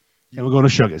love it. And we're going to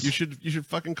Sugars. You should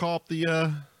fucking call up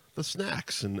the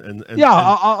snacks and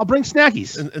I'll bring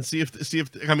snackies and see if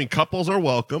I mean couples are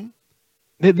welcome.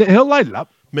 He'll light it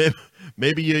up.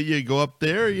 Maybe you go up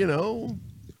there,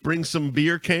 bring some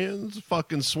beer cans,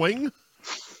 fucking swing.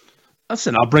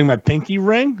 Listen, I'll bring my pinky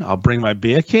ring. I'll bring my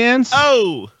beer cans.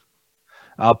 Oh.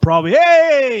 I'll probably,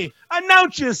 hey,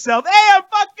 announce yourself. Hey, I'm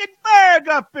fucking Berg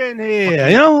up in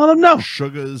here. Let them know.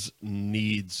 Sugars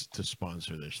needs to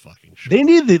sponsor this fucking show. They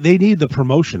need the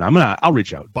promotion. I'll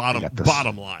reach out.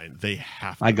 Bottom line, they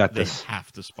have to. They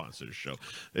have to sponsor the show.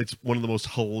 It's one of the most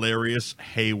hilarious,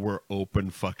 hey, we're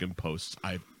open fucking posts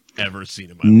I've ever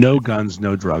seen in my life. No guns,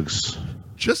 no drugs.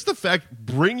 Just the fact,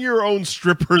 bring your own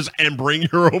strippers and bring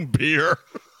your own beer.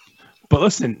 But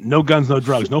listen, no guns, no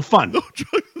drugs, no fun. No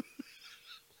drugs.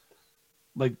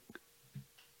 Like,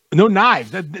 no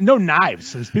knives. No knives.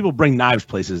 Since people bring knives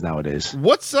places nowadays.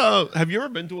 Have you ever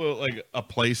been to a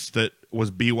place that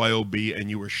was BYOB and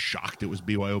you were shocked it was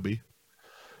BYOB?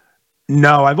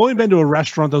 No, I've only been to a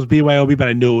restaurant that was BYOB, but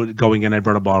I knew going in, I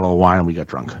brought a bottle of wine and we got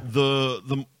drunk.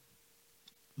 The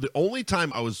only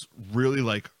time I was really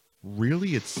like,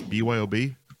 really, it's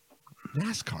BYOB?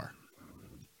 NASCAR.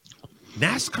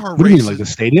 NASCAR what races. Do you mean, like the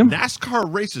stadium?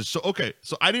 NASCAR races.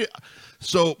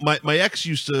 So my ex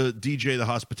used to DJ the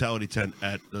hospitality tent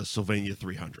at the Sylvania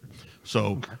 300.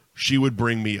 So she would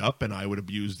bring me up and I would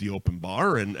abuse the open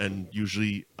bar and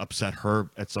usually upset her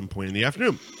at some point in the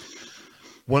afternoon.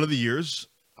 One of the years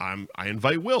I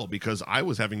invite Will because I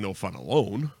was having no fun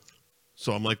alone.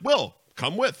 So I'm like, Will,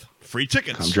 come with. Free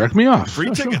tickets. Come jerk me off.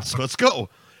 Free tickets. Sure. Let's go.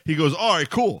 He goes, all right,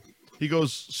 cool. He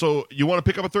goes, so you want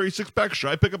to pick up a 36-pack?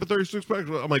 Should I pick up a 36-pack?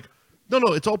 I'm like, no,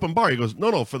 it's open bar. He goes,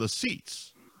 no, for the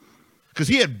seats. Because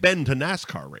he had been to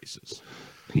NASCAR races.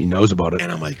 He knows about it.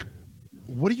 And I'm like,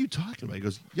 what are you talking about? He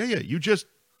goes, yeah, you just,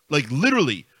 like,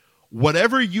 literally,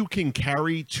 whatever you can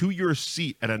carry to your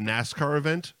seat at a NASCAR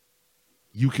event,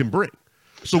 you can bring.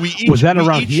 So we each... Was that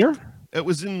around here? It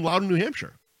was in Loudon, New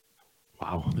Hampshire.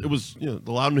 Wow. It was, the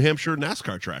Loudon, New Hampshire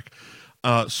NASCAR track.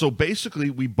 So basically,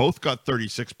 we both got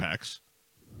 36 packs.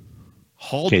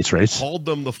 Case race. Hauled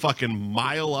them the fucking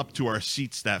mile up to our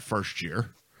seats that first year.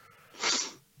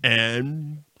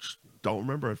 And don't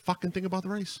remember a fucking thing about the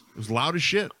race. It was loud as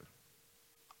shit.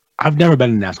 I've never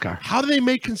been in NASCAR. How do they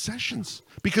make concessions?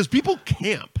 Because people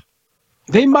camp.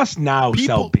 They must now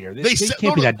sell beer. They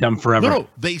can't be that dumb forever. No,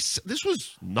 this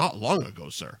was not long ago,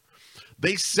 sir.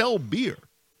 They sell beer,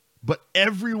 but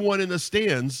everyone in the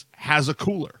stands has a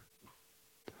cooler.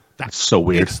 That's so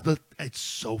weird. It's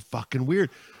so fucking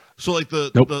weird. So like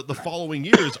the following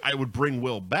years, I would bring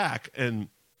Will back, and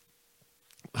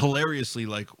hilariously,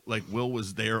 like Will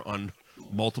was there on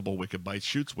multiple Wicked Bites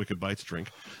shoots, Wicked Bites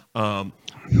drink, but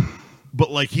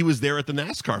like he was there at the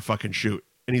NASCAR fucking shoot,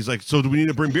 and he's like, "So do we need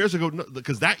to bring beers?" I go, "No,"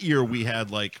 because that year we had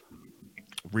like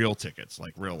real tickets,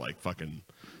 like real like fucking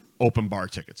open bar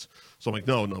tickets. So I'm like,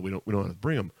 "No, we don't have to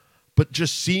bring them." But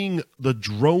just seeing the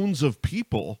drones of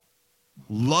people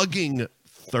lugging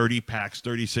 30 packs,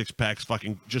 36 packs,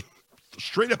 fucking just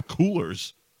straight up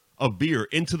coolers of beer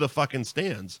into the fucking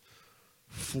stands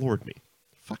floored me.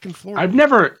 Fucking floored me. I've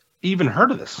never even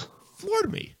heard of this.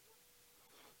 Floored me.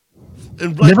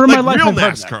 And like, never in my life real I've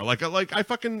heard NASCAR. Like I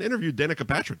fucking interviewed Danica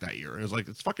Patrick that year, and it was like,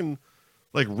 it's fucking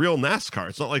like real NASCAR.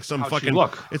 It's not like some How'd fucking she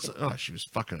look? She was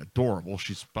fucking adorable.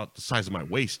 She's about the size of my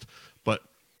waist, but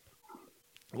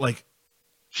like.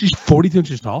 She's 42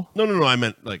 inches tall? No. I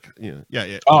meant like,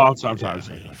 yeah. Oh, I'm sorry.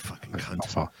 You fucking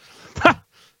cunt.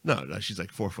 No, she's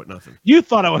like 4 foot nothing. You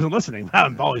thought I wasn't listening.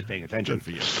 I'm always paying attention. Good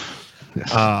for you.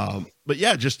 Yes. But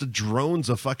yeah, just the drones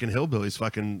of fucking hillbillies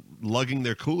fucking lugging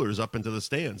their coolers up into the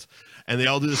stands, and they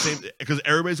all do the same because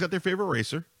everybody's got their favorite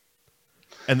racer,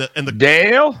 and the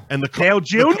Dale Jr.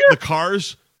 The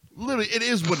cars, literally, it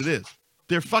is what it is.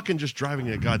 They're fucking just driving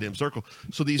in a goddamn circle.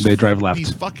 So they drive left.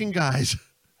 These fucking guys.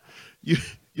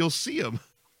 You'll see them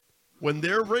when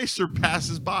their racer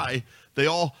passes by. They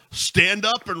all stand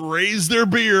up and raise their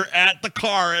beer at the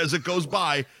car as it goes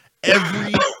by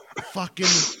every fucking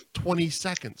 20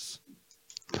 seconds.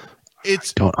 I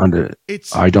don't understand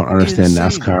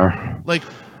insane. NASCAR. Like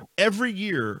every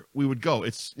year we would go.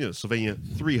 It's Sylvania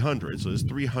 300, so there's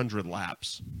 300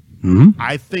 laps. Mm-hmm.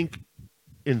 I think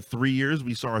in 3 years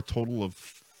we saw a total of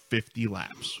 50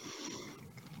 laps.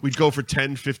 We'd go for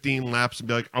 10, 15 laps and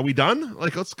be like, are we done?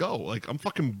 Like, let's go. Like, I'm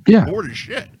fucking bored as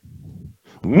shit.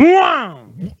 Wow.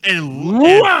 And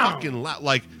fucking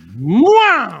like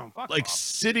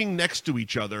sitting next to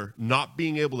each other, not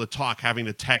being able to talk, having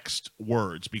to text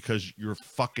words because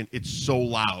it's so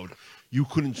loud. You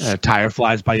couldn't. Tire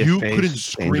flies by your face. You couldn't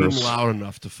scream loud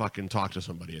enough to fucking talk to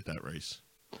somebody at that race.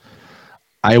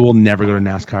 I will never go to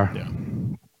NASCAR. Yeah.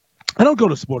 I don't go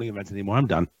to sporting events anymore. I'm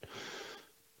done.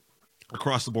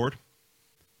 Across the board?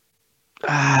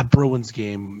 Bruins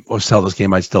game or Celtics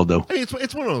game, I still do. Hey,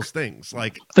 it's one of those things.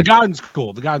 Like the Garden's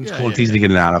cool. It's easy to get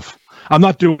in and out of. I'm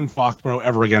not doing Foxborough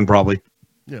ever again, probably.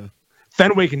 Yeah.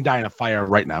 Fenway can die in a fire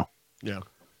right now. Yeah.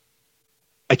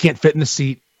 I can't fit in the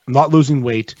seat. I'm not losing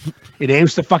weight. It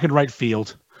aims to fucking right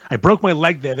field. I broke my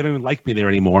leg there. They don't even like me there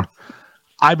anymore.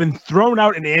 I've been thrown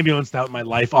out and ambulanced out in my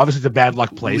life. Obviously, it's a bad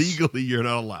luck place. Legally, you're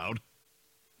not allowed.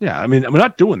 Yeah, I mean, we're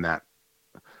not doing that.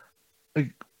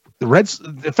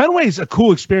 The Fenway is a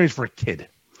cool experience for a kid.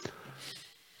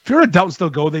 If you're an adult and still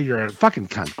go there, you're a fucking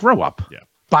cunt. Grow up. Yeah.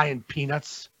 Buying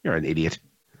peanuts. You're an idiot.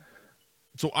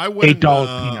 So I went.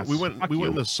 $8 peanuts. We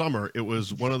went in the summer. It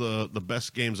was one of the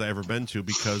best games I ever been to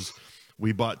because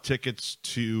we bought tickets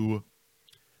to.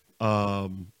 So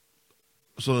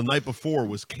the night before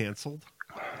was canceled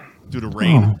due to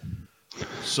rain. Oh.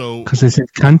 So because they said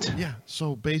cunt. Yeah.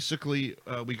 So basically,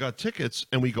 we got tickets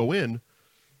and we go in.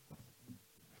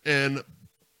 And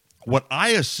what I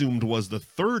assumed was the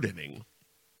third inning,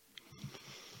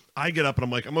 I get up and I'm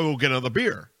like, I'm going to go get another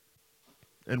beer.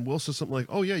 And Will says something like,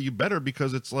 oh, yeah, you better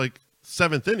because it's like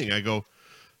seventh inning. I go,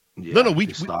 no, we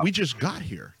just got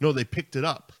here. No, they picked it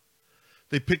up.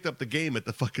 They picked up the game at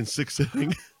the fucking sixth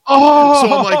inning. Oh!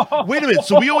 So I'm like, wait a minute.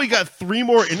 So we only got 3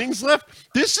 more innings left?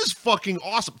 This is fucking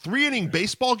awesome. 3-inning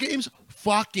baseball games?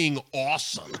 Fucking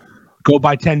awesome. Go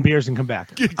buy 10 beers and come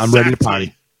back. Exactly. I'm ready to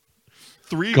party.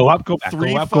 Go up, go back.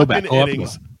 3 go up, go back. Go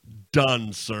innings, up,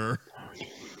 done, sir.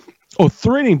 Oh,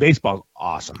 3-inning baseball is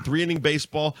awesome. 3-inning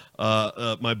baseball.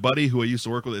 My buddy who I used to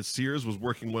work with at Sears was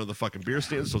working one of the fucking beer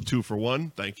stands, so 2 for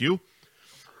 1. Thank you.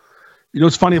 You know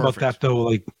what's funny about that, though?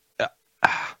 Like,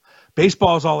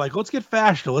 Baseball is all like, let's get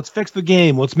faster, let's fix the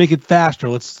game, let's make it faster,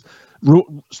 let's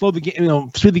slow the game,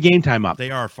 speed the game time up.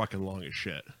 They are fucking long as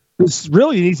shit. It's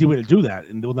really an easy way to do that,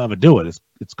 and they'll never do it.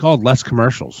 It's called less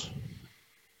commercials.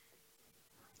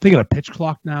 They got a pitch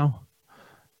clock now.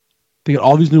 They got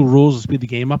all these new rules to speed the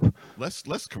game up.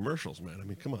 Less commercials, man. I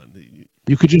mean, come on.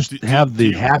 You could just have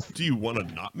the half. Do you want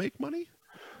to not make money?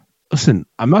 Listen,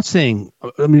 I'm not saying.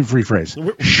 Let me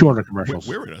rephrase. Shorter commercials.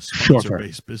 We're in a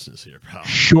sponsor-based business here, pal.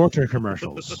 Shorter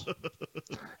commercials.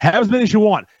 Have as many as you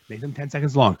want. Make them 10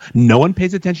 seconds long. No one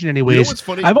pays attention anyways. You know what's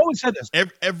funny? I've always said this.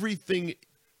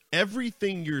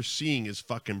 Everything you're seeing is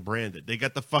fucking branded. They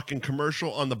got the fucking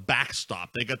commercial on the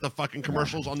backstop. They got the fucking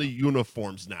commercials on the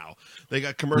uniforms now. They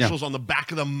got commercials on the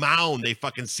back of the mound. They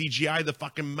fucking CGI the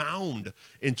fucking mound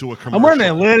into a commercial. I'm wearing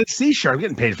an Atlantic Sea shirt. I'm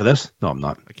getting paid for this. No, I'm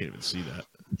not. I can't even see that.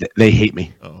 They hate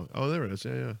me. Oh, there it is.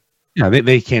 Yeah. Yeah,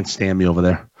 they can't stand me over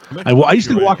there. I used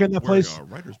to walk in that place.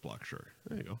 Writer's block shirt.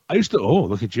 There you go. I used to. Oh,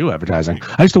 look at you advertising.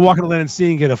 I used to walk in Atlantic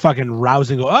Sea and get a fucking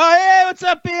rousing. Go, oh hey, what's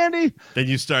up, Andy? Then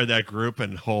you started that group,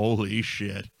 and holy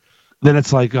shit. Then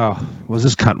it's like, oh, what does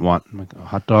this cunt want? I'm like, a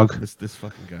hot dog. This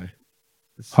fucking guy.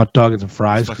 Hot dog and some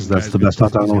fries because that's the best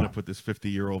hot dog. He's gonna put this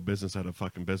 50-year-old business out of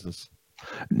fucking business.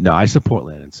 No, I support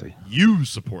Land and Sea. You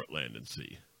support Land and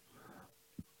Sea.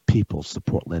 People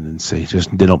support Land and Sea.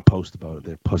 Just they don't post about it.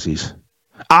 They're pussies.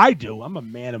 I do. I'm a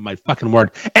man of my fucking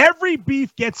word. Every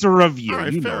beef gets a review. All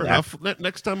right, fair enough.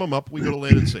 Next time I'm up, we go to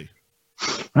Land and Sea.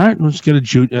 All right, let's get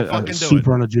a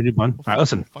super on a Judy bun. All right,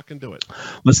 listen. Fucking do it.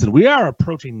 Listen, we are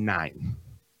approaching 9.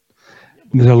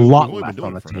 There's a lot left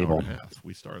on the table.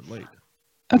 We started late.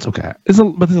 That's okay.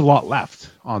 But there's a lot left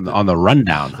on the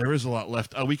rundown. There is a lot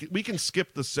left. We can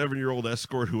skip the 7-year-old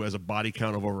escort who has a body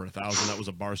count of over 1,000. That was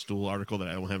a Barstool article that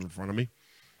I don't have in front of me.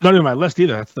 Not even my list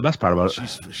either. That's the best part about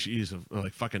it. She's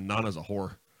like fucking Nana's a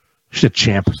whore. She's a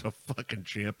champ. She's a fucking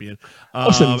champion.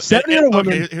 Listen, 7-year-old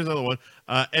women. Okay, here's another one.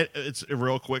 It's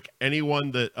real quick.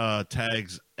 Anyone that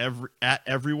tags at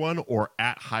everyone or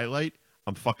at highlight,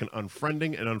 I'm fucking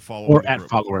unfriending and unfollowing. Or at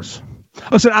followers.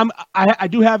 Listen, I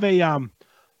do have a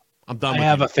I'm done. I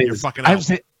have you. a thing. You're fucking out. I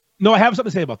have something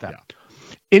to say about that. Yeah.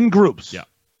 In groups. Yeah.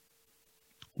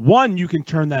 One, you can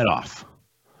turn that off.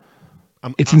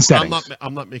 It's in settings.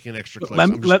 I'm not making extra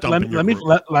clicks.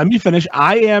 Let me finish.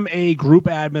 I am a group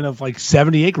admin of like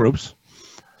 78 groups,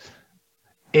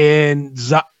 and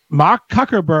Mark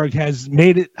Zuckerberg has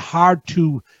made it hard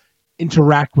to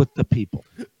interact with the people.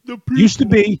 Used to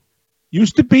be the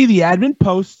admin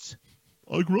posts.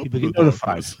 I grew up people get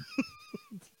notified.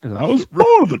 And I was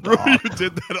born in the dark. You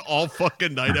did that all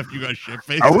fucking night after you got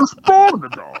shit-faced? I was born in the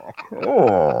dark.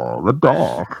 Oh, the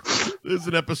dark. There's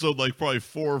an episode like probably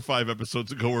 4 or 5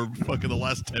 episodes ago where fucking the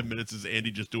last 10 minutes is Andy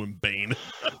just doing Bane.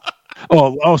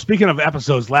 Oh, speaking of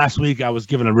episodes, last week I was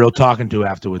given a real talking to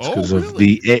afterwards because of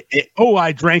the...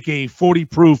 I drank a 40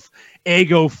 proof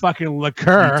Eggo fucking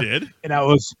liqueur. You did? And I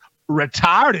was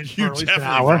retarded for at least an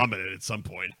hour. You definitely vomited at some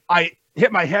point. I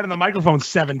hit my head on the microphone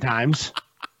 7 times.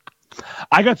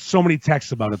 I got so many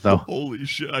texts about it, though. Holy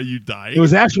shit, are you dying? It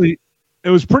was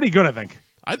pretty good, I think.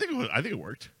 I think it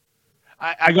worked.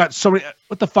 I got so many.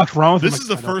 What the fuck's wrong with this? Is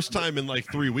the first time in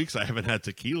like 3 weeks I haven't had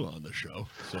tequila on the show.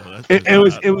 So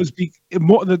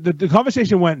the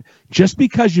conversation went, just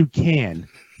because you can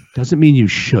doesn't mean you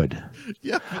should.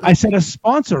 Yeah. I said a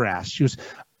sponsor asked. She was,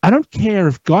 I don't care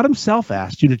if God himself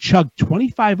asked you to chug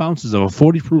 25 ounces of a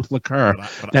 40 proof liqueur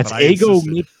that's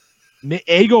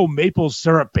Eggo maple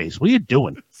syrup base. What are you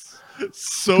doing?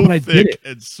 So thick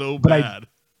and so bad.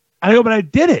 I know, but I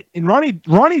did it. And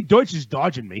Ronnie Deutsch is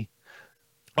dodging me.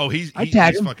 Oh, he's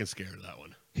fucking scared of that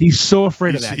one. He's so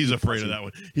afraid of that. He's afraid of that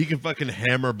one. He can fucking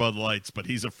hammer Bud Lights, but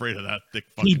he's afraid of that thick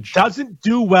fucking shit. Doesn't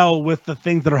do well with the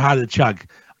things that are hard to chug.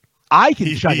 I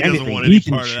can chug anything. He doesn't want any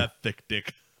part of that thick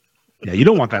dick. Yeah, you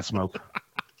don't want that smoke.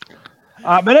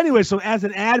 But anyway, so as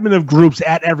an admin of groups,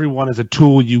 at everyone is a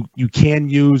tool you can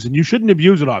use, and you shouldn't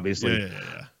abuse it, obviously. Yeah.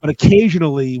 But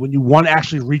occasionally, when you want to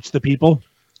actually reach the people,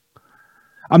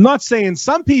 I'm not saying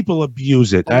some people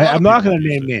abuse it. I'm not going to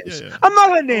name names. Yeah. I'm not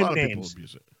going to name names.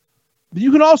 But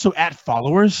you can also add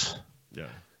followers. Yeah.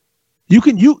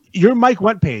 Your Mike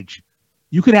Went page,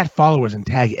 you can add followers and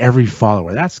tag every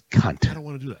follower. That's cunt. I don't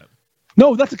want to do that.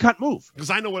 No, that's a cunt move. Because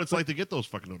I know what it's like to get those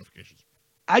fucking notifications.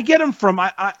 I get them from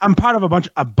I'm part of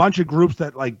a bunch of groups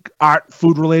that like art,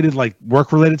 food related, like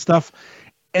work related stuff,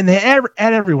 and they add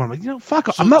everyone. I'm like, fuck.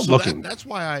 I'm not looking. That's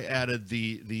why I added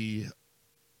the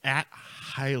at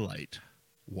highlight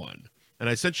one, and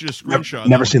I sent you a screenshot.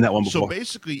 Never seen that one before. So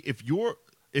basically, if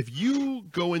you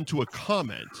go into a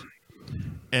comment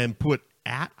and put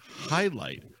at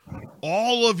highlight,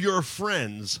 all of your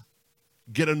friends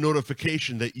get a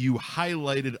notification that you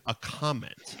highlighted a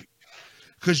comment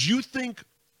because you think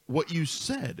what you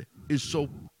said is so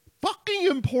fucking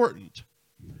important.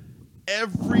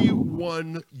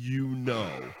 Everyone you know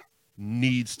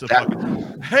needs to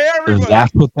fucking. Hey, everybody!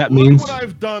 That's what that look means. What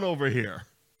I've done over here.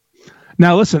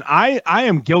 Now, listen, I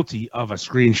am guilty of a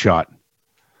screenshot,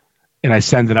 and I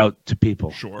send it out to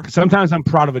people. Sure. Sometimes I'm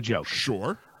proud of a joke.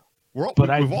 Sure. But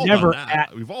I've never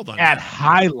we've all done at that.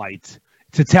 highlight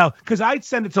to tell, because I'd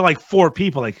send it to like 4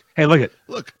 people. Like, hey,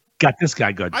 look, got this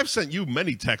guy good. I've sent you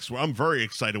many texts where I'm very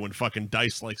excited when fucking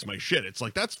Dice likes my shit. It's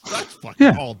like that's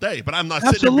fucking all day. But I'm not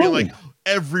sitting there being like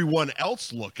everyone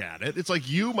else look at it. It's like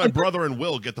you, my brother, and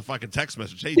Will get the fucking text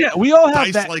message. Hey, yeah, we all have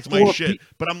Dice that likes my shit.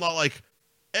 But I'm not like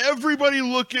everybody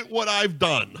look at what I've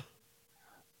done.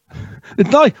 It's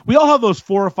not like we all have those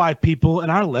 4 or 5 people in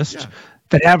our list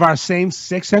that have our same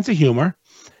sick sense of humor,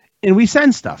 and we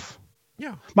send stuff.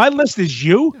 Yeah. My list is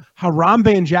you,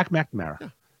 Harambe, and Jack McNamara. Yeah.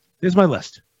 There's my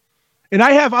list. And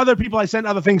I have other people I send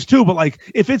other things to, but like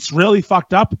if it's really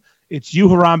fucked up, it's you,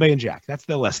 Harambe, and Jack. That's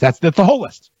the list. That's the whole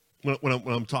list. When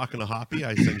I'm talking to Hoppy,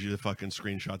 I send you the fucking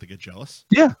screenshot to get jealous.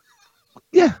 Yeah.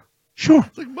 Yeah. Sure.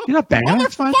 Like, you're not banging.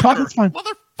 That's fine. Talking's fine.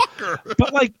 Motherfucker.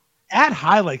 But like at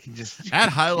highlight can just at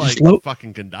highlight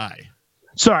fucking can die.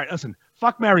 Sorry, listen.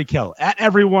 Fuck, marry, kill. At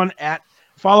everyone, at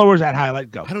followers, at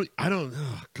highlight, go. I don't.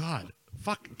 Oh God.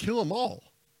 Fuck. Kill them all.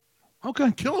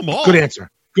 Okay. Kill them all. Good answer.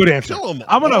 Good answer. Kill them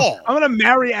I'm all. gonna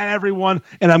marry at everyone,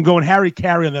 and I'm going Harry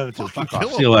Carey on the other 2. Fuck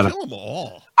off. See you later. Kill them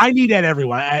all. I need at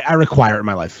everyone. I require it in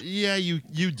my life. Yeah, you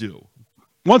do.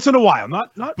 Once in a while,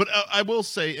 not. But I will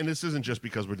say, and this isn't just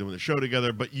because we're doing the show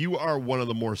together, but you are one of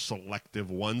the more selective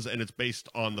ones, and it's based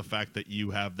on the fact that you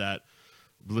have that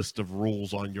list of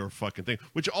rules on your fucking thing,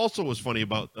 which also was funny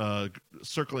about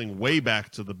circling way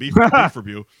back to the beef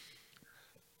review.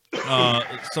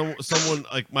 Someone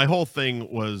like my whole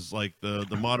thing was like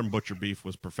the modern butcher beef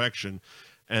was perfection,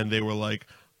 and they were like,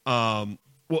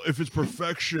 well, if it's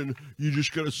perfection, you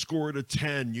just gotta score it a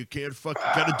 10. You can't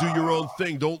gotta do your own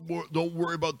thing. Don't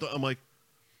worry about the. I'm like,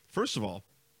 first of all,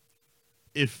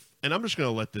 and I'm just gonna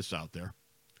let this out there.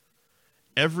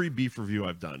 Every beef review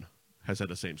I've done has had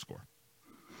the same score.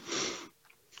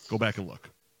 Go back and look.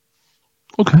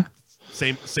 Okay.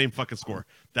 Same fucking score.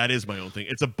 That is my own thing.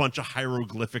 It's a bunch of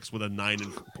hieroglyphics with a 9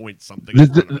 and point something.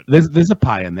 There's a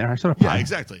pie in there. I saw a pie. Yeah,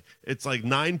 exactly. It's like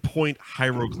 9-point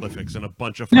hieroglyphics and a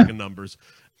bunch of fucking numbers.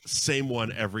 Same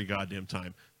one every goddamn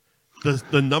time.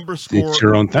 The number score it's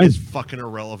your own thing. Is fucking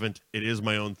irrelevant. It is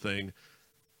my own thing.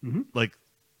 Mm-hmm. Like,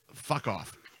 fuck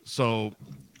off. So,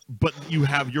 but you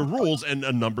have your rules, and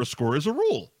a number score is a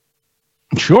rule.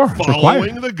 Sure.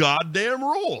 Following the goddamn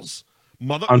rules.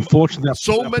 Unfortunately,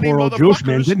 so many poor old Jewish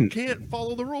man motherfuckers can't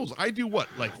follow the rules. I do what,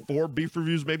 like 4 beef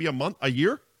reviews, maybe a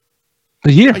year.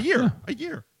 Yeah.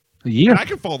 And I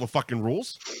can follow the fucking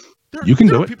rules. You can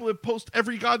do it. People that post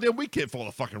every goddamn week can't follow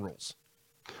the fucking rules.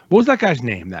 What was that guy's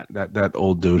name? That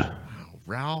old dude.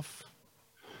 Ralph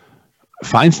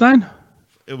Feinstein.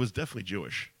 It was definitely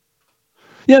Jewish.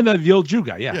 Yeah, the old Jew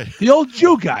guy. Yeah. The old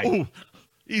Jew guy. Ooh.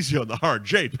 Easy on the hard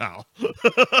J, pal.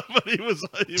 But he was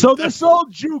so this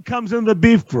old Jew comes in the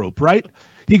beef group, right?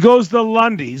 He goes to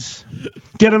Lundy's,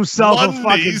 get himself a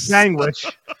fucking sandwich.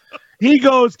 He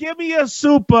goes, give me a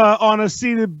soup on a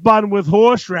seeded bun with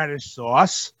horseradish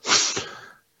sauce.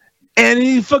 And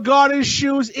he forgot his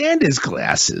shoes and his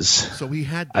glasses. So he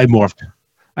had... I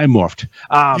morphed.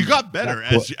 You got better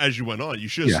as you went on. You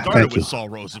should have started with Saul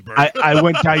Rosenberg. I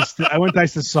went dice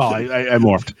to Saul. I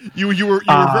morphed. You were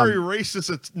very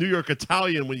racist at New York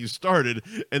Italian when you started,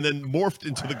 and then morphed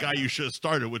into the guy you should have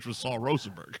started, which was Saul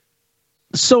Rosenberg.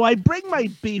 So I bring my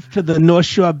beef to the North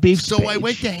Shore Beef. So page. I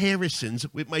went to Harrison's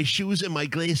with my shoes and my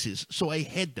glasses. So I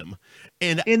had them,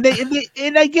 and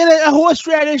I get a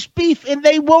horseradish beef, and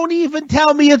they won't even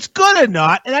tell me it's good or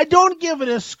not, and I don't give it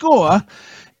a score.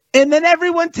 And then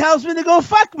everyone tells me to go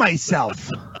fuck myself.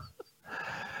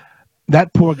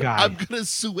 That poor guy. I'm going to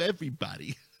sue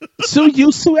everybody. Sue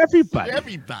everybody. Sue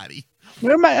everybody.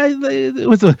 Where am I?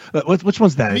 Which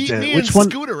one's that? Me and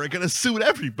Scooter are going to sue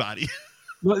everybody.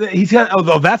 He's got.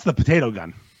 Oh, that's the potato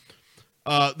gun.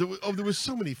 There was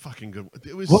so many fucking good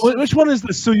ones. Which one is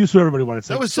the sue you, sue everybody one? It's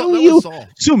that like, was Saul.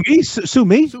 Sue me. Sue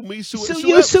me.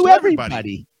 Sue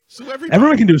everybody. Sue everybody.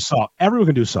 Everyone can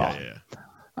do Saul. Yeah.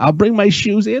 I'll bring my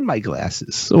shoes and my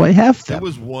glasses, so I have them. There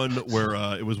was one where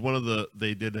it was one of the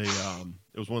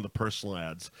it was one of the personal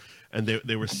ads, and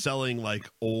they were selling like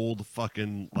old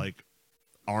fucking like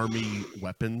army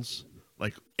weapons,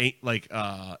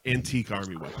 antique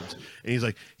army weapons. And he's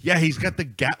like, yeah, he's got the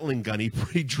Gatling gun.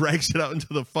 He drags it out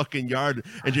into the fucking yard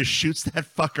and just shoots that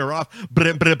fucker off.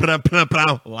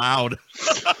 Loud.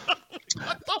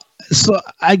 So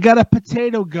I got a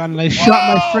potato gun and I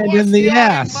shot my friend in the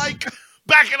ass. Mike,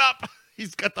 back it up.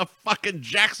 He's got the fucking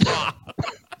jacksaw.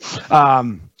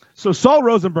 So Saul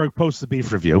Rosenberg posts the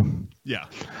beef review. Yeah.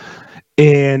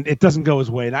 And it doesn't go his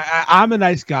way. And I'm a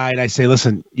nice guy, and I say,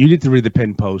 listen, you need to read the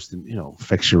pin post and,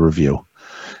 fix your review.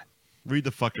 Read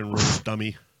the fucking rules,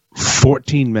 dummy.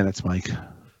 14 minutes, Mike.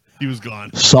 He was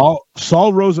gone.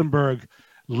 Saul Rosenberg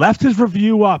left his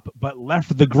review up, but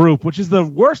left the group, which is the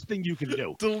worst thing you can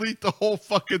do. Delete the whole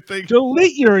fucking thing.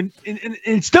 Delete your, and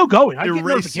it's still going. I get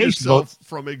Erase yourself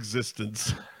from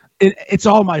existence. It's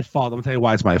all my fault. I'm going to tell you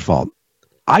why it's my fault.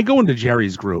 I go into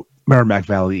Jerry's group, Merrimack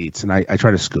Valley Eats, and I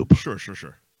try to scoop. Sure.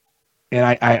 And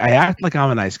I act like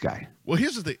I'm a nice guy. Well,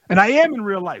 here's the thing. And I am in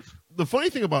real life. The funny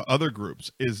thing about other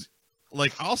groups is,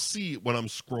 like, I'll see when I'm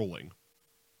scrolling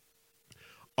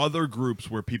other groups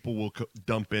where people will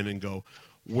dump in and go,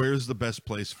 where's the best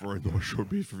place for a North Shore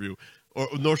beef review or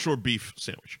North Shore beef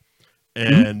sandwich?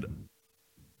 And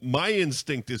my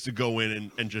instinct is to go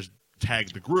in and just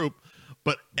tag the group.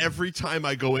 But every time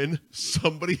I go in,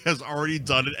 somebody has already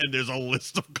done it, and there's a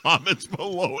list of comments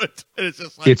below it. And it's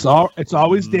just like it's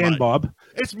always Dan Bob.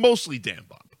 It's mostly Dan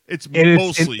Bob. It's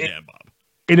mostly Dan Bob.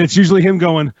 And it's usually him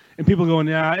going, and people going,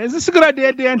 yeah, is this a good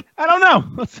idea, Dan? I don't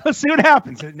know. Let's see what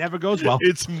happens. It never goes well.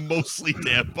 It's mostly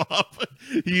Dan Bob.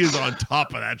 He is on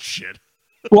top of that shit.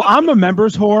 Well, I'm a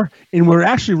members whore, and we're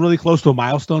actually really close to a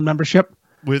milestone membership.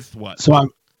 With what? So I'm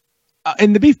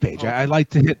in the beef page. I like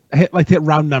to hit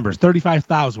round numbers.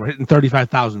 35,000. We're hitting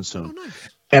 35,000 soon. Oh, nice.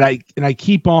 And I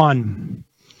keep on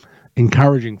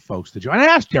encouraging folks to join. I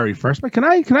asked Jerry first, but can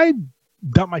I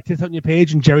dump my tits on your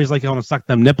page? And Jerry's like, I want to suck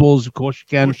them nipples. Of course you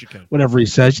can. Whatever he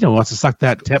says, wants to suck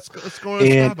that tip. Let's go on a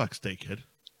Starbucks day, kid.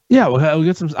 Yeah, we'll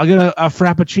get some. I'll get a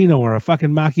frappuccino or a fucking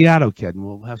macchiato, kid, and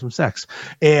we'll have some sex.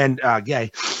 And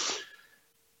gay.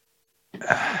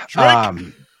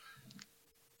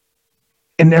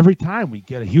 And every time we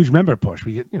get a huge member push,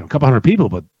 we get a couple hundred people,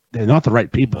 but they're not the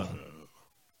right people.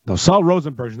 No, Saul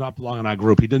Rosenberg does not belong in our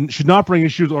group. He should not bring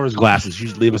his shoes or his glasses. He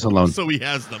should leave us alone. So he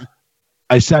has them.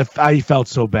 I felt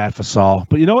so bad for Saul,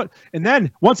 but you know what? And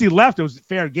then once he left, it was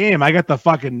fair game. I got the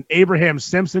fucking Abraham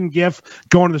Simpson gif,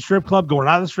 going to the strip club, going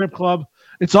out of the strip club.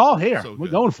 It's all here. We're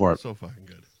going for it. So fucking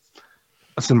good.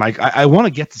 Listen, Mike, I want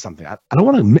to get to something. I don't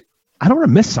want to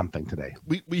miss something today.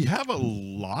 We have a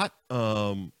lot.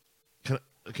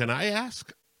 Can I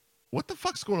ask, what the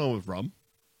fuck's going on with rum?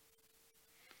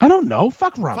 I don't know.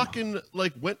 Fuck rum. Fucking,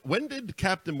 like, when did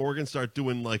Captain Morgan start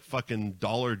doing, like, fucking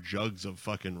dollar jugs of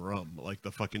fucking rum? Like,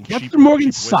 the fucking Captain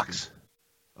Morgan sucks.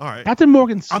 All right. Captain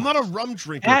Morgan sucks. I'm not a rum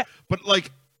drinker, but,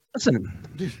 like... Listen.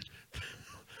 Dude,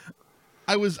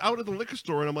 I was out at the liquor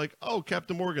store, and I'm like, oh,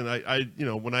 Captain Morgan. I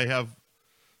when I have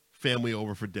family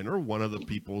over for dinner, one of the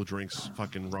people drinks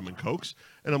fucking rum and Cokes,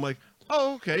 and I'm like,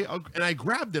 oh, okay. And I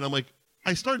grabbed it. I'm like,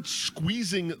 I started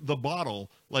squeezing the bottle.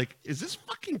 Like, is this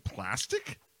fucking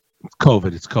plastic? It's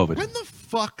COVID. It's COVID. When the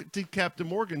fuck did Captain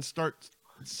Morgan start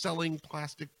selling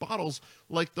plastic bottles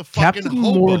like the fucking Captain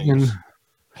hobos? Morgan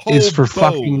is for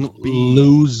fucking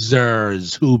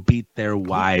losers who beat their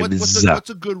wives. What's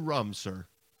a good rum, sir?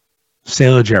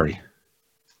 Sailor Jerry.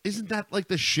 Isn't that like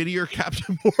the shittier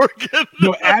Captain Morgan?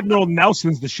 No, Admiral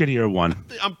Nelson's the shittier one.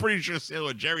 I'm pretty sure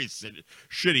Sailor Jerry's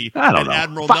shitty. I don't know.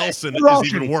 Admiral Nelson is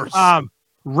even worse.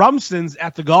 Rumson's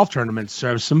at the golf tournament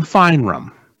serves some fine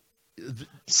rum.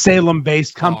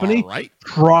 Salem-based company, right.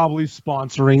 Probably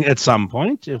sponsoring at some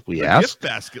point if we ask. The gift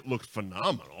basket looked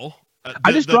phenomenal.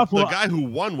 The guy who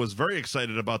won was very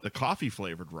excited about the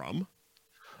coffee-flavored rum.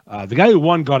 The guy who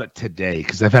won got it today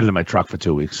because I've had it in my truck for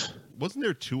 2 weeks. Wasn't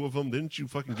there two of them? Didn't you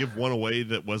fucking give one away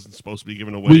that wasn't supposed to be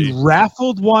given away? We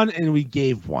raffled one and we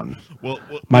gave one. Well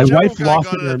my wife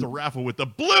lost it at the raffle with the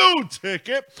blue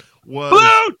ticket.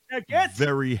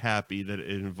 Very happy that it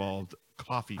involved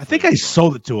coffee. I think I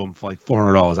sold it to him for like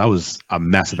 $400. I was a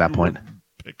mess at that point.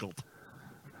 Pickled.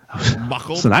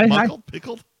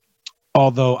 Pickled.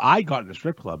 Although I got in a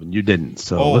strip club and you didn't,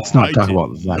 so let's not talk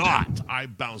about that. I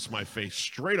bounced my face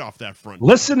straight off that front.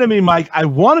 Listen to me, Mike. I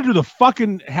want to do the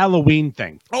fucking Halloween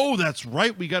thing. Oh, that's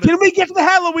right. Can we get to the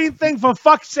Halloween thing for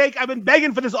fuck's sake? I've been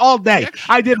begging for this all day.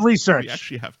 I did research. We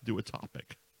actually have to do a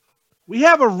topic. We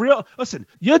have listen.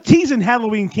 You're teasing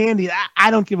Halloween candy. I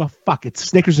don't give a fuck. It's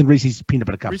Snickers and Reese's peanut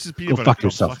butter cups. Reese's peanut butter fuck cups.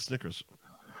 yourself. Fuck Snickers.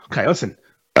 Okay, listen.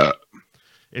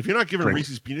 If you're not giving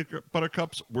Reese's peanut butter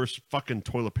cups, we're fucking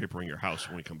toilet papering your house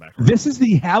when we come back. This is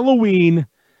the Halloween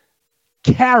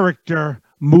character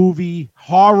movie,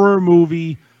 horror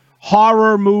movie.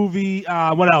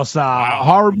 What else?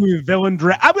 Horror movie villain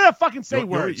draft. I'm gonna fucking say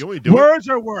words. Words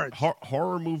are words.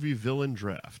 Horror movie villain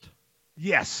draft.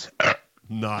 Yes.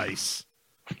 Nice.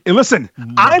 And listen,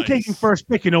 I'm taking first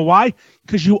pick. You know why?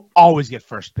 Because you always get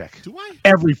first pick. Do I?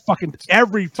 Every fucking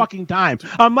time.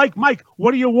 I'm like, Mike,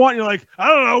 what do you want? You're like, I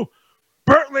don't know.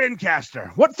 Burt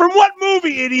Lancaster. What from what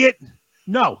movie, idiot?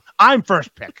 No, I'm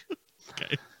first pick.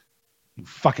 Okay. You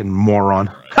fucking moron.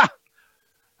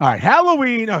 All right,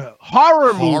 Halloween,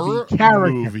 horror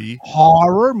movie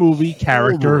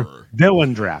character,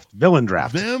 villain draft.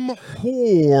 Them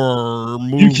horror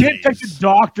movies. You can't take the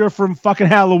doctor from fucking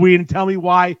Halloween and tell me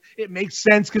why. It makes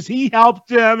sense because he helped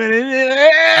him. I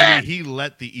mean, he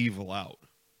let the evil out.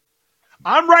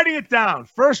 I'm writing it down.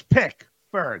 First pick,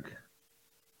 Ferg.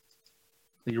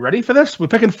 Are you ready for this? We're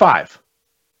picking 5.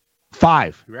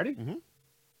 5. You ready? Mm-hmm.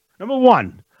 Number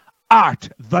 1, Art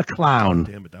the Clown.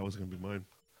 Damn it, that was going to be mine.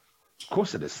 Of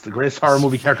course it is. The greatest horror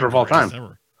movie character of all time.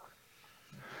 Ever.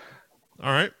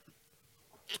 All right.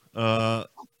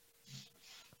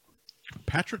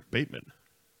 Patrick Bateman.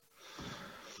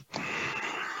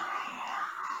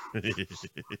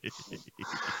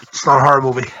 It's not a horror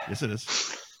movie. Yes, it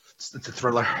is. It's a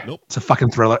thriller. Nope. It's a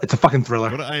fucking thriller. Go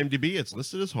to IMDb. It's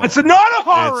listed as horror. It's not a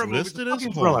horror movie. It's listed as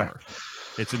horror.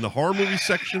 It's in the horror movie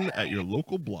section at your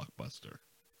local Blockbuster.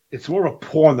 It's more of a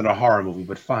porn than a horror movie,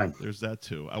 but fine. There's that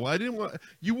too. Well, I didn't want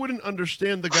you wouldn't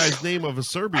understand the guy's name of a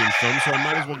Serbian film, so I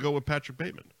might as well go with Patrick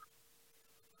Bateman.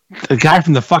 The guy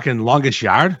from the fucking Longest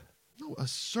Yard? No, a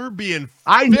Serbian film.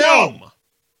 I know.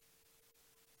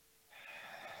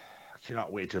 I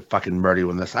cannot wait to fucking murder you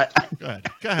in this. Go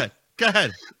ahead.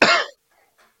 What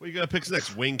are you gonna pick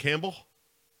next? Wayne Campbell?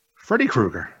 Freddy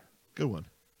Krueger. Good one.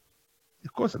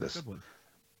 Of course it is. Good one.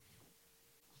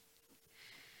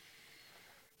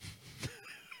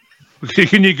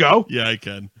 Can you go? Yeah, I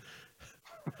can.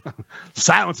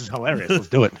 Silence is hilarious. Let's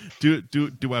do it.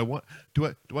 Do I want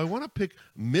to pick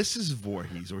Mrs.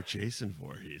 Voorhees or Jason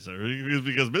Voorhees?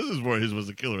 Because Mrs. Voorhees was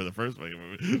the killer in the first movie.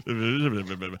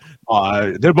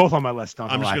 They're both on my list.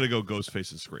 I'm just gonna go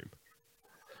Ghostface and Scream.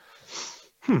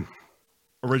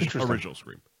 Original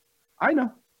Scream. I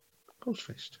know.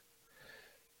 Ghostface.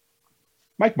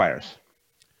 Mike Myers.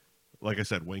 Like I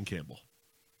said, Wayne Campbell.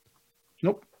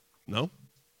 Nope. No?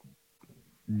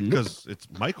 Because it's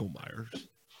Michael Myers.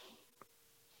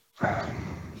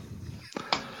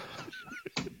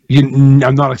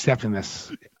 I'm not accepting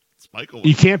this. It's Michael.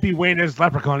 You can't be Wayne as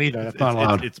Leprechaun either. That's not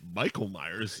allowed. It's Michael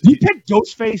Myers. You pick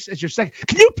Ghostface as your second.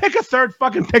 Can you pick a third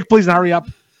fucking pick, please, and hurry up?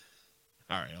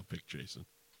 All right, I'll pick Jason.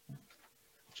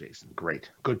 Jason,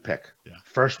 great. Good pick. Yeah.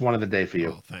 First one of the day for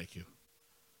you. Oh, thank you.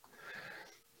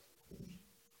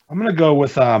 I'm going to go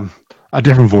with a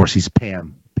different Voorhees,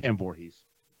 Pam Voorhees.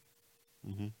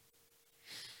 Mm-hmm.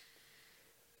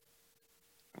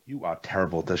 You are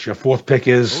terrible at this. Your fourth pick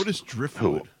is Otis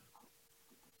Driftwood.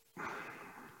 Who?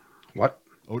 What?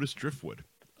 Otis Driftwood.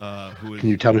 Who is? Can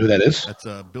you tell me who that is? That's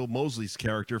Bill Moseley's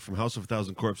character from House of a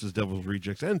Thousand Corpses, Devil's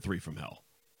Rejects, and Three from Hell.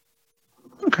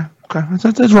 Okay.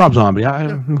 That's Rob Zombie. I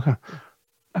can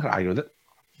argue with it.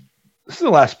 This is the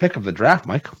last pick of the draft,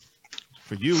 Mike.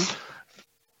 For you.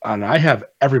 And I have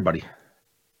everybody.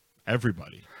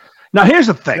 Everybody. Now here's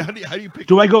the thing. How do you pick?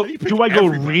 Do I go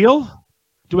everybody? real?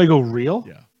 Do I go real?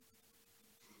 Yeah.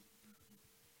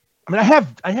 I mean,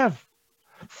 I have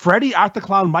Freddy, Art the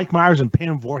Clown, Mike Myers, and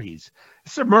Pam Voorhees.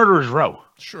 It's a murderer's row.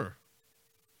 Sure.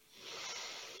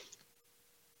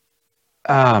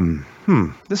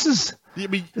 This is. I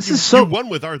mean, you won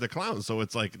with Art the Clown, so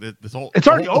it's like this whole. It's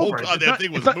already whole over. Goddamn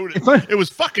thing was moot. It was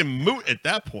fucking moot at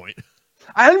that point.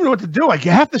 I don't even know what to do. Like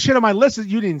half the shit on my list that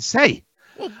you didn't say.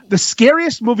 Well, the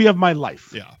scariest movie of my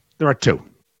life. Yeah. There are 2.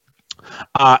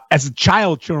 As a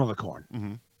child, Children of the Corn.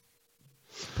 Mm-hmm.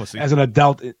 Pussy. As an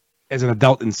adult,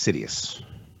 Insidious. Oh,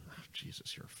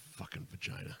 Jesus, you're a fucking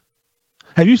vagina.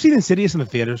 Have you seen Insidious in the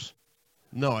theaters?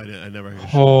 No, I didn't. I never.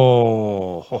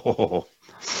 Oh.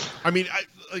 I mean,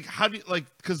 how do you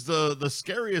because the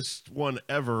scariest one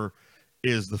ever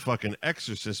is the fucking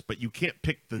Exorcist, but you can't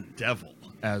pick the devil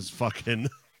as fucking.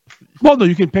 Well, no,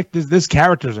 you can pick this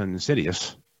characters in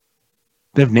Insidious.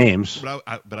 They have names. But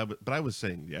I was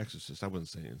saying the Exorcist. I wasn't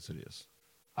saying Insidious.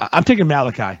 I'm taking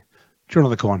Malachi,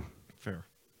 Children of the Corn. Fair,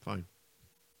 fine.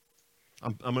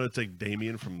 I'm gonna take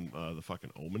Damien from the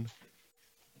fucking Omen.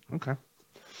 Okay.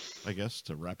 I guess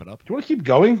to wrap it up. Do you want to keep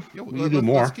going? Yeah, do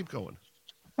more. Let's keep going.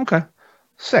 Okay.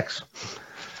 6.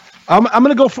 I'm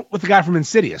gonna go with the guy from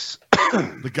Insidious.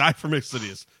 The guy from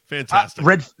Insidious, fantastic.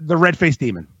 The red-faced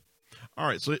demon. All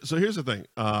right, so here's the thing.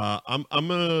 I'm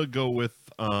gonna go with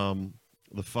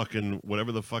the fucking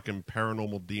whatever the fucking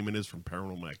paranormal demon is from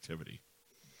Paranormal Activity.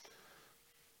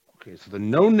 Okay, so the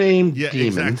no-name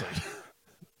demon.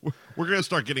 Exactly. We're gonna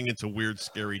start getting into weird,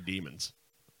 scary demons.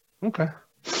 Okay,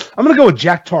 I'm gonna go with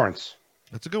Jack Torrance.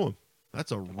 That's a good one.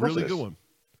 That's a really good one.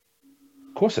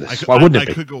 Of course it is. Why wouldn't it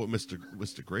be? I could go with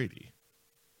Mr. Grady.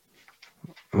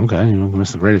 Okay, you can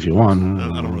Mr. Grady if you want.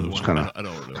 I don't really want.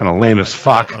 Kind of lame as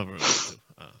fuck. I don't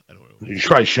really. You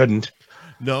probably shouldn't.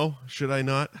 No, should I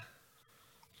not?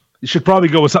 You should probably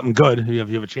go with something good. You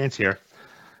have a chance here.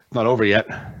 Not over yet.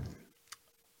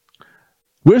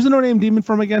 Where's the no-name demon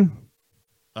from again?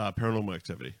 Paranormal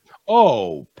Activity.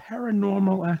 Oh,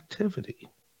 Paranormal Activity.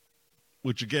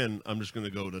 Which again, I'm just going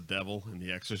to go to Devil and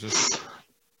The Exorcist.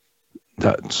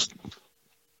 That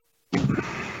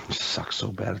sucks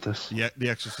so bad at this. Yeah, The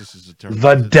Exorcist is a terrible.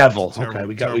 The Devil. Terrible, okay,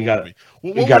 we got it.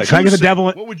 We got it. Can I get the Devil?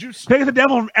 What would you say? Can I get the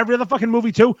Devil from every other fucking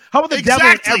movie too? How about the Devil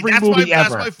in every movie ever?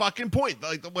 That's my fucking point.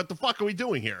 Like, what the fuck are we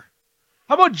doing here?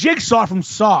 How about Jigsaw from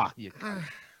Saw?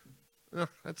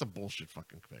 That's a bullshit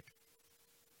fucking pick.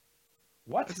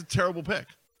 What? That's a terrible pick.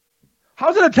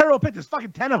 How's it a terrible pick? There's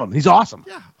fucking 10 of them. He's awesome.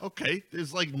 Yeah, okay.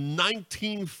 There's like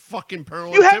 19 fucking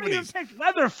Paranormal You Activities. haven't even picked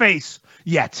Leatherface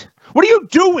yet. What are you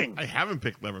doing? I haven't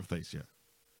picked Leatherface yet.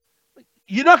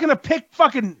 You're not going to pick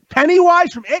fucking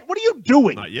Pennywise from It? What are you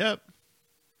doing? Not yet.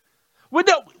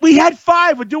 We had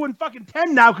 5. We're doing fucking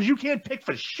 10 now because you can't pick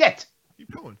for shit.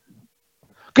 Keep going.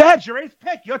 Go ahead, your 8th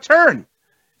pick. Your turn.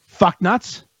 Fuck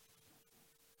nuts.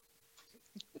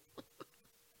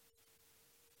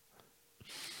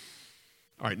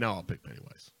 All right, now I'll pick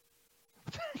Pennywise.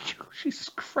 Thank you. Jesus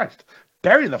Christ.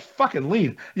 Bury the fucking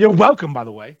lead. You're welcome, by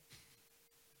the way.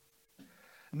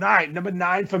 9. Number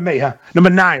 9 for me, huh?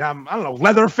 Number 9. I don't know.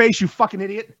 Leatherface, you fucking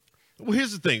idiot. Well,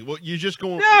 here's the thing. Well, you're just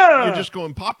going. No. You're just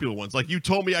going popular ones. Like you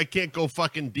told me, I can't go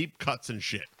fucking deep cuts and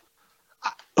shit.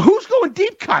 Who's going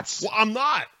deep cuts? Well, I'm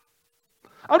not.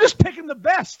 I'm just picking the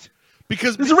best.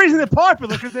 Because there's a reason they're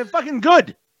popular. Because they're fucking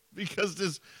good.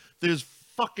 Because there's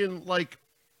fucking like.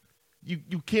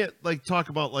 You can't like talk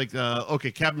about like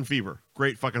okay, Cabin Fever,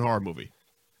 great fucking horror movie.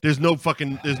 There's no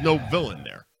villain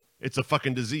there. It's a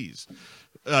fucking disease.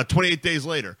 28 Days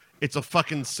Later, it's a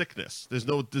fucking sickness. There's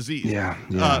no disease.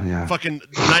 Yeah. Fucking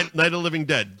Night of Living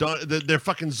Dead. They're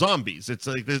fucking zombies. It's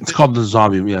like it's called the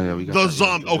zombie. Yeah, we got the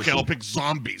zombie. Okay, I'll pick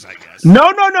zombies. I guess.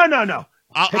 No.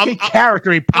 Pick a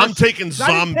character. I'm taking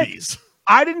zombies.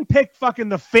 I didn't pick fucking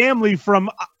the family from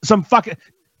some fucking.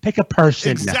 Pick a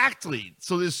person. Exactly.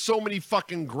 So there's so many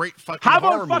fucking great fucking horror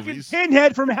movies. How about fucking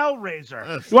Pinhead from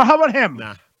Hellraiser? Well, how about him?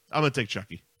 Nah, I'm gonna take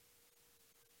Chucky.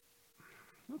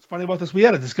 What's funny about this? We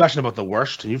had a discussion about the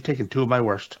worst, and you've taken 2 of my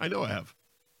worst. I know I have.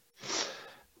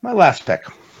 My last pick.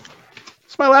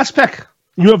 It's my last pick.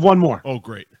 You have 1 more. Oh,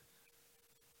 great.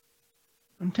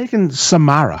 I'm taking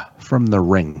Samara from The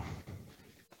Ring.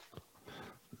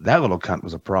 That little cunt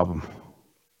was a problem.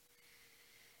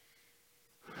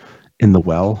 In the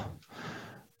well.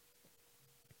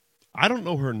 I don't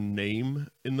know her name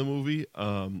in the movie,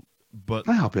 but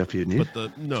I'll help you if you need.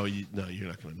 But you're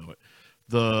not going to know it.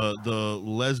 The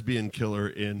lesbian killer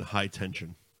in High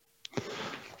Tension.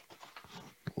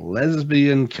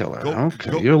 Lesbian killer.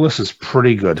 Your list is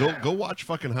pretty good. Go watch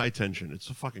fucking High Tension. It's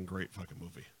a fucking great fucking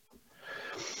movie.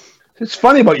 It's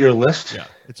funny about your list. Yeah,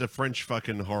 it's a French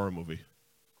fucking horror movie.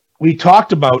 We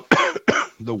talked about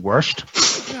the worst.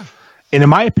 Yeah. And in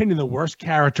my opinion, the worst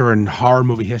character in horror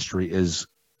movie history is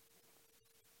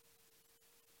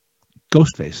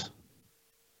Ghostface.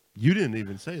 You didn't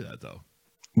even say that, though.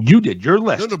 You did. Your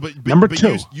list. No, but number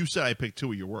 2. You said I picked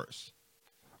 2 of your worst.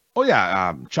 Oh,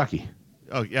 yeah. Chucky.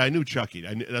 Oh, yeah, I knew Chucky.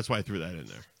 That's why I threw that in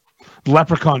there.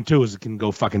 Leprechaun 2 can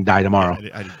go fucking die tomorrow.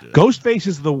 Yeah, I didn't do that. Ghostface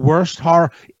is the worst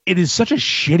horror. It is such a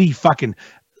shitty fucking...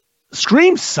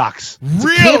 Scream sucks.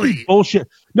 Really? Bullshit.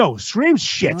 No, Scream's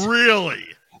shit. Really?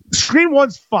 Scream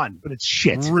 1's fun, but it's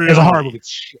shit. Really? As a horror movie,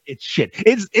 it's shit.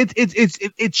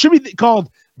 It should be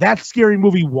called That Scary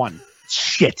Movie 1. It's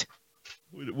shit.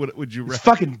 Would you? It's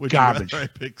fucking garbage. You rather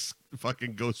I pick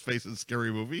fucking Ghostface and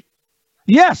Scary Movie?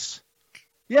 Yes,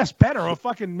 better. Or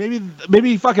fucking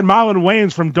maybe fucking Marlon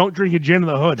Wayans from Don't Drink Your Gin in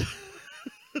the Hood.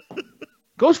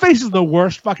 Ghostface is the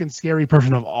worst fucking scary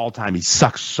person of all time. He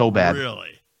sucks so bad. Really?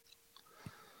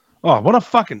 Oh, what a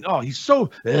fucking... Oh, he's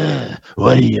so...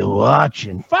 what are you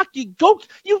watching? Fuck you. Go...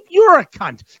 You're a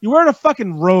cunt. You're wearing a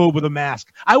fucking robe with a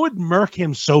mask. I would murk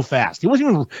him so fast. He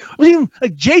wasn't even...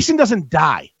 Like, Jason doesn't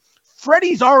die.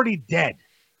 Freddy's already dead.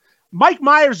 Mike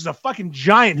Myers is a fucking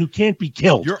giant who can't be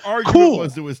killed. Your argument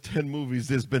was there was 10 movies.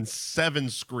 There's been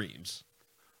 7 Screams.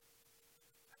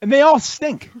 And they all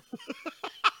stink.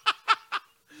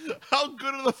 How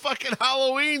good are the fucking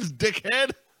Halloweens,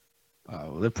 dickhead?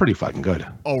 They're pretty fucking good.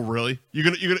 Oh, really?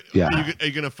 Yeah. Are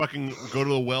you gonna fucking go to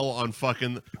the well on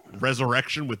fucking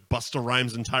Resurrection with Busta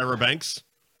Rhymes and Tyra Banks?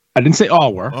 I didn't say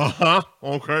all were.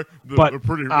 Okay. But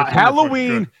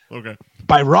Halloween okay.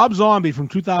 by Rob Zombie from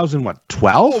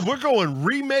 2012. Oh, we're going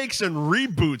remakes and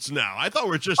reboots now. I thought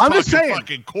we were just I'm talking just saying.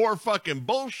 fucking core fucking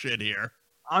bullshit here.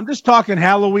 I'm just talking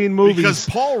Halloween movies. Because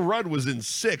Paul Rudd was in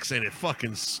 6 and it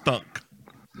fucking stunk.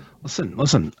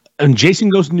 Listen. And Jason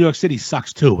Goes to New York City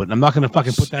sucks too, but I'm not going to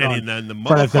fucking put that on. And then the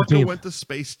motherfucker went to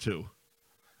space too.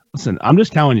 Listen, I'm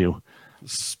just telling you.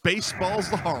 Spaceballs,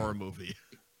 the horror movie.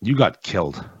 You got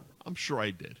killed. I'm sure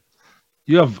I did.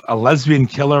 You have a lesbian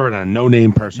killer and a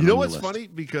no-name person. You know what's funny?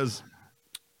 Because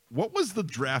what was the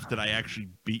draft that I actually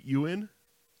beat you in?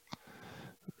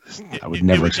 I would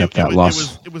never accept that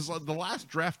loss. It was the last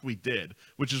draft we did,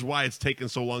 which is why it's taken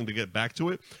so long to get back to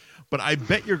it. But I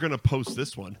bet you're going to post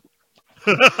this one.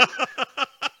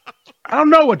 I don't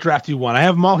know what draft you won. I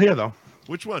have them all here, though.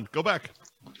 Which one? Go back.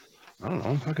 I don't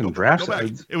know. Fucking draft. Go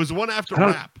back. It was the one after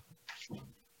rap.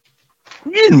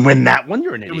 You didn't win that one.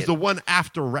 You're an idiot. It was the one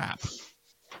after rap.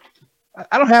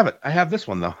 I don't have it. I have this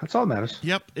one, though. That's all that matters.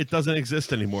 Yep. It doesn't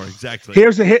exist anymore. Exactly.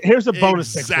 Here's a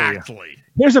bonus pick for you.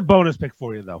 Here's a bonus pick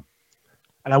for you, though.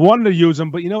 And I wanted to use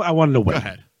them, but you know, I wanted to win. Go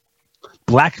ahead.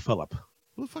 Black Phillip.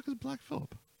 Who the fuck is Black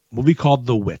Phillip? Movie called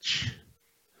The Witch.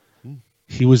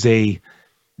 He was a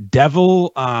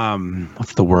devil.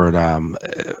 What's the word?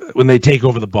 When they take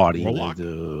over the body.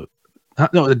 The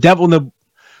devil.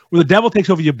 When the devil takes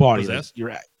over your body, possessed?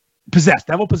 You're possessed.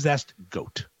 Devil possessed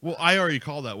goat. Well, I already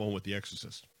called that one with The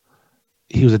Exorcist.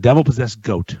 He was a devil possessed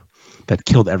goat that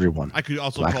killed everyone. I could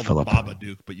also call him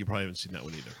Babadook, but you probably haven't seen that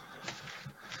one either.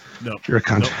 No, you're a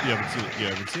cunt. No, you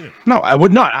haven't seen it. No, I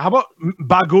would not. How about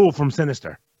Bagul from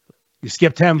Sinister? You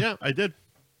skipped him. Yeah, I did.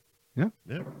 Yeah.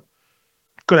 Yeah.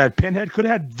 Could have had Pinhead. Could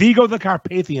have had Vigo the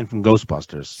Carpathian from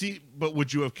Ghostbusters. See, but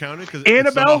would you have counted? Because Annabelle?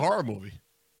 It's not a horror movie.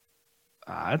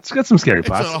 It's got some scary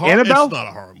parts. Annabelle? It's not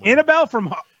a horror movie. Annabelle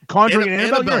from Conjuring and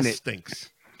Annabelle stinks.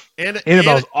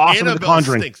 Annabelle's awesome in The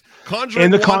Conjuring. Stinks. Conjuring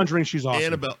in The 1, Conjuring, she's awesome.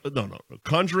 Annabelle, no.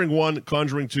 Conjuring 1,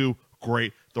 Conjuring 2,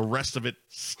 great. The rest of it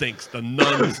stinks. The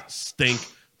nuns stink.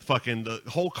 Fucking the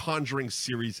whole Conjuring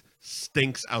series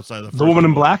stinks outside of the first The Woman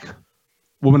in movie. Black?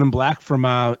 Woman in Black from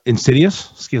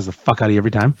Insidious scares the fuck out of you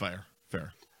every time. Fair.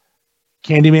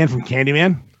 Candyman from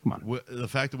Candyman. Come on. The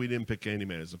fact that we didn't pick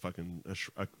Candyman is a fucking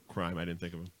a crime. I didn't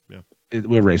think of him. Yeah.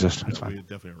 We're racist. That's fine. We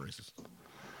definitely are racist.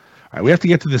 All right, we have to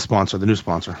get to this sponsor, the new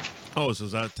sponsor. Oh, so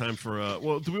is that time for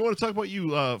well, do we want to talk about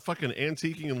you fucking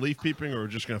antiquing and leaf peeping, or we're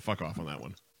just gonna fuck off on that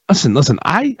one? Listen,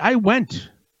 I went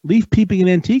leaf peeping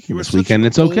and antiquing this weekend.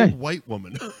 It's okay. White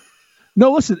woman.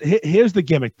 No, listen, here's the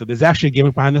gimmick, though. There's actually a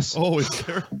gimmick behind this. Oh, is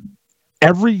there?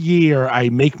 Every year I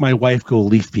make my wife go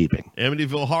leaf peeping.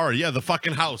 Amityville Horror. Yeah, the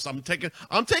fucking house. I'm taking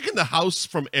the house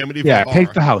from Amityville Horror. Yeah,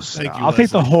 take the house. Thank you, I'll take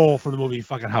the hole from the movie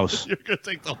fucking House. You're going to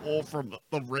take the hole from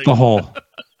the Ring. The hole.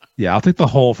 Yeah, I'll take the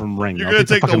hole from Ring. You're going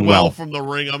to take the well from the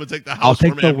Ring. I'm going to take the house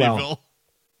from Amityville. Well.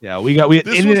 Yeah, we.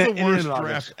 This was the worst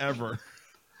draft ever.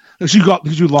 Because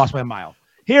you lost by a mile.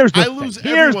 I lose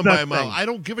everyone by a mile. I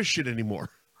don't give a shit anymore.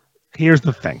 Here's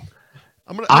the thing.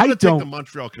 I'm gonna take the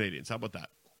Montreal Canadiens. How about that?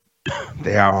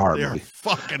 They are horrible. They are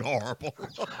fucking horrible.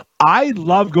 I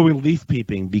love going leaf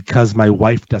peeping because my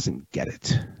wife doesn't get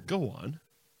it. Go on.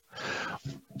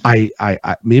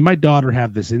 Me and my daughter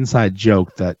have this inside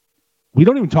joke that we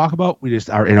don't even talk about. We just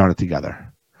are in on it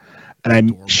together.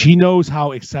 And she knows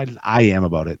how excited I am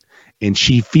about it. And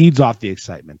she feeds off the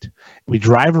excitement. We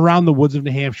drive around the woods of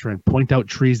New Hampshire and point out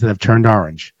trees that have turned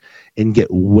orange and get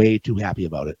way too happy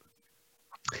about it.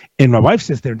 And my wife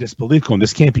sits there in disbelief going,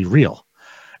 this can't be real.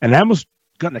 And I almost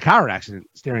got in a car accident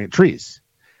staring at trees.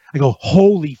 I go,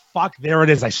 holy fuck, there it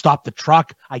is. I stop the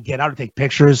truck. I get out and take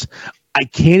pictures. I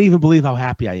can't even believe how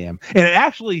happy I am. And it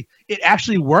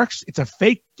actually works. It's a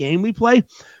fake game we play,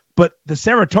 but the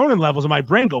serotonin levels in my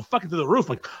brain go fucking through the roof.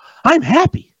 Like, I'm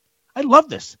happy. I love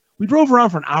this. We drove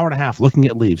around for an hour and a half looking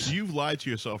at leaves. You've lied to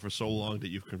yourself for so long that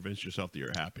you've convinced yourself that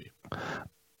you're happy.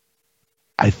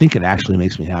 I think it actually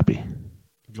makes me happy.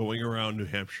 Going around New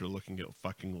Hampshire looking at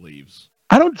fucking leaves.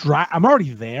 I don't drive. I'm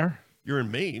already there. You're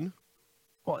in Maine.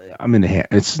 Well, I'm in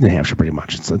it's New Hampshire pretty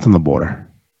much. It's on the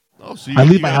border. Oh, so I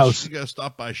leave my house. You got to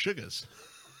stop by Sugars.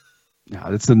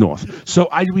 No, it's the north. So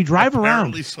we drive around.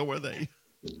 Apparently, so are they.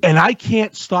 And I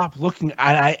can't stop looking.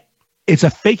 It's a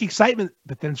fake excitement,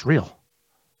 but then it's real.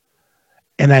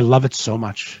 And I love it so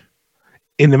much.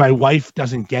 And then my wife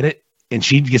doesn't get it, and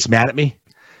she gets mad at me.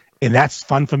 And that's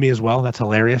fun for me as well. That's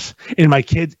hilarious. And my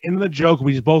kids, in the joke,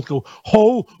 we just both go,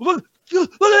 oh, look at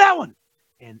that one.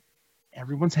 And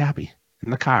everyone's happy in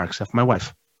the car except for my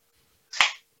wife.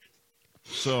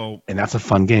 So, and that's a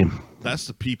fun game. that's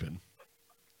the peeping.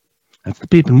 That's the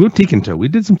peeping. We were teeking too. We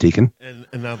did some teeking. And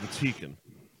now the teeking.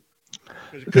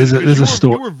 There's a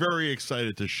story. You were very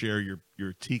excited to share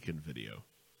your teeking video.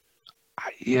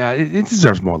 Yeah, it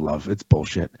deserves more love. It's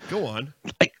bullshit. Go on.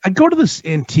 I go to this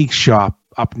antique shop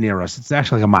up near us. It's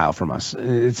actually like a mile from us.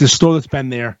 It's a store that's been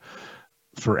there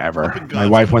forever. My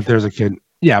wife went there as a kid.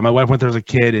 Yeah, my wife went there as a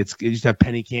kid. It used to have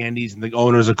penny candies, and the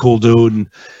owner's a cool dude. And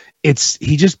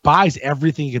he just buys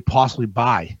everything he could possibly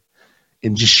buy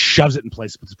and just shoves it in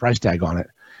place, puts a price tag on it.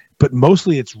 But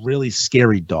mostly it's really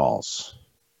scary dolls.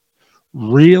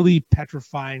 Really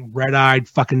petrifying, red-eyed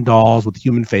fucking dolls with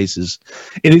human faces.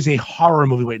 It is a horror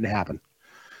movie waiting to happen.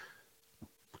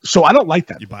 So I don't like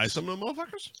that. You buy some of them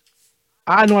motherfuckers?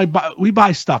 I know we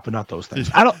buy stuff, but not those things.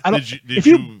 I don't. Did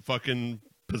you fucking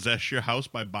possess your house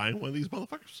by buying one of these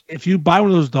motherfuckers? If you buy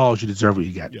one of those dolls, you deserve what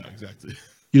you get. Yeah, exactly.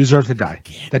 You deserve to die.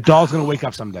 That doll's gonna wake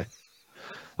up someday.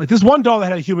 Like this one doll that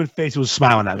had a human face who was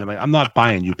smiling at me. I'm like, I'm not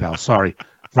buying you, pal. Sorry.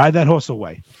 Ride that horse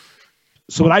away.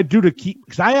 So what I do to keep,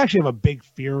 because I actually have a big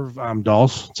fear of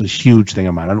dolls. It's a huge thing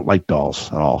of mine. I don't like dolls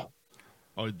at all.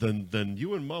 Oh, then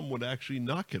you and Mom would actually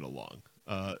not get along.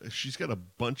 She's got a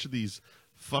bunch of these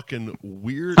fucking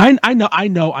weird. I know.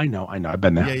 I've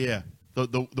been there. Yeah.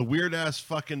 The weird ass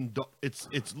fucking.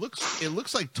 It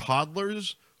looks like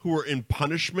toddlers who are in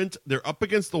punishment. They're up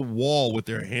against the wall with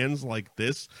their hands like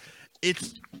this.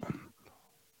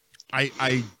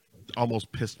 I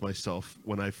almost pissed myself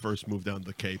when I first moved down to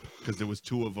the Cape because there was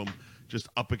two of them just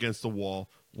up against the wall.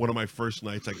 One of my first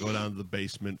nights, I go down to the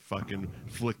basement, fucking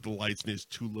flick the lights, and there's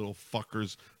two little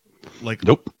fuckers, like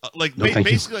nope,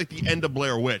 basically like the end of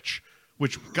Blair Witch.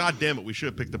 Which, god damn it, we should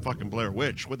have picked the fucking Blair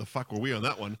Witch. Where the fuck were we on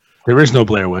that one? There is no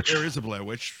Blair Witch. There is a Blair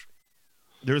Witch.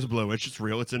 There is a Blair Witch. It's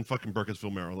real. It's in fucking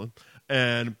Burkittsville, Maryland,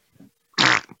 and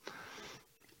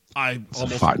I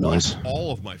almost lost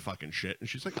all of my fucking shit. And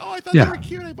she's like, "Oh, I thought they were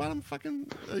cute. I bought them fucking."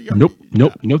 Nope.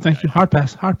 No, thank you. Hard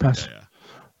pass. Yeah.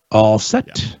 All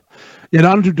set. Yeah, I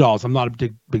don't do dolls. I'm not a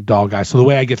big doll guy. So the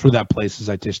way I get through that place is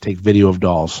I just take video of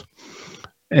dolls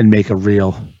and make a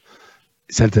reel.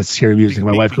 Said that scary music.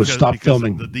 My wife goes, "Stop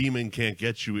filming." The demon can't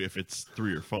get you if it's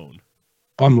through your phone.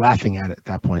 I'm laughing at it at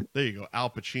that point. There you go, Al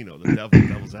Pacino, the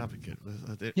devil's advocate.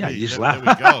 Yeah, you just laugh.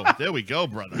 There we go. There we go,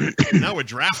 brother. Now we're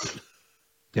drafting.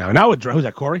 Yeah, now who's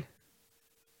that, Corey?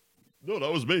 No,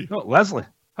 that was me. No, Leslie.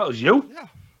 That was you? Yeah.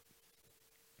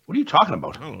 What are you talking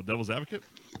about? I don't know, devil's advocate.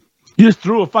 You just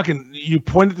threw you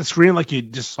pointed at the screen like you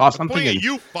just saw something. Pointing at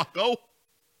you, fucko.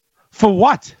 For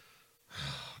what?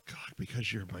 Oh, God,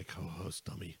 because you're my co-host,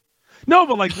 dummy. No,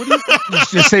 but like, what do you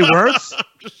just say words?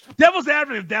 Devil's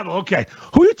advocate, devil. Okay,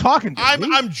 who are you talking to?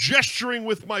 I'm gesturing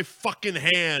with my fucking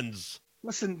hands.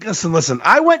 Listen.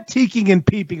 I went teeking and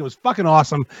peeping. It was fucking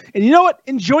awesome. And you know what?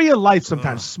 Enjoy your life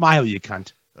sometimes. Smile, you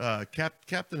cunt.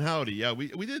 Captain Howdy. Yeah, we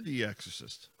did The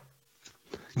Exorcist.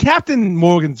 Captain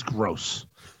Morgan's gross.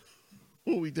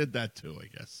 Well, we did that too, I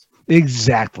guess.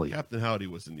 Exactly. Captain Howdy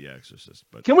was in The Exorcist.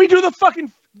 But can we do the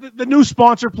fucking the new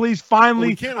sponsor, please?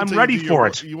 Finally, I'm ready for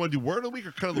it. You want to do word of the week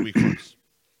or cut of the week first?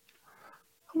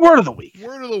 Word of the week.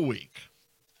 Word of the week.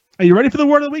 Are you ready for the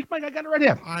word of the week, Mike? I got it right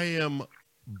here. I am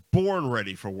born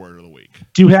ready for word of the week.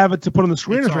 Do you have it to put on the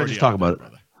screen, or should I just talk about it?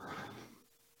 Brother.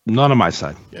 None on my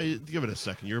side. Yeah, give it a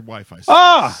second. Your Wi-Fi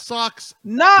sucks.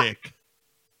 Dick.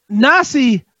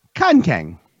 Nasi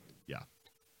Kankang. Yeah.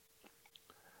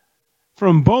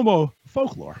 From Bomo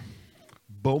Folklore.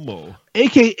 Bomo.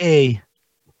 AKA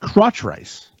crotch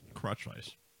rice. Crotch rice.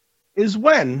 Is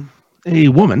when a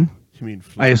woman, you mean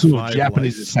I assume of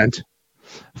Japanese descent,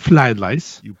 fly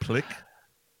lice. You plick.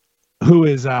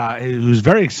 Who's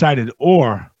very excited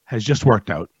or has just worked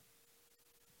out.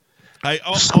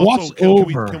 Squats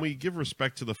over. Can we give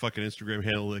respect to the fucking Instagram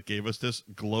handle that gave us this?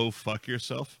 Glow fuck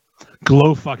yourself.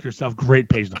 Glow fuck yourself. Great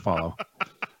page to follow.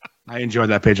 I enjoy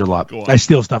that page a lot. I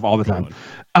steal stuff all the time.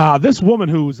 This woman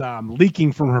who's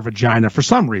leaking from her vagina for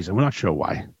some reason. We're not sure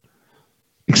why.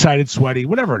 Excited, sweaty,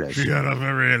 whatever it is. She got a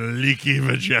very leaky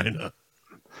vagina.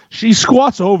 She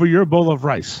squats over your bowl of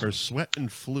rice. Her sweat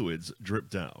and fluids drip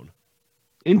down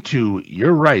into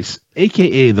your rice,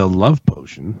 a.k.a. the love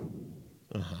potion.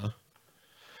 Uh-huh.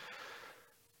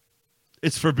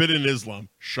 It's forbidden in Islam.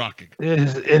 Shocking.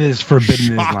 It is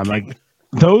forbidden in Islam. Like,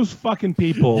 those fucking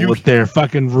people with their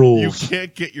fucking rules. You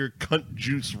can't get your cunt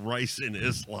juice rice in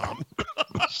Islam.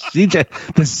 the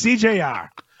CJR.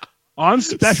 On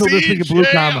special this week at Blue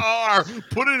Comma.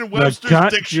 Put it in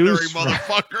Webster's dictionary,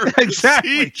 motherfucker.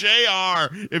 Exactly.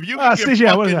 CJR. If you can get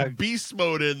CJR, fucking beast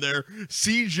mode in there,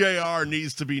 CJR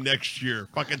needs to be next year.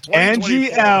 Fucking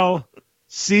 2024. NGL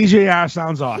CJR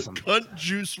sounds awesome. Cunt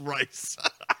juice rice.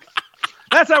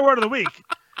 That's our word of the week.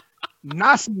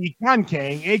 Nasi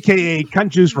Kankang, a.k.a. cunt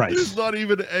juice rice. There's not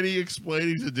even any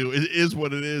explaining to do. It is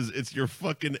what it is. It's your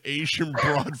fucking Asian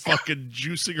broad fucking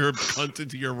juicing her cunt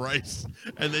into your rice,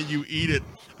 and then you eat it,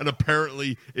 and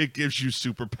apparently it gives you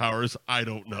superpowers. I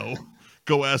don't know.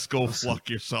 Go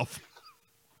fuck yourself.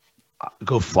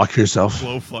 Go fuck yourself.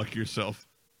 Glow fuck yourself.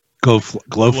 Go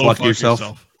fuck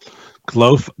yourself.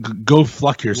 Go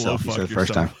fuck yourself. You said the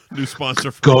first time. New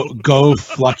sponsor. Go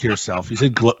fuck yourself. You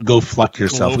said go fuck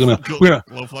yourself. We're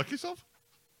gonna fuck yourself.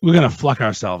 We're gonna fuck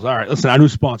ourselves. All right. Listen, our new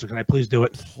sponsor. Can I please do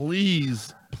it?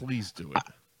 Please do it.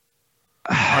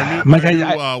 Our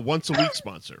new once a week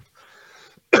sponsor.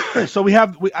 So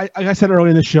like I said earlier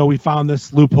in the show, we found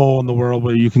this loophole in the world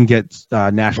where you can get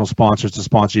national sponsors to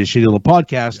sponsor your shitty little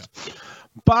podcast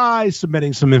by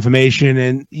submitting some information,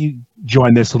 and you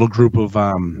join this little group of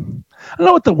I don't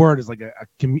know what the word is, like a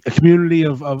community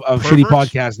of shitty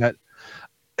podcasts that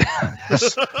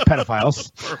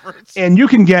pedophiles, perverts. And you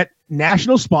can get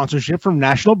national sponsorship from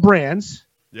national brands.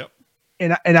 Yep.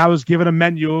 And I was given a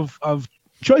menu of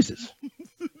choices.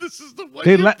 This is the way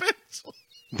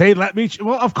They let me.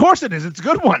 Well, of course it is. It's a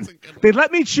good one. They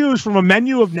let me choose from a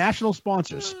menu of national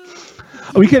sponsors.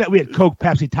 We had Coke,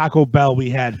 Pepsi, Taco Bell. We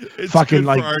had fucking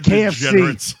like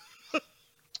KFC.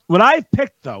 What I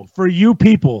picked though for you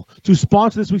people to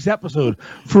sponsor this week's episode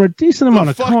for a decent amount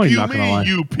of coin. Not gonna lie.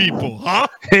 You people, huh?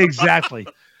 Exactly.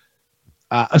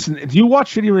 Listen, do you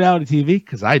watch shitty reality TV?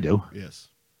 Because I do. Yes.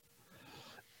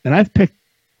 And I've picked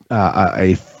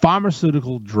a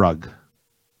pharmaceutical drug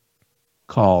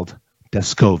called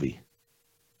Descovy.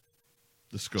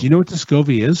 Do you know what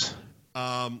Descovy is?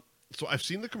 So I've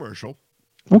seen the commercial.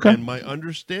 Okay. And my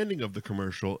understanding of the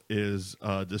commercial is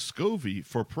Descovy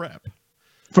for PrEP.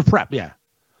 For PrEP, yeah.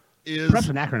 PrEP's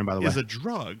an acronym, by the way. Is a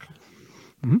drug.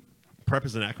 Mm-hmm. PrEP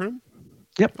is an acronym?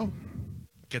 Yep. Oh,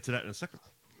 get to that in a second.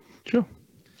 Sure.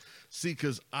 See,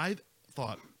 because I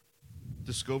thought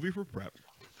Descovy for PrEP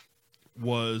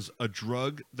was a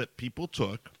drug that people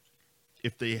took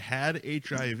if they had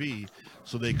HIV,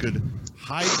 so they could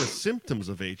hide the symptoms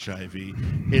of HIV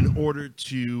in order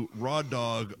to raw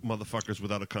dog motherfuckers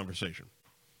without a conversation.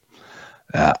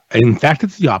 In fact,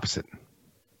 it's the opposite.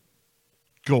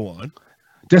 Go on.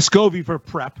 Descovy for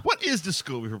PrEP. What is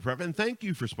Descovy for PrEP? And thank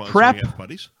you for sponsoring us,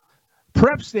 buddies.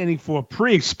 PrEP standing for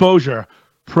pre-exposure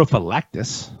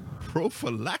prophylaxis.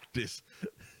 Prophylaxis?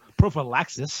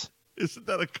 Prophylaxis. Isn't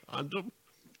that a condom?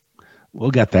 We'll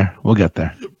get there.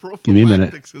 Give me a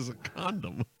minute. Prophylaxis is a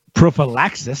condom.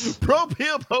 Prophylaxis.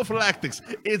 Prophylactics.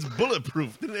 It's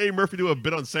bulletproof. Didn't Eddie Murphy do a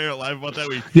bit on Saturday Night Live about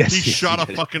that? He shot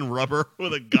a fucking rubber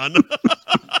with a gun.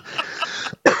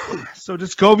 So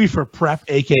Descovy for PrEP,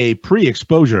 a.k.a.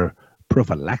 pre-exposure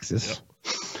prophylaxis.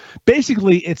 Yep.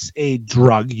 Basically, it's a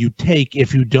drug you take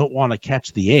if you don't want to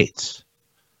catch the AIDS.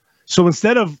 So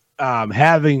instead of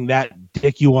having that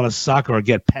dick you want to suck or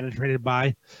get penetrated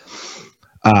by,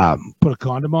 put a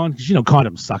condom on, because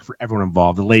condoms suck for everyone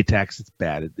involved. The latex, it's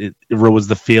bad. It ruins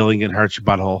the feeling. It hurts your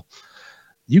butthole.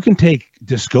 You can take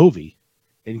Descovy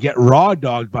and get raw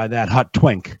dogged by that hot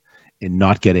twink and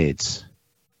not get AIDS,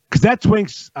 because that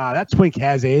twink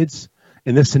has AIDS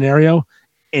in this scenario,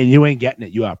 and you ain't getting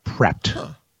it. You are prepped.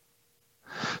 Huh.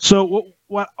 So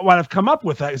what I've come up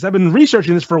with is I've been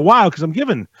researching this for a while, because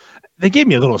they gave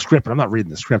me a little script, but I'm not reading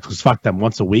the script because fuck them.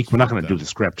 Once a week, we're not going to do the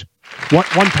script. One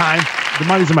time, the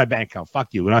money's in my bank account.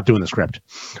 Fuck you. We're not doing the script.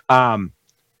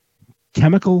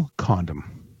 Chemical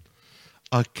condom.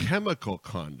 A chemical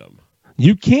condom.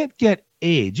 You can't get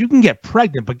AIDS. You can get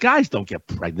pregnant, but guys don't get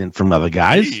pregnant from other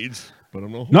guys. AIDS, but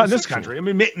I'm not in this country. I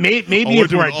mean, maybe we're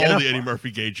doing all the Eddie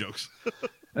Murphy gay jokes.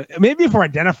 Maybe if we're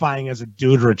identifying as a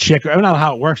dude or a chick, I don't know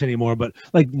how it works anymore, but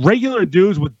like regular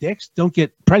dudes with dicks don't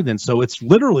get pregnant, so it's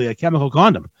literally a chemical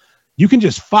condom. You can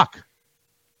just fuck.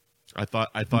 I thought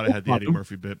I had the Eddie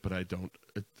Murphy bit, but I don't.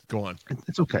 Go on.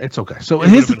 It's okay. So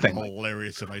here's the thing.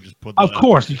 Hilarious if I just put. Of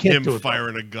course, you can't him do it.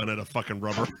 Firing a gun at a fucking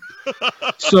rubber.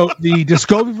 So the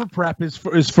Descovy for PrEP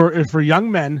is for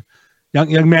young men,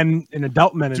 young men and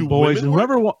adult men and boys and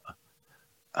whoever.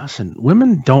 Listen,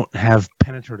 women don't have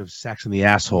penetrative sex in the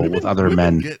asshole with other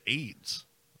men. Get AIDS?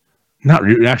 Not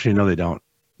really. Actually, no, they don't.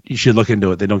 You should look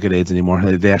into it. They don't get AIDS anymore.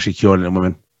 They actually cured it in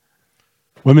women.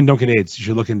 Women don't get AIDS. You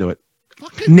should look into it.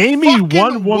 Name me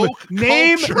one woman.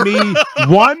 Name me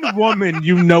one woman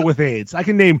you know with AIDS. I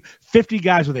can name 50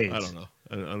 guys with AIDS. I don't know.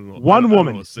 I don't know. One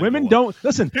woman. Women don't.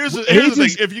 Listen. Here's the thing.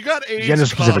 If you got AIDS, gender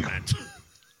specific.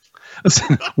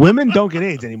 Listen, women don't get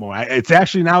AIDS anymore. It's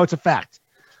actually now it's a fact.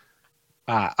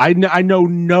 I know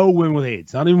no one with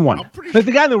AIDS. Not even one. Like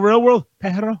the guy in the real world,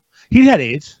 Pedro, he had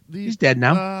AIDS. He's dead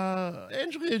now.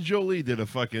 Angelina Jolie did a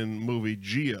fucking movie,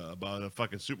 Gia, about a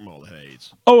fucking supermodel that had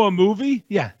AIDS. Oh, a movie?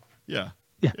 Yeah.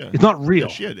 It's not real.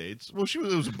 Yeah, she had AIDS. Well,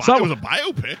 it was a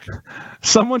biopic.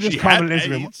 Someone just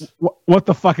commented on Instagram. What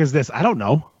the fuck is this? I don't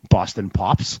know. Boston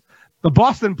Pops. The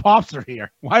Boston Pops are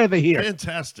here. Why are they here?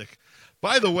 Fantastic.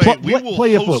 By the way, we will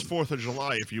host 4th of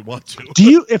July if you want to.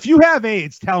 If you have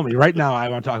AIDS, tell me right now. I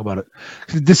want to talk about it.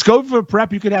 Discover for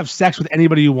prep, you could have sex with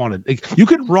anybody you wanted. Like, you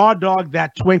could raw dog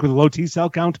that twink with a low T cell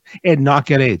count and not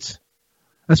get AIDS.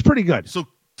 That's pretty good. So,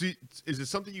 is it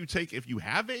something you take if you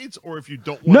have AIDS or if you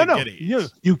don't want to get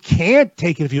AIDS? You can't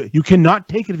take it if you cannot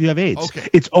take it if you have AIDS. Okay.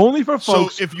 It's only for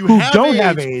folks who don't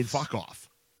have AIDS. Fuck off.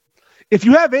 If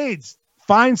you have AIDS,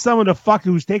 find someone to fuck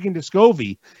who's taking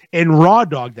Descovy and raw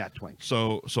dog that twink.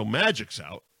 So Magic's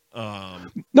out.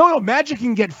 No, Magic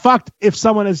can get fucked if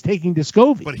someone is taking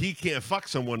Descovy. But he can't fuck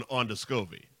someone on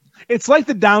Descovy. It's like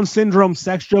the Down syndrome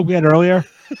sex joke we had earlier.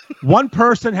 One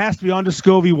person has to be on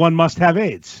Descovy, one must have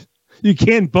AIDS. You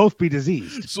can't both be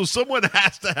diseased. So someone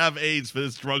has to have AIDS for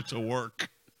this drug to work.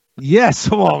 Yes,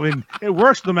 well, I mean, it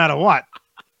works no matter what.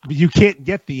 But you can't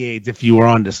get the AIDS if you were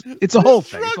on this. It's a whole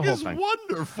thing. This drug is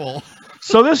wonderful.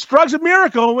 So this drug's a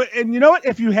miracle. And you know what?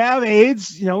 If you have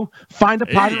AIDS, find a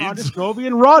partner on Descovy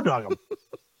and raw dog them.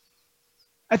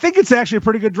 I think it's actually a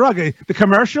pretty good drug. The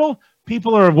commercial,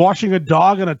 people are washing a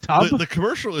dog in a tub. The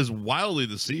commercial is wildly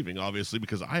deceiving, obviously,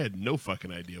 because I had no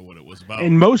fucking idea what it was about.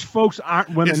 And most folks aren't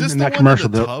women in that commercial.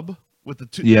 In the tub with the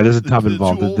two? Yeah, there's a tub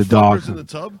involved. The dog in the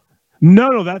tub.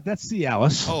 No, that's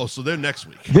Cialis. Oh, so they're next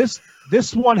week.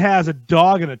 This one has a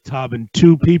dog in a tub and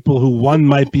two people who one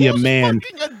might be a man.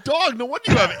 Fucking a dog. No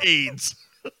wonder you have AIDS.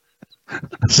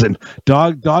 Listen,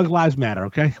 dog lives matter.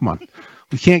 Okay, come on.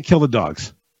 We can't kill the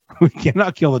dogs. We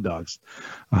cannot kill the dogs.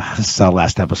 This is our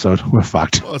last episode. We're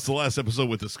fucked. Well, it's the last episode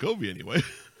with Descovy anyway.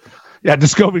 Yeah,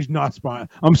 Descovy's not smart.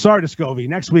 I'm sorry, Descovy.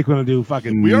 Next week we're gonna do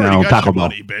fucking we already got Taco your Bell.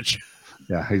 money, bitch.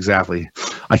 Yeah, exactly.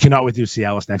 I cannot wait to do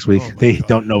Cialis next week. They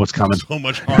don't know what's coming. So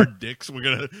much hard dicks. We're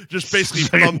gonna just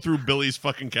basically thumb through Billy's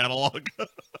fucking catalog.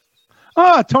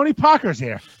 Tony Parker's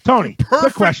here. Tony, perfect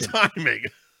quick question. Timing.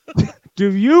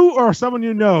 Do you or someone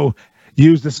you know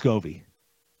use Descovy?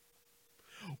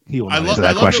 I love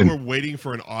that we're waiting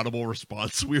for an audible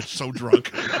response. We're so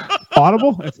drunk.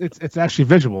 Audible? It's actually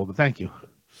visual, but thank you.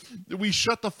 We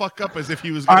shut the fuck up as if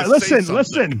he was going to say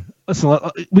something. Listen.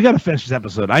 We got to finish this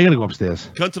episode. I got to go upstairs.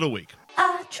 Cunt of the week.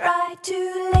 I try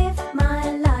to live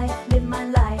my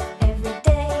life every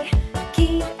day.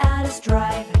 Keep out of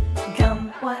strife,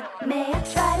 come what may. I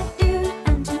try to do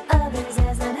unto others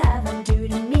as I'd have them do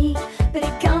to me. But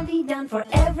it can't be done for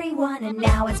everyone, and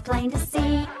now it's plain to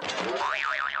see.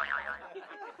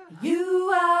 You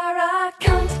are a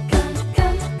cunt.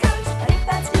 But if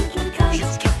that's stinking cunt,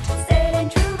 say it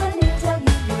ain't true, but it tell you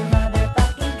you're a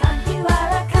motherfucking cunt. You are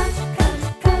a cunt,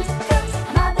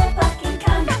 motherfucking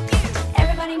cunt.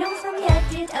 Everybody knows from your head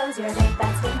to toes you're a big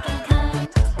fat stinking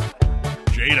cunt.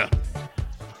 Jada.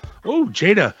 Oh,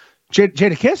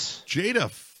 Jada Kiss? Jada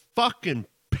fucking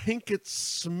Pinkett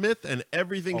Smith and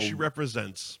everything she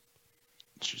represents.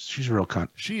 She's a real cunt.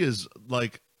 She is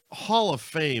like Hall of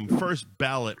Fame, first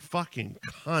ballot fucking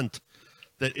cunt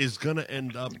that is going to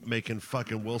end up making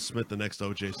fucking Will Smith the next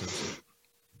O.J. Simpson.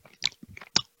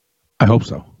 I hope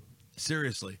so.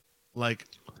 Seriously. Like,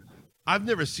 I've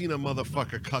never seen a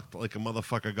motherfucker cucked like a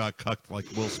motherfucker got cucked like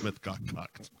Will Smith got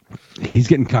cucked. He's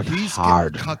getting cucked hard. He's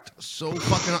getting cucked so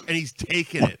fucking hard, and he's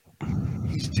taking it.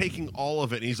 He's taking all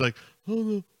of it, and he's like, oh,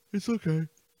 no, it's okay.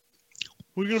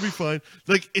 We're going to be fine.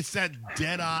 Like, it's that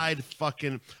dead-eyed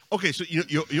fucking... Okay, so, you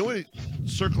know what?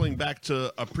 Circling back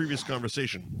to a previous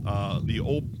conversation, the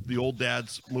old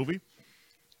Dad's movie.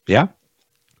 Yeah?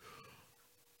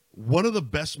 One of the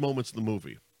best moments in the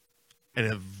movie, and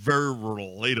a very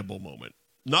relatable moment.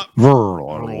 Not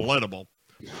relatable.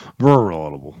 Very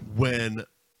relatable. When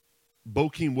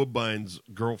Bokeem Woodbine's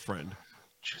girlfriend...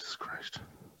 Jesus Christ.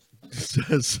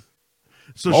 Says...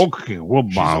 So Bokeem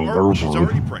Woodbine's girlfriend. She's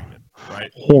already pregnant.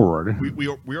 Right. Horrid. We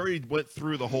already went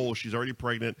through the whole she's already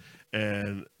pregnant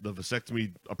and the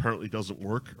vasectomy apparently doesn't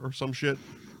work or some shit.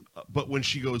 But when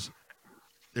she goes,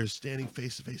 they're standing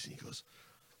face to face and he goes,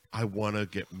 I want to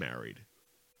get married.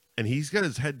 And he's got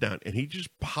his head down and he just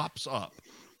pops up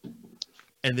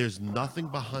and there's nothing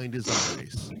behind his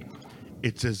eyes.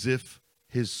 It's as if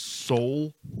his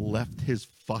soul left his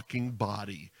fucking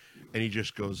body and he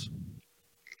just goes,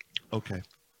 okay.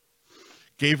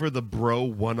 Gave her the bro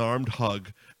one-armed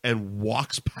hug and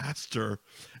walks past her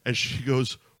and she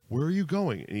goes, where are you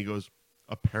going? And he goes,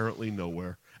 apparently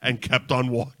nowhere, and kept on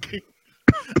walking.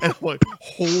 And I'm like,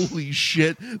 holy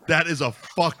shit, that is a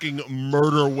fucking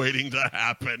murder waiting to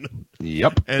happen.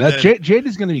 Yep. And then, Jade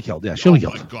is going to be killed. Yeah, she'll be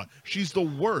killed. Oh my god, she's the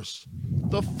worst.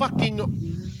 The fucking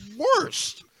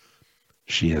worst.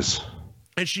 She is.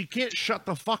 And she can't shut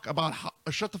the fuck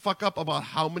up about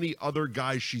how many other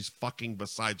guys she's fucking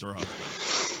besides her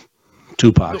husband.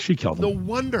 Tupac, she killed him. No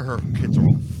wonder her kids are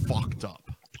all fucked up.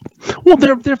 Well,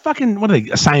 they're fucking, what are they,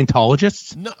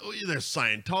 Scientologists? No, they're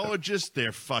Scientologists.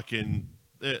 They're fucking.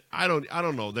 I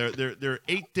don't know. They're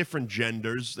 8 different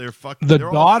genders. They're fucking. The they're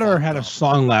all daughter fucked had a up.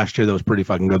 song last year that was pretty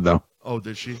fucking good, though. Oh,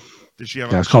 did she? Did she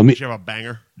have? Yeah, it's called did she have a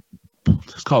banger?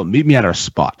 It's called "Meet Me at Our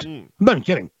Spot." Mm. I'm not even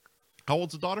kidding. How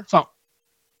old's the daughter? So,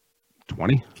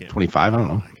 20, 25, I don't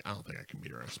know. I don't think I can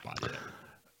meet her at a spot yet.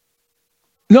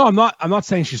 No, I'm not. I'm not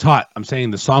saying she's hot. I'm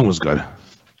saying the song was good.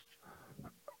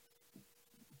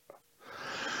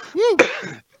 Woo!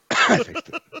 I fixed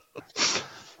it.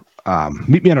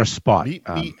 Meet me at our spot. Meet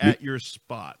me at your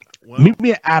spot. Well, Meet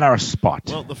me at our spot.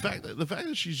 well, the fact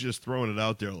that she's just throwing it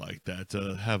out there like that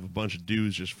to have a bunch of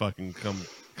dudes just fucking come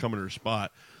at her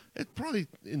spot, it's probably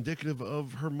indicative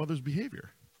of her mother's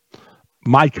behavior.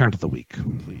 My count of the week.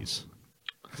 Please,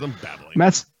 because I'm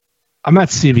babbling. I'm at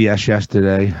CVS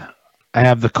yesterday. I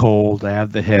have the cold. I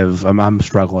have the HIV. I'm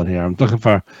struggling here. I'm looking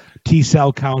for T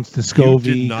cell counts, You Descovy,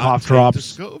 did not cough take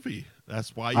drops. Descovy.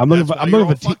 That's why. I'm looking for you're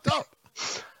all T- fucked up.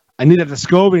 I need the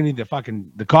Descovy. I need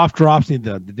the cough drops. I need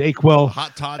the Dayquil.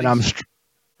 Hot toddies.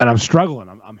 And I'm struggling.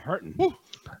 I'm hurting. Woo.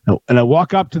 No, and I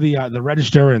walk up to the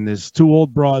register, and there's 2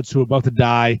 old broads who are about to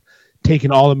die,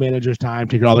 taking all the manager's time,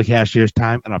 taking all the cashier's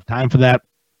time. I don't have time for that.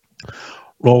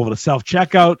 Roll over to self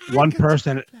checkout. One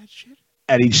person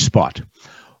at each spot.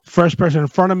 First person in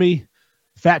front of me,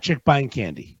 fat chick buying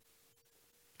candy.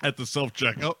 At the self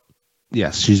checkout.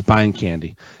 Yes, she's buying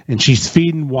candy, and she's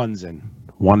feeding ones in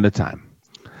one at a time.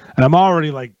 And I'm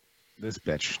already like, this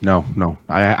bitch. No.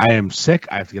 I am sick.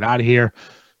 I have to get out of here.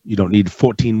 You don't need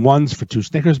 14 ones for 2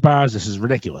 Snickers bars. This is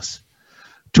ridiculous.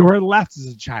 To her left is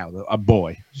a child, a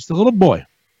boy, just a little boy.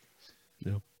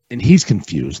 Yep. And he's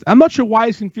confused. I'm not sure why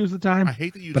he's confused at the time. I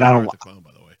hate that you but took I don't. Art the Clown,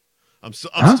 by the way. I'm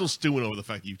still stewing over the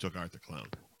fact that you took Art the Clown.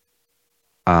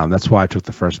 That's why I took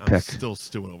the first I'm pick. still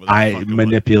stewing over that. I fucking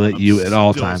manipulate one. you at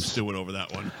all still times. Stewing over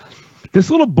that one. This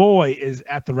little boy is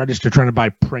at the register trying to buy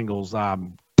Pringles,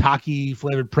 Taki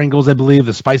flavored Pringles, I believe,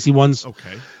 the spicy ones.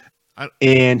 Okay.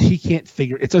 And he can't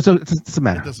figure it doesn't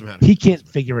matter. It doesn't matter. He can't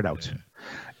figure it out. Yeah.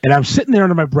 And I'm sitting there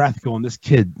under my breath going, this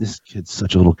kid's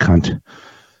such a little cunt.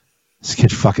 This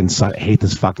kid fucking sucks. I hate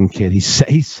this fucking kid.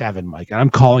 He's 7, Mike. And I'm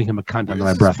calling him a cunt under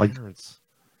my breath. Like,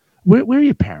 where are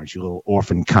your parents, you little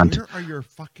orphan cunt? Where are your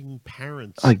fucking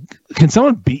parents? Like, can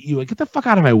someone beat you? Like, get the fuck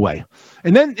out of my way.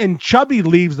 And Chubby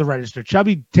leaves the register.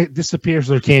 Chubby disappears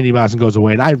with her candy bars and goes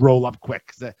away. And I roll up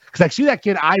quick because I see that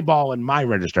kid eyeballing my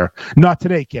register. Not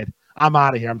today, kid. I'm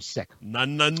out of here. I'm sick.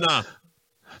 Nah.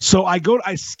 So I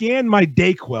scan my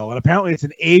Dayquil, and apparently it's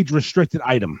an age-restricted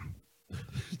item.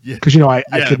 Yeah. Because, I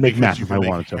could make meth you if can I make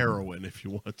wanted to. heroin if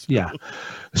you want to. Yeah.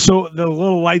 So the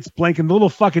little lights blinking, the little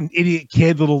fucking idiot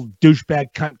kid, little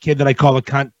douchebag cunt kid that I call a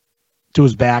cunt to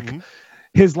his back. Mm-hmm.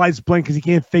 His lights blink because he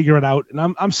can't figure it out.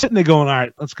 And I'm sitting there going, all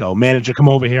right, let's go. Manager, come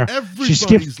over here.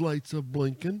 Everybody's lights are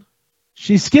blinking.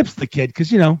 She skips the kid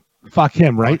because, fuck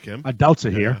him, right? Fuck him. Adults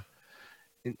are here.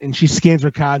 And she scans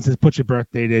her card and says, put your birth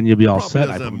date in, you'll be all set.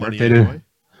 I put my birth date in.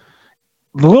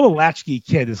 The little latchkey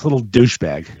kid, this little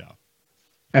douchebag. Yeah.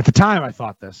 At the time, I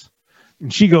thought this.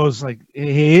 And she goes like,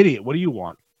 hey, idiot, what do you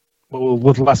want? Well,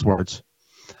 with less words.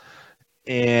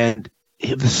 And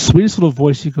the sweetest little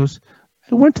voice, he goes,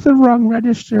 I went to the wrong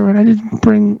register and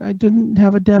I didn't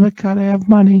have a debit card. I have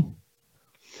money.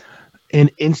 And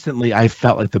instantly, I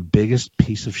felt like the biggest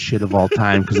piece of shit of all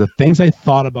time because the things I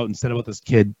thought about instead about this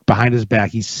kid behind his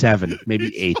back, he's 7,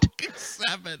 maybe 8.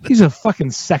 7. He's a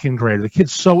fucking second grader. The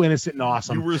kid's so innocent and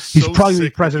awesome. He's probably going to be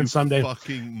president someday.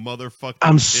 Fucking motherfucker.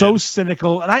 I'm so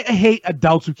cynical, and I hate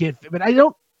adults who can't. But I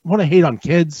don't want to hate on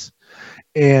kids.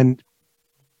 And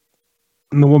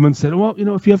the woman said, "Well,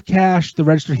 if you have cash, the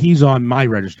register he's on my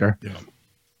register. Yeah.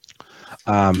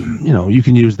 You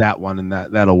can use that one, and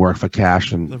that'll work for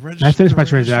cash." And I finished my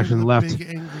transaction and left. Big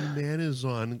angry man is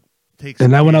on.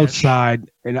 And I went outside,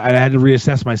 and I had to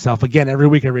reassess myself again. Every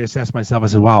week, I reassess myself. I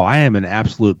said, "Wow, I am an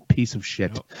absolute piece of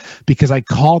shit," because I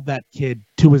called that kid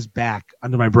to his back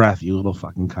under my breath. You little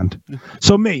fucking cunt.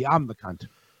 So I'm the cunt.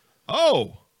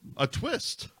 Oh, a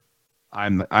twist. I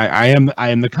am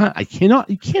the cunt. I cannot.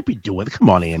 You can't be doing it. Come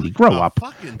on, Andy, grow up.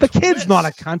 The kid's not a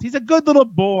cunt. He's a good little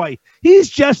boy. He's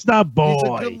just a boy. He's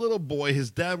a good little boy.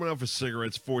 His dad went out for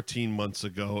cigarettes 14 months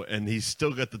ago, and he's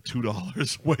still got the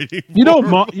 $2 waiting.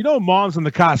 Mom's in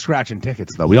the car scratching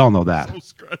tickets, though. We all know that. So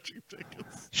scratching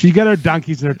tickets. She got her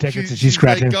donkeys and her tickets, and she's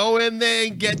scratching. Like, go in there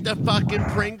and get the fucking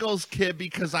Pringles, kid,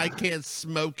 because I can't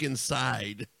smoke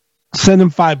inside. Send him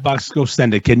 $5. Go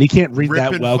send it, kid. And he can't read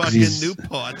that well because he's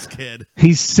Newports, kid.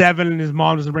 He's 7, and his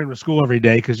mom doesn't bring him to school every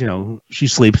day because she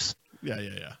sleeps. Yeah.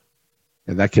 Yeah,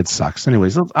 that kid sucks.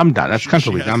 Anyways, I'm done. That's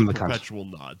country week. I'm the perpetual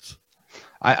nods.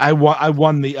 I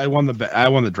won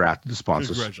the draft. The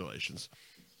sponsors. Congratulations.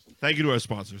 Thank you to our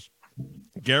sponsors.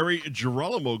 Gary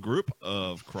Girolamo Group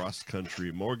of Cross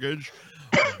Country Mortgage,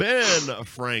 Ben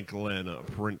Franklin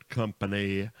Print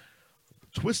Company,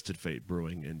 Twisted Fate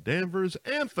Brewing in Danvers,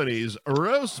 Anthony's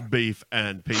Roast Beef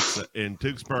and Pizza in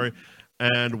Tewksbury,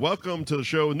 and welcome to the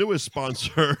show, newest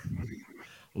sponsor,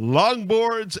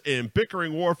 Longboards in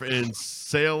Pickering Wharf in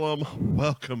Salem.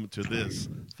 Welcome to this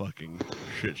fucking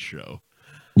shit show.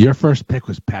 Your first pick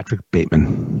was Patrick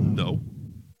Bateman. No.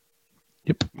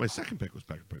 Yep. My second pick was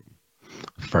Patrick Bateman.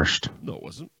 First. No, it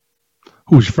wasn't.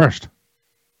 Who was your first?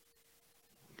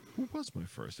 Who was my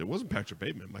first? It wasn't Patrick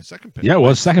Bateman. My second pick. Yeah, it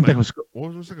was. Second pick was. What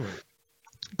was my second pick?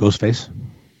 Ghostface.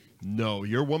 No,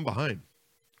 you're one behind.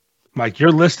 Mike,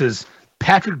 your list is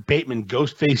Patrick Bateman,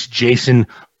 Ghostface, Jason,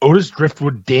 Otis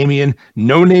Driftwood, Damien,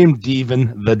 No Name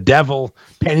Devon, The Devil,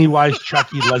 Pennywise,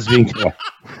 Chucky, Lesbian Killer.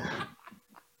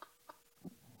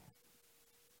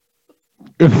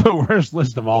 The worst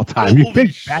list of all time. You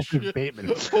picked Patrick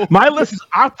Bateman. My list is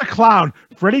Art the Clown,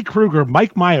 Freddy Krueger,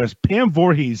 Mike Myers, Pam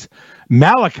Voorhees,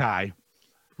 Malachi,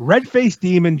 Red-Faced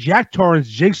Demon, Jack Torrance,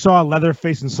 Jigsaw,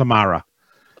 Leatherface, and Samara.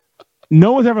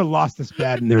 No one's ever lost this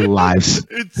bad in their lives.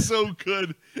 It's so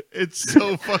good. It's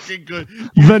so fucking good.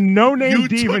 The No Name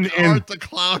Demon took Art the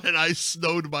Clown, and I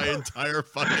snowed my entire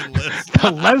fucking list.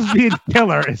 The Lesbian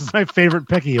Killer is my favorite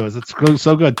pick of yours. It's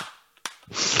so good.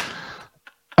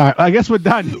 All right, I guess we're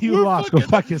done. You lost. Go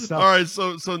fuck yourself. All right,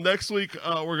 so next week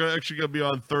we're actually gonna be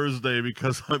on Thursday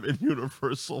because I'm in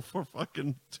Universal for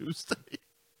fucking Tuesday.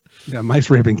 Yeah, Mike's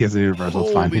raping kids in Universal.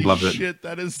 It's fine. He loves it. Shit,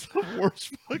 that is the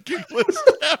worst fucking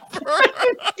list ever.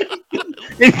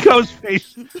 It goes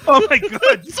face. Oh my god,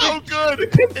 it's so good.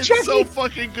 It's so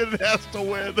fucking good. It has to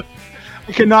win.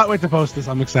 I cannot wait to post this.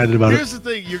 I'm excited about Here's the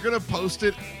thing: you're gonna post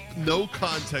it, no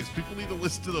context. People need to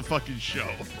listen to the fucking show.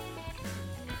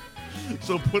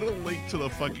 So put a link to the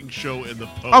fucking show in the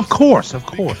post. Of course.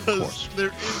 Because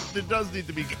there does need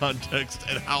to be context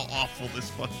and how awful this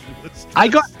fucking list is. I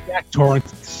got Jack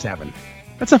Torrance at 7.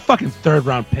 That's a fucking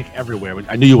third-round pick everywhere.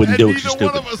 I knew you wouldn't do it. Neither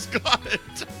one of us got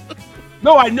it.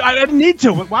 No, I didn't need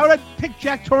to. Why would I pick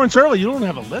Jack Torrance early? You don't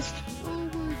have a list. Oh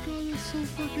my god, it's so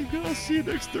fucking good. I'll see you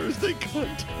next Thursday,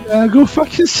 cunt. Go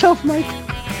fuck yourself, Mike.